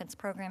Employee Benefits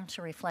Program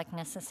to reflect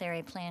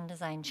necessary plan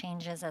design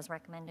changes as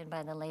recommended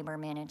by the Labor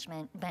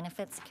Management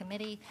Benefits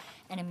Committee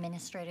and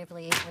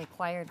administratively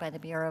required by the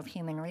Bureau of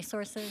Human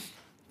Resources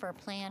for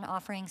plan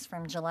offerings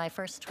from July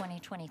 1st,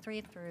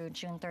 2023 through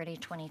June 30,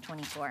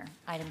 2024.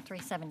 Item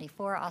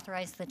 374,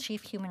 authorize the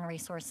Chief Human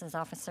Resources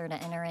Officer to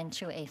enter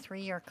into a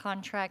 3-year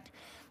contract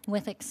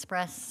with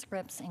Express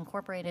Scripts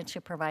Incorporated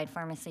to provide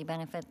pharmacy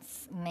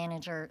benefits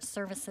manager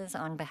services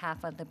on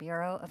behalf of the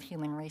Bureau of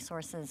Human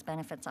Resources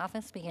Benefits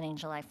Office beginning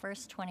July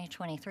 1st,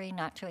 2023,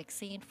 not to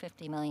exceed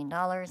 $50 million.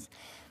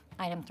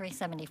 Item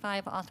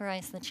 375,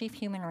 authorize the Chief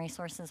Human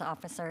Resources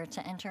Officer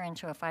to enter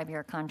into a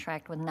 5-year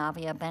contract with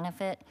Navia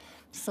Benefit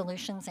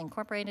Solutions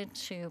Incorporated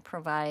to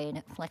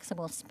provide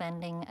flexible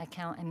spending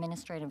account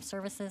administrative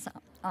services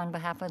on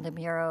behalf of the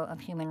Bureau of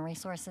Human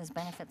Resources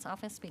Benefits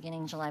Office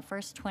beginning July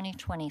 1st,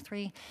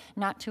 2023,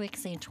 not to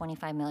exceed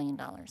 $25 million.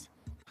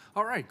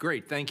 All right,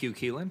 great. Thank you,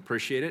 Keelan.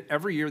 Appreciate it.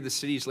 Every year, the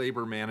city's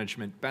Labor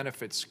Management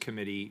Benefits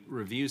Committee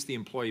reviews the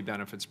employee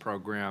benefits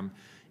program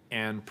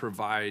and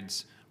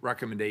provides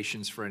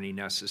recommendations for any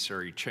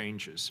necessary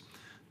changes.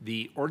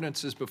 The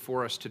ordinances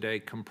before us today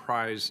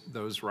comprise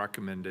those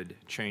recommended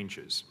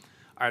changes.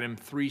 Item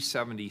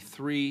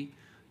 373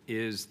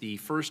 is the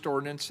first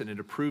ordinance, and it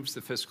approves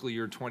the fiscal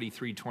year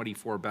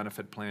 23-24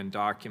 benefit plan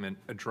document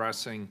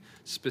addressing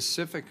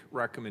specific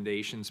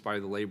recommendations by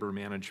the Labor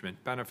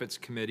Management Benefits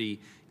Committee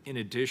in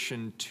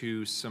addition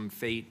to some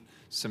state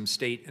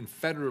and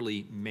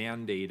federally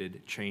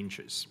mandated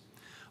changes.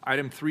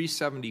 Item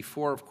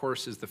 374, of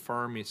course, is the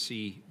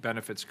pharmacy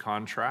benefits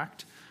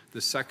contract.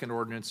 The second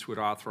ordinance would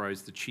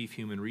authorize the Chief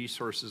Human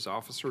Resources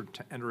Officer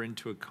to enter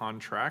into a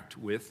contract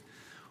with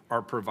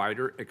our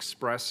provider,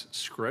 Express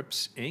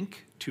Scripts, Inc.,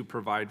 to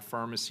provide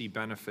pharmacy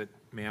benefit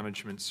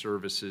management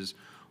services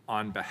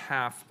on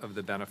behalf of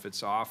the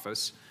benefits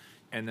office.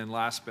 And then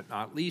last but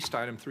not least,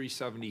 item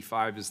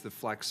 375 is the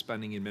flex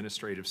spending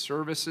administrative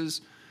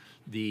services.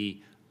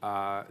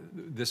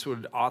 This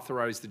would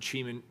authorize the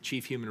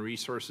Chief Human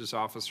Resources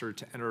Officer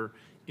to enter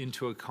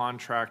into a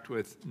contract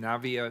with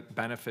Navia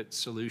Benefit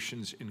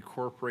Solutions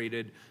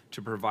Incorporated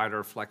to provide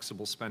our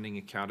flexible spending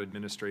account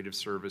administrative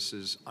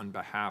services on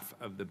behalf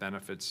of the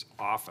benefits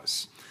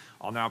office.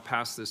 I'll now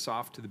pass this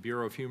off to the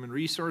Bureau of Human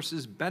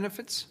Resources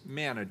Benefits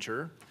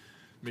Manager,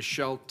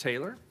 Michelle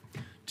Taylor,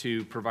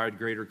 to provide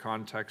greater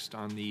context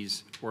on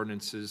these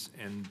ordinances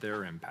and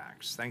their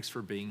impacts. Thanks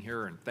for being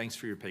here and thanks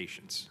for your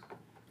patience.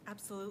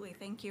 Absolutely.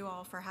 Thank you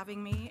all for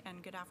having me,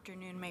 and good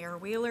afternoon, Mayor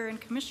Wheeler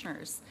and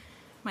Commissioners.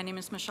 My name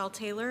is Michelle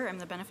Taylor. I'm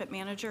the Benefit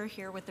Manager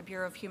here with the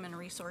Bureau of Human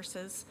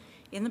Resources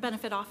in the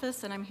Benefit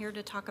Office, and I'm here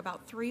to talk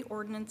about 3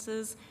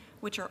 ordinances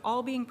which are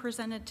all being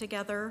presented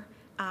together,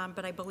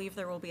 but I believe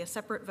there will be a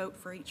separate vote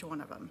for each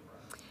one of them.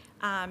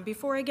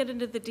 Before I get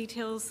into the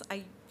details,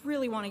 I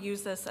really want to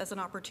use this as an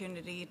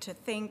opportunity to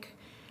thank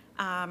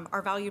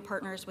our valued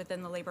partners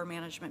within the Labor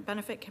Management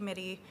Benefit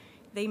Committee.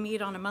 They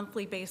meet on a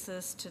monthly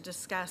basis to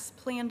discuss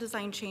plan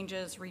design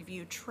changes,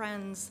 review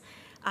trends,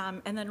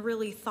 and then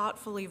really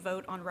thoughtfully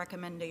vote on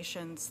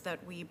recommendations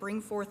that we bring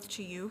forth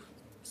to you,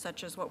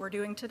 such as what we're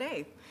doing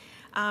today.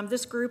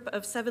 This group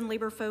of 7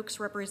 labor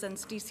folks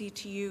represents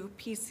DCTU,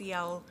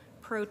 PCL,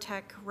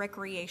 ProTech,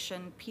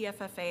 Recreation,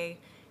 PFFA,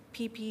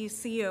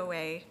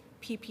 PPCOA,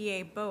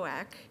 PPA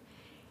BOAC,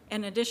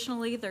 and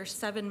additionally, there's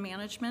 7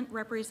 management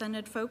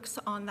represented folks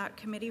on that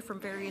committee from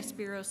various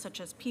bureaus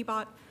such as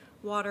PBOT,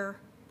 Water,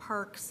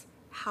 Parks,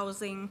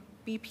 Housing,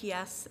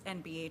 BPS,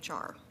 and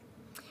BHR.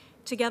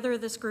 Together,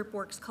 this group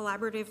works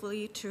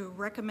collaboratively to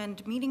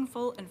recommend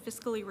meaningful and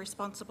fiscally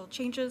responsible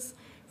changes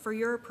for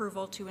your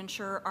approval to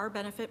ensure our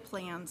benefit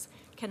plans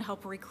can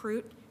help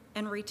recruit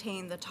and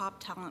retain the top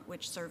talent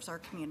which serves our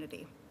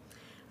community.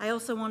 I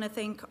also want to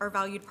thank our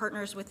valued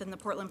partners within the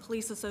Portland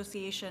Police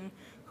Association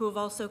who have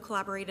also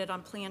collaborated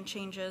on plan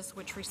changes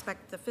which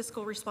respect the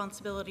fiscal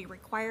responsibility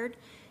required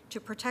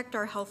to protect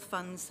our health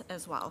funds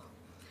as well.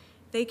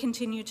 They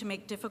continue to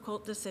make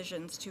difficult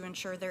decisions to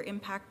ensure their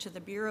impact to the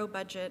Bureau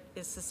budget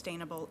is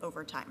sustainable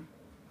over time.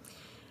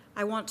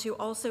 I want to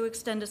also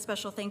extend a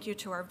special thank you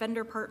to our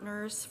vendor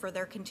partners for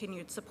their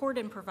continued support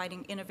in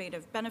providing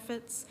innovative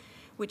benefits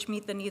which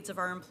meet the needs of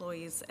our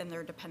employees and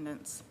their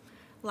dependents.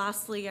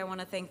 Lastly, I want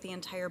to thank the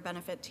entire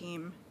benefit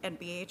team and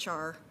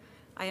BHR.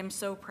 I am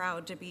so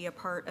proud to be a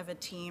part of a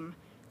team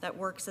that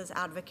works as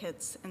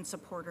advocates and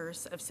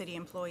supporters of city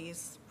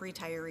employees,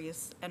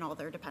 retirees, and all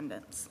their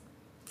dependents.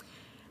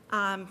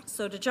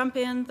 So to jump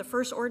in, the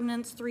first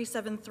ordinance,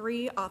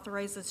 373,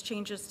 authorizes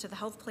changes to the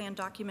health plan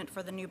document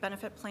for the new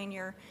benefit plan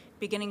year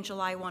beginning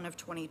July 1 of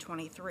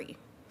 2023.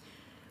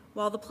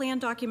 While the plan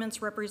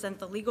documents represent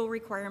the legal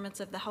requirements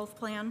of the health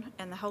plan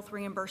and the health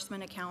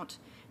reimbursement account,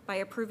 by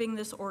approving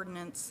this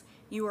ordinance,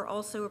 you are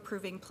also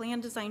approving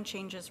plan design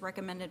changes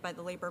recommended by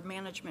the Labor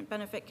Management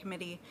Benefit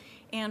Committee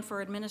and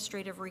for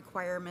administrative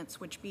requirements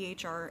which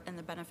BHR and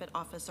the Benefit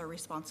Office are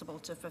responsible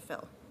to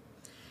fulfill.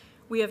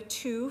 We have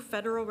 2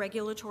 federal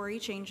regulatory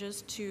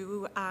changes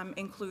to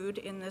include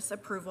in this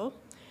approval.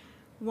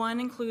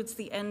 One includes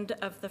the end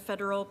of the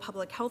federal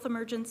public health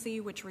emergency,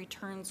 which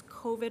returns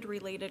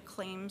COVID-related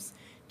claims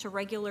to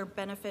regular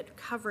benefit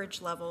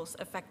coverage levels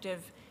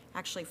effective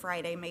actually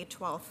Friday, May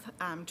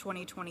 12th,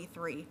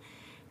 2023.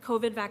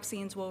 COVID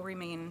vaccines will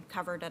remain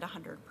covered at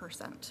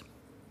 100%.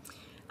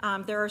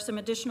 There are some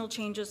additional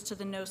changes to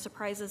the No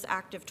Surprises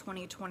Act of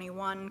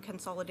 2021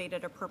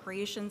 Consolidated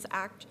Appropriations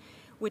Act,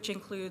 which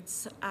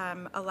includes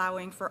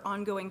allowing for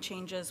ongoing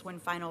changes when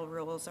final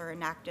rules are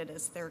enacted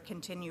as they're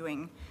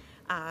continuing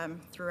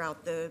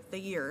throughout the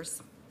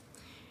years.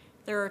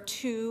 There are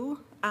 2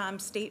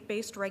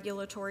 state-based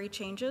regulatory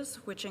changes,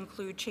 which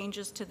include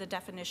changes to the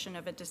definition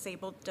of a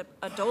disabled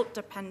adult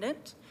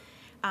dependent.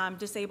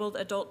 Disabled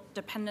adult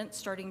dependents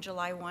starting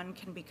July 1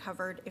 can be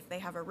covered if they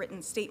have a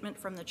written statement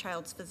from the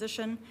child's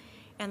physician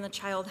and the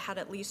child had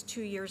at least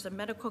 2 years of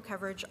medical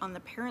coverage on the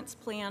parent's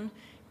plan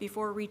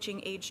before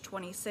reaching age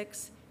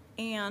 26,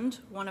 and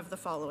one of the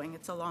following.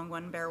 It's a long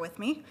one, bear with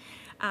me.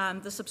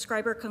 The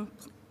subscriber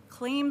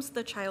claims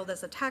the child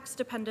as a tax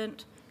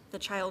dependent. The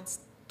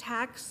child's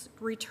tax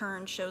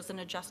return shows an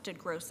adjusted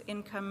gross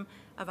income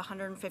of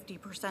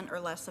 150% or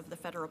less of the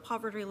federal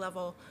poverty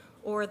level,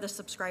 or the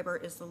subscriber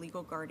is the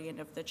legal guardian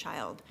of the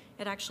child.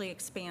 It actually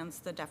expands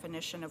the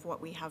definition of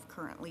what we have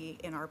currently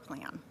in our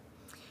plan.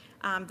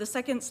 The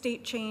second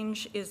state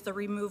change is the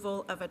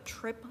removal of a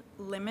trip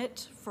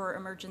limit for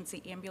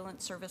emergency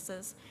ambulance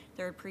services.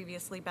 There had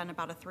previously been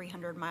about a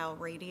 300-mile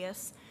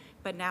radius,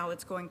 but now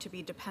it's going to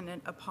be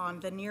dependent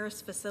upon the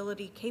nearest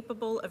facility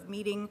capable of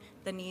meeting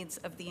the needs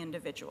of the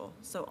individual.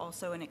 So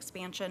also an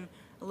expansion,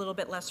 a little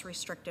bit less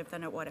restrictive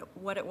than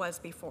what it was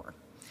before.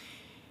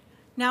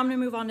 Now I'm going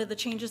to move on to the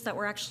changes that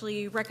were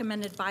actually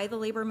recommended by the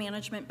Labor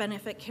Management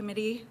Benefit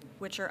Committee,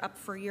 which are up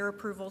for your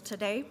approval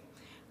today.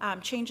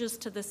 Changes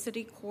to the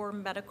City Core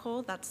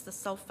Medical, that's the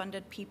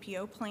self-funded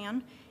PPO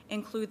plan,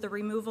 include the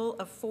removal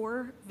of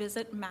 4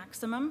 visit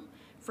maximum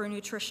for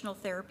nutritional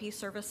therapy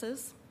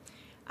services.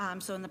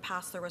 So in the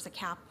past, there was a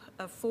cap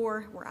of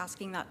 4. We're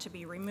asking that to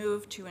be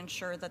removed to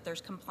ensure that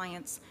there's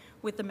compliance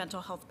with the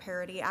Mental Health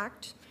Parity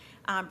Act.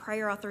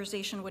 Prior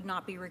authorization would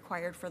not be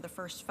required for the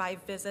first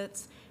 5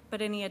 visits,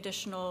 but any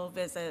additional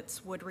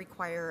visits would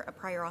require a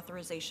prior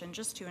authorization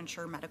just to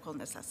ensure medical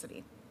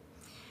necessity.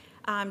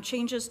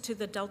 Changes to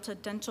the Delta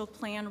Dental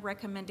Plan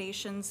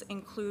recommendations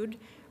include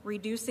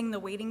reducing the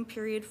waiting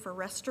period for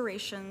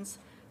restorations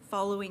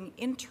following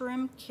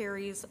interim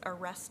caries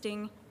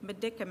arresting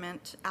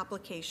medicament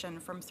application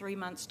from 3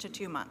 months to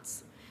 2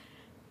 months.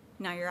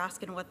 Now you're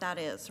asking what that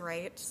is,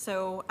 right?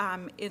 So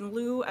in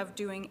lieu of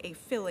doing a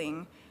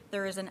filling,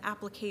 there is an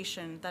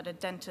application that a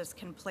dentist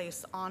can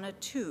place on a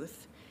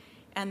tooth,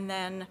 and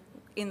then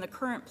in the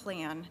current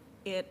plan,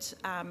 it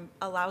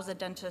allows a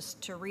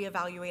dentist to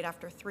reevaluate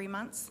after 3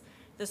 months.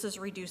 This is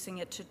reducing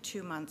it to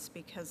 2 months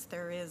because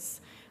there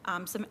is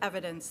some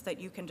evidence that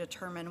you can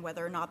determine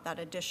whether or not that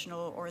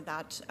additional or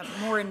that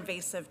more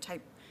invasive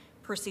type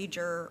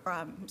procedure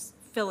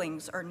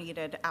fillings are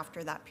needed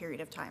after that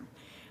period of time.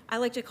 I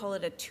like to call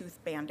it a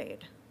tooth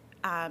Band-Aid.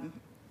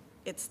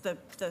 It's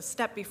the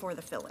step before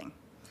the filling.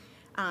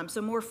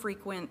 So more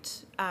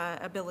frequent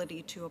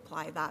ability to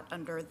apply that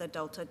under the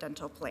Delta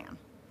Dental Plan.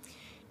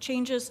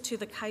 Changes to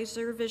the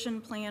Kaiser Vision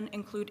Plan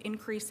include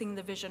increasing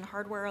the vision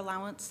hardware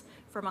allowance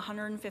from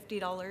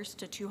 $150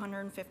 to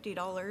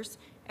 $250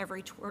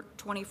 every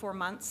 24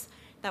 months.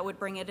 That would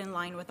bring it in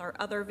line with our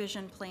other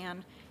vision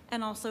plan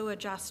and also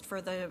adjust for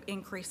the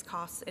increased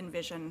costs in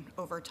vision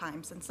over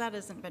time, since that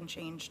hasn't been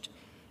changed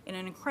in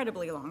an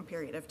incredibly long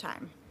period of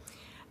time.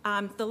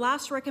 The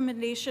last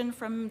recommendation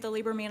from the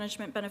Labor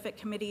Management Benefit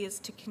Committee is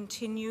to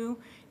continue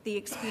the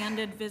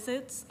expanded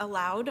visits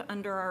allowed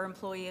under our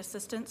Employee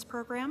Assistance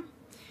Program.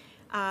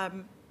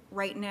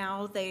 Right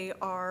now,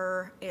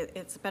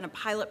 it's been a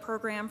pilot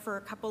program for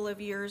a couple of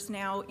years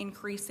now,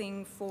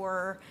 increasing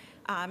for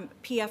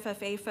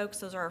PFFA folks,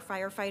 those are our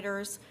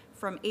firefighters,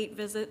 from 8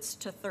 visits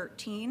to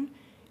 13.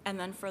 And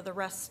then for the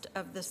rest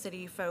of the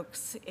city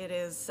folks, it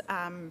is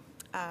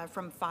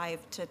from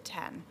 5 to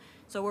 10.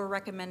 So we're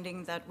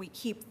recommending that we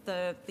keep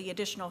the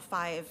additional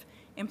 5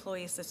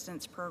 Employee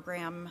Assistance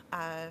Program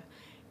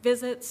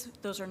visits.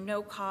 Those are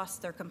no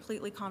cost. They're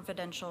completely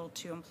confidential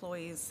to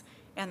employees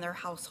and their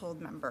household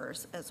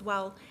members as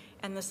well.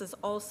 And this is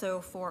also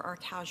for our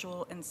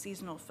casual and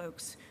seasonal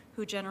folks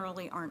who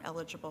generally aren't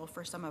eligible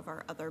for some of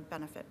our other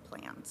benefit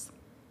plans.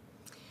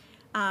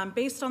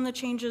 Based on the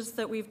changes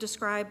that we've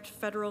described,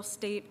 federal,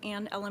 state,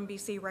 and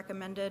LMBC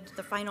recommended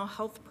the final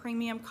health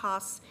premium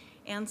costs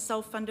and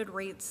self-funded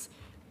rates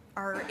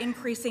are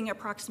increasing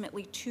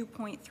approximately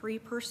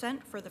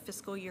 2.3% for the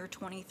fiscal year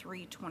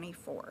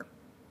 23-24.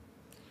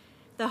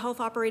 The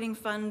Health Operating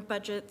Fund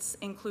budgets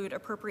include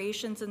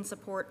appropriations in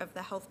support of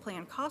the health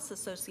plan costs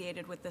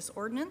associated with this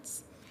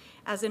ordinance.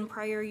 As in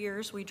prior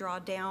years, we draw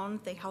down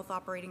the Health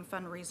Operating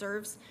Fund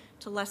reserves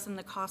to lessen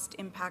the cost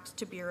impacts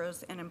to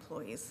bureaus and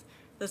employees.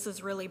 This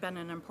has really been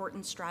an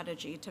important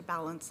strategy to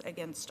balance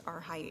against our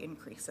high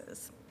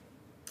increases.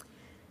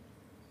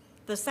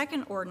 The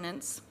second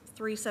ordinance,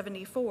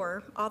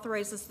 374,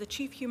 authorizes the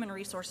Chief Human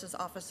Resources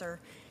Officer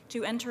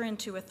to enter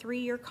into a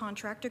 3-year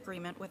contract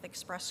agreement with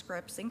Express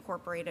Scripts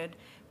Incorporated,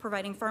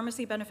 providing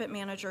pharmacy benefit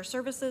manager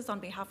services on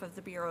behalf of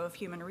the Bureau of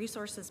Human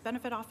Resources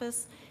Benefit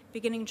Office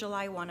beginning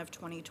July 1 of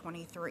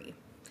 2023.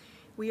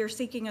 We are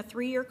seeking a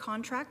 3-year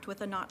contract with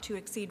a not to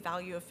exceed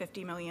value of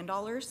 $50 million.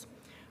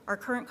 Our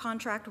current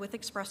contract with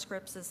Express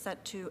Scripts is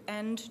set to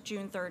end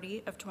June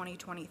 30 of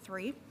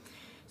 2023.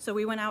 So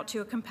we went out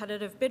to a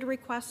competitive bid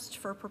request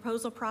for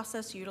proposal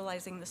process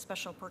utilizing the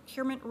special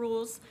procurement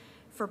rules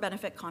for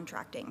benefit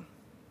contracting.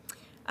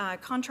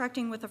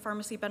 Contracting with a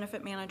pharmacy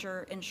benefit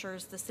manager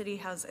ensures the city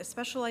has a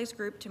specialized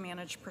group to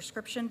manage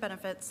prescription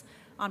benefits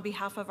on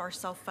behalf of our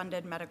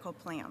self-funded medical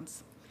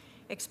plans.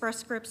 Express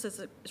Scripts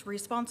is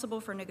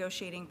responsible for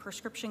negotiating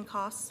prescription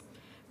costs,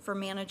 for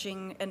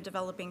managing and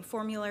developing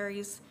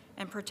formularies,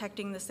 and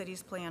protecting the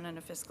city's plan in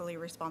a fiscally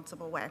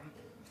responsible way.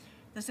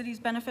 The city's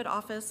benefit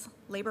office,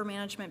 Labor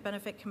Management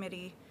Benefit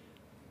Committee,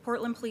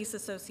 Portland Police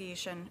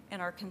Association,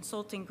 and our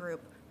consulting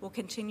group will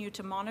continue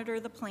to monitor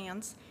the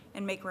plans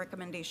and make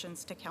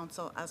recommendations to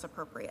council as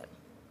appropriate.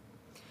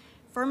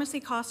 Pharmacy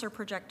costs are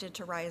projected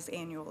to rise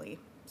annually,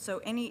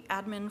 so any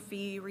admin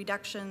fee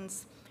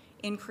reductions,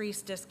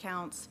 increased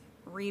discounts,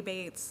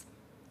 rebates,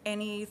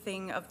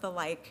 anything of the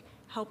like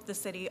help the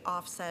city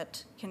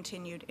offset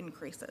continued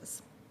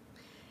increases.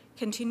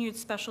 Continued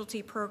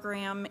specialty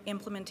program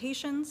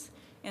implementations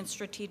and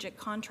strategic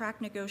contract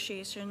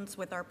negotiations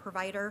with our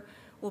provider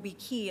will be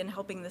key in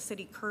helping the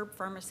city curb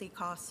pharmacy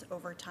costs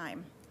over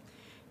time.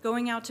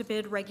 Going out to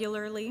bid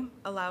regularly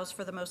allows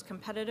for the most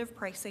competitive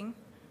pricing,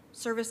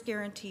 service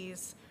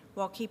guarantees,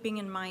 while keeping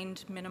in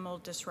mind minimal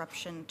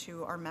disruption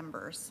to our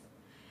members.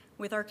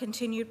 With our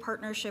continued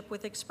partnership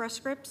with Express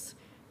Scripts,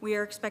 we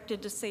are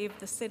expected to save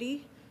the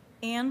city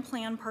and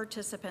plan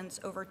participants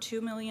over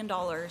 $2 million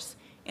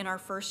in our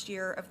first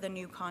year of the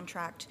new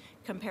contract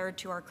compared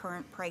to our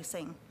current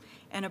pricing,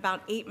 and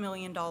about $8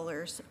 million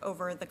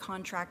over the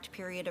contract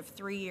period of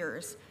 3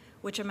 years,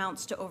 which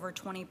amounts to over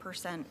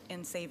 20%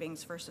 in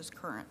savings versus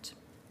current.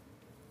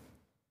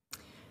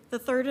 The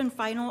third and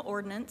final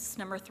ordinance,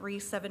 number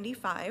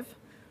 375,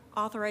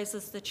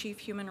 authorizes the Chief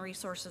Human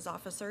Resources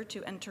Officer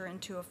to enter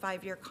into a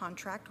 5-year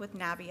contract with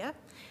Navia,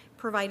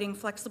 providing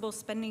flexible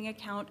spending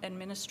account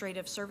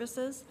administrative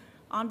services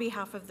on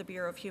behalf of the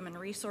Bureau of Human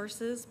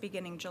Resources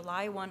beginning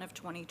July 1 of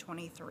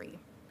 2023.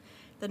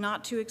 The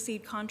not to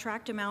exceed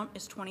contract amount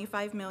is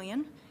 $25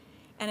 million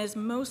and is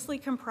mostly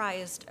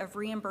comprised of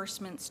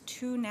reimbursements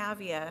to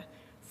Navia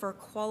for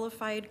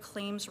qualified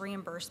claims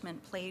reimbursement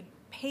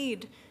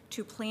paid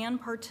to plan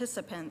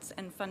participants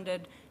and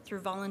funded through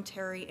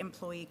voluntary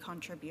employee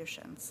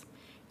contributions.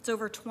 It's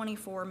over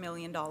 $24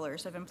 million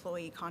of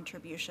employee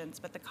contributions,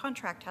 but the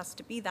contract has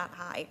to be that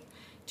high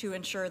to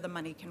ensure the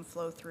money can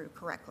flow through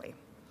correctly.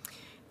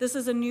 This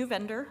is a new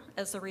vendor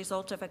as a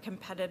result of a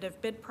competitive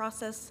bid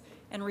process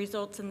and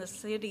results in the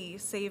city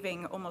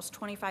saving almost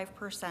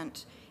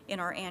 25% in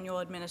our annual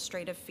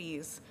administrative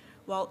fees,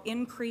 while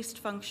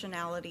increased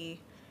functionality,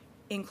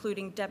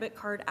 including debit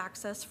card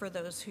access for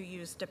those who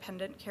use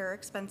dependent care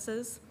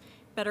expenses,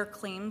 better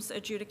claims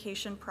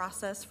adjudication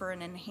process for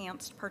an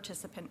enhanced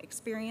participant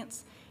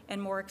experience,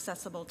 and more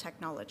accessible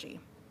technology.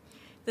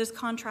 This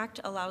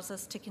contract allows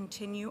us to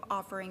continue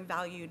offering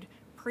valued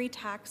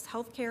pre-tax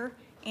healthcare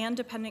and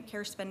dependent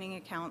care spending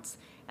accounts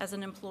as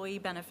an employee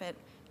benefit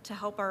to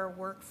help our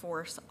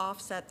workforce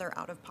offset their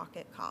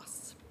out-of-pocket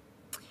costs.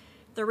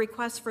 The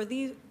requests for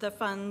the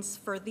funds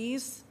for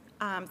these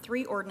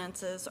 3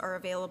 ordinances are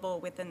available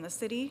within the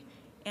city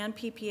and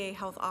PPA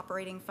health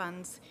operating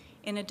funds,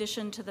 in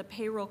addition to the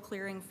payroll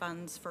clearing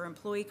funds for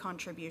employee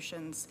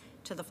contributions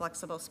to the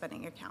flexible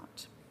spending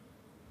account.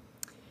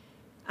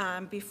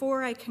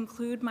 Before I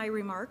conclude my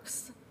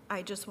remarks,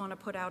 I just want to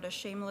put out a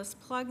shameless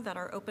plug that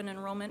our open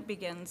enrollment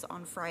begins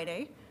on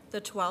Friday,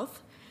 the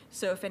 12th.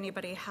 So if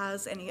anybody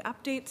has any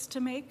updates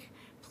to make,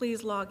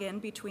 please log in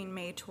between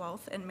May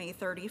 12th and May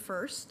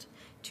 31st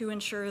to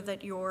ensure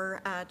that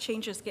your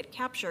changes get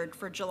captured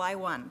for July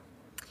 1.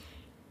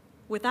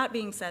 With that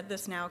being said,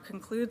 this now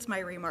concludes my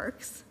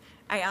remarks.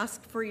 I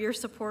ask for your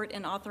support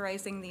in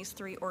authorizing these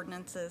 3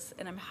 ordinances,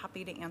 and I'm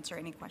happy to answer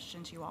any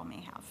questions you all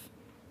may have.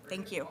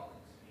 Thank you.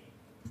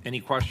 Any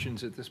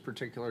questions at this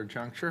particular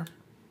juncture?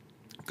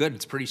 Good,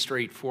 it's pretty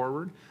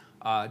straightforward.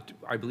 I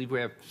believe we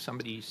have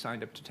somebody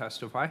signed up to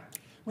testify.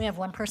 We have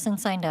one person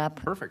signed up.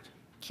 Perfect.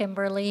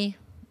 Kimberly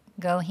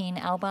Goheen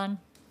Alban.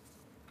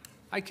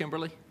 Hi,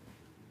 Kimberly.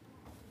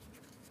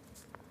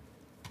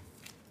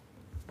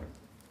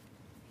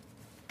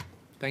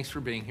 Thanks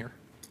for being here.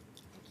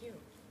 Thank you.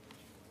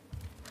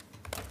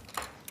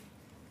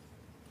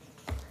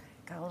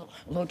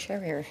 low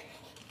chair here.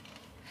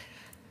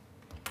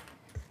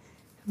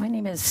 My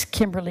name is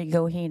Kimberly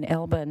Goheen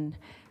Elbin.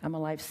 I'm a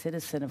life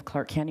citizen of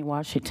Clark County,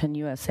 Washington,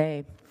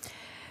 USA.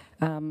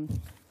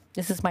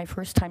 This is my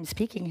first time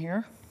speaking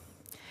here,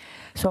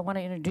 so I want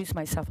to introduce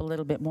myself a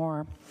little bit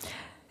more.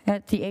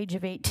 At the age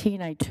of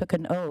 18, I took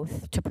an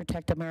oath to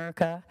protect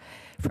America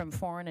from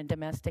foreign and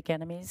domestic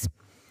enemies.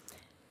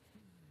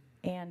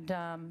 And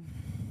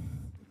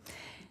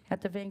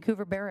at the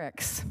Vancouver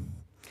Barracks.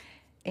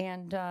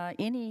 And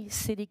any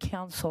city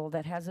council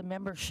that has a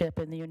membership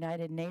in the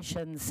United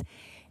Nations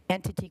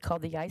entity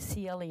called the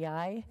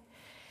ICLEI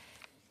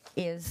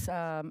is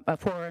a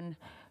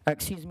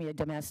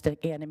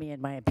domestic enemy, in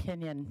my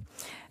opinion.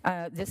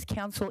 This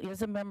council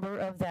is a member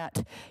of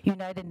that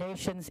United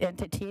Nations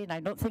entity, and I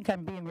don't think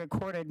I'm being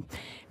recorded,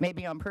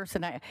 maybe on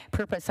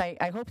purpose.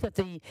 I hope that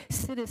the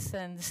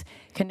citizens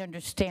can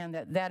understand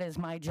that that is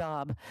my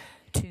job,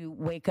 to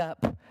wake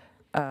up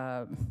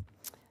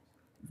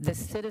the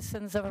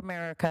citizens of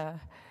America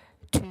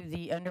to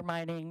the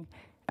undermining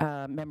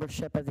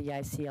membership of the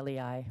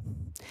ICLEI.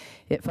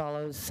 It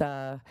follows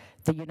the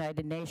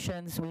United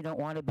Nations. We don't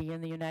want to be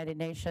in the United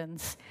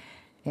Nations.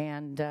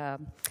 And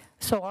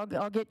so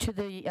I'll get to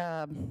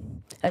the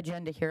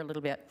agenda here a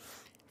little bit.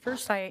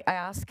 First, I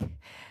ask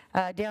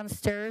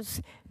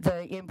downstairs,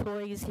 the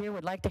employees here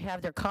would like to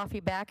have their coffee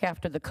back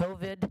after the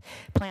COVID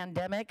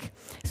pandemic.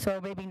 So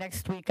maybe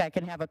next week I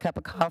can have a cup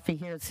of coffee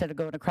here instead of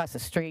going across the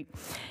street.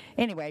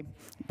 Anyway,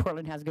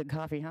 Portland has good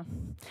coffee, huh?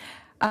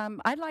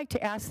 I'd like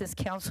to ask this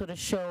council to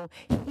show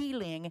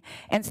healing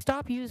and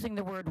stop using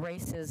the word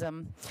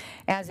racism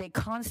as a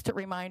constant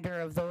reminder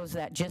of those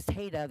that just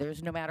hate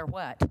others no matter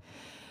what.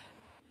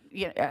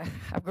 Yeah,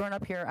 I've grown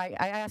up here. I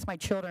ask my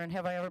children,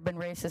 have I ever been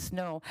racist?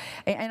 No.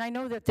 And I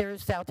know that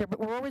there's out there, but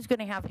we're always going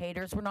to have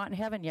haters. We're not in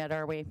heaven yet,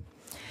 are we?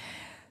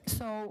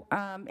 So,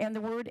 and the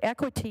word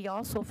equity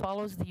also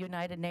follows the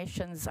United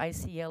Nations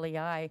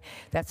ICLEI.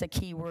 That's a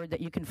key word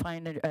that you can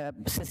find,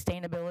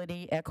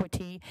 sustainability,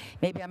 equity.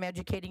 Maybe I'm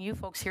educating you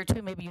folks here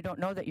too. Maybe you don't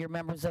know that you're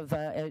members of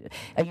a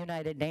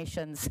United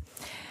Nations.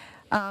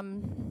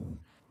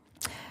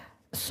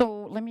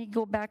 So let me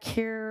go back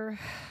here.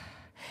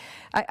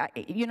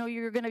 You know,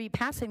 you're going to be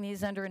passing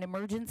these under an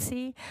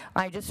emergency.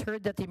 I just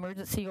heard that the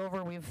emergency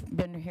over. We've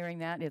been hearing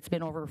that. It's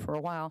been over for a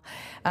while.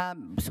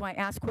 So I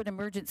ask, what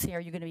emergency are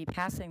you going to be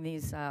passing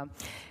these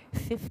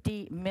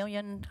 50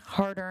 million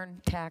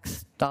hard-earned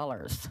tax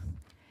dollars?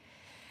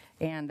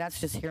 And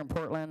that's just here in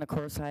Portland. Of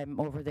course, I'm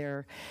over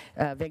there.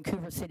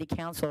 Vancouver City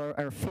Council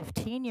are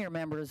 15-year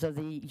members of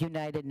the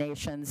United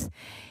Nations,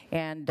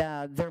 and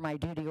they're my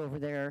duty over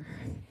there.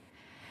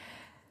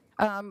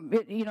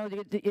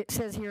 It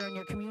says here in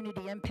your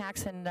community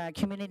impacts and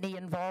community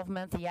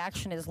involvement, the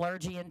action is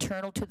largely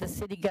internal to the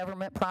city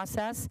government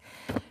process.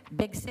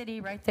 Big city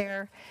right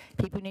there.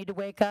 People need to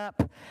wake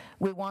up.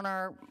 We want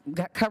our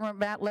government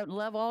back.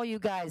 Love all you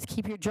guys.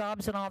 Keep your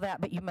jobs and all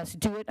that, but you must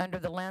do it under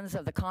the lens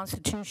of the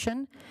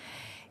Constitution.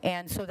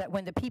 And so that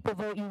when the people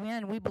vote you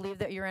in, we believe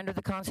that you're under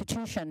the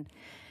Constitution,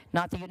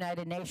 not the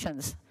United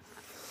Nations.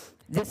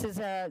 This is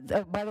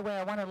by the way,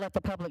 I want to let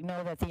the public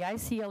know that the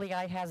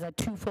ICLEI has a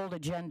twofold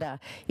agenda.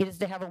 It is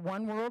to have a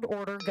one world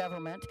order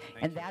government,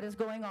 and that is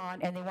going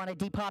on, and they want to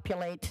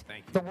depopulate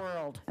the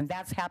world, and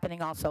that's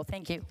happening also.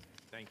 Thank you.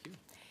 Thank you.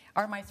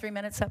 Are my 3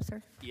 minutes up,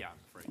 sir? Yeah,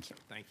 thank you.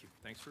 Thank you.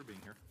 Thanks for being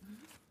here.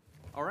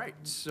 All right,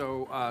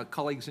 so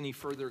colleagues, any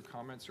further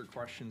comments or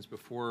questions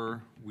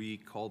before we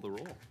call the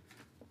roll?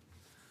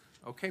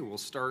 Okay, we'll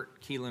start,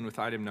 Keelan, with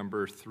item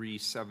number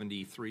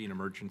 373, an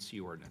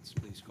emergency ordinance.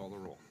 Please call the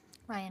roll.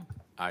 Ryan.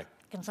 Aye.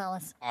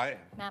 Gonzalez. Aye.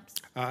 Maps.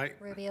 Aye.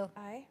 Rubio.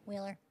 Aye.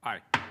 Wheeler. Aye.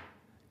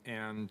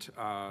 And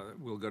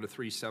we'll go to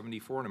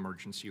 374, an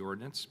emergency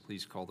ordinance.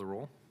 Please call the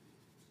roll.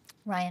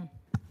 Ryan.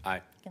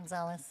 Aye.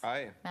 Gonzalez.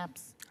 Aye.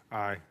 Maps.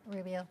 Aye.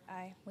 Rubio.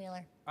 Aye.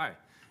 Wheeler. Aye.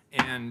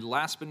 And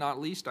last but not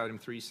least, item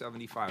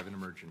 375, an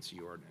emergency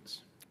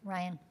ordinance.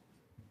 Ryan.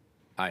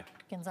 Aye.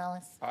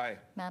 Gonzalez. Aye.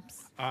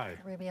 Maps. Aye.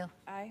 Rubio.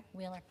 Aye.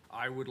 Wheeler.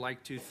 I would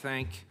like to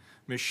thank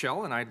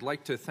Michelle, and I'd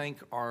like to thank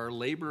our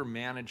Labor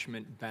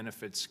Management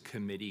Benefits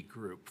Committee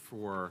group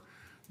for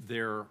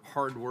their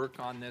hard work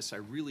on this. I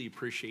really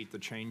appreciate the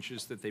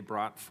changes that they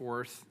brought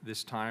forth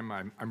this time.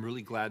 I'm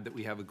really glad that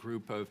we have a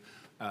group of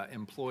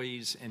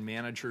employees and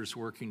managers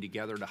working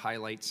together to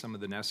highlight some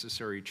of the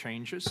necessary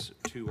changes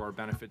to our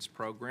benefits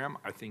program.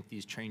 I think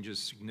these changes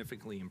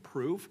significantly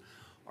improve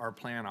our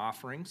plan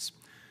offerings.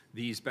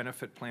 These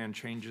benefit plan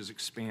changes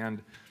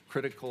expand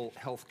critical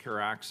health care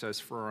access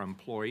for our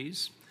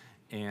employees,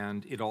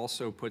 and it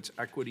also puts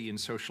equity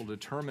and social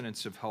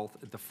determinants of health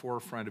at the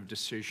forefront of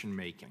decision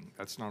making.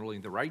 That's not only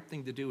the right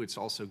thing to do, it's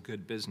also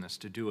good business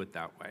to do it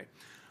that way.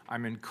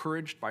 I'm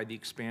encouraged by the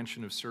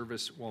expansion of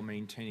service while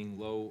maintaining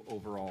low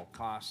overall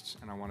costs,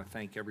 and I want to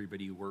thank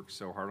everybody who worked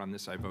so hard on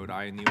this. I vote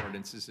aye, and the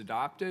ordinance is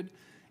adopted,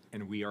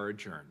 and we are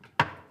adjourned.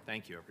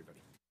 Thank you, everybody.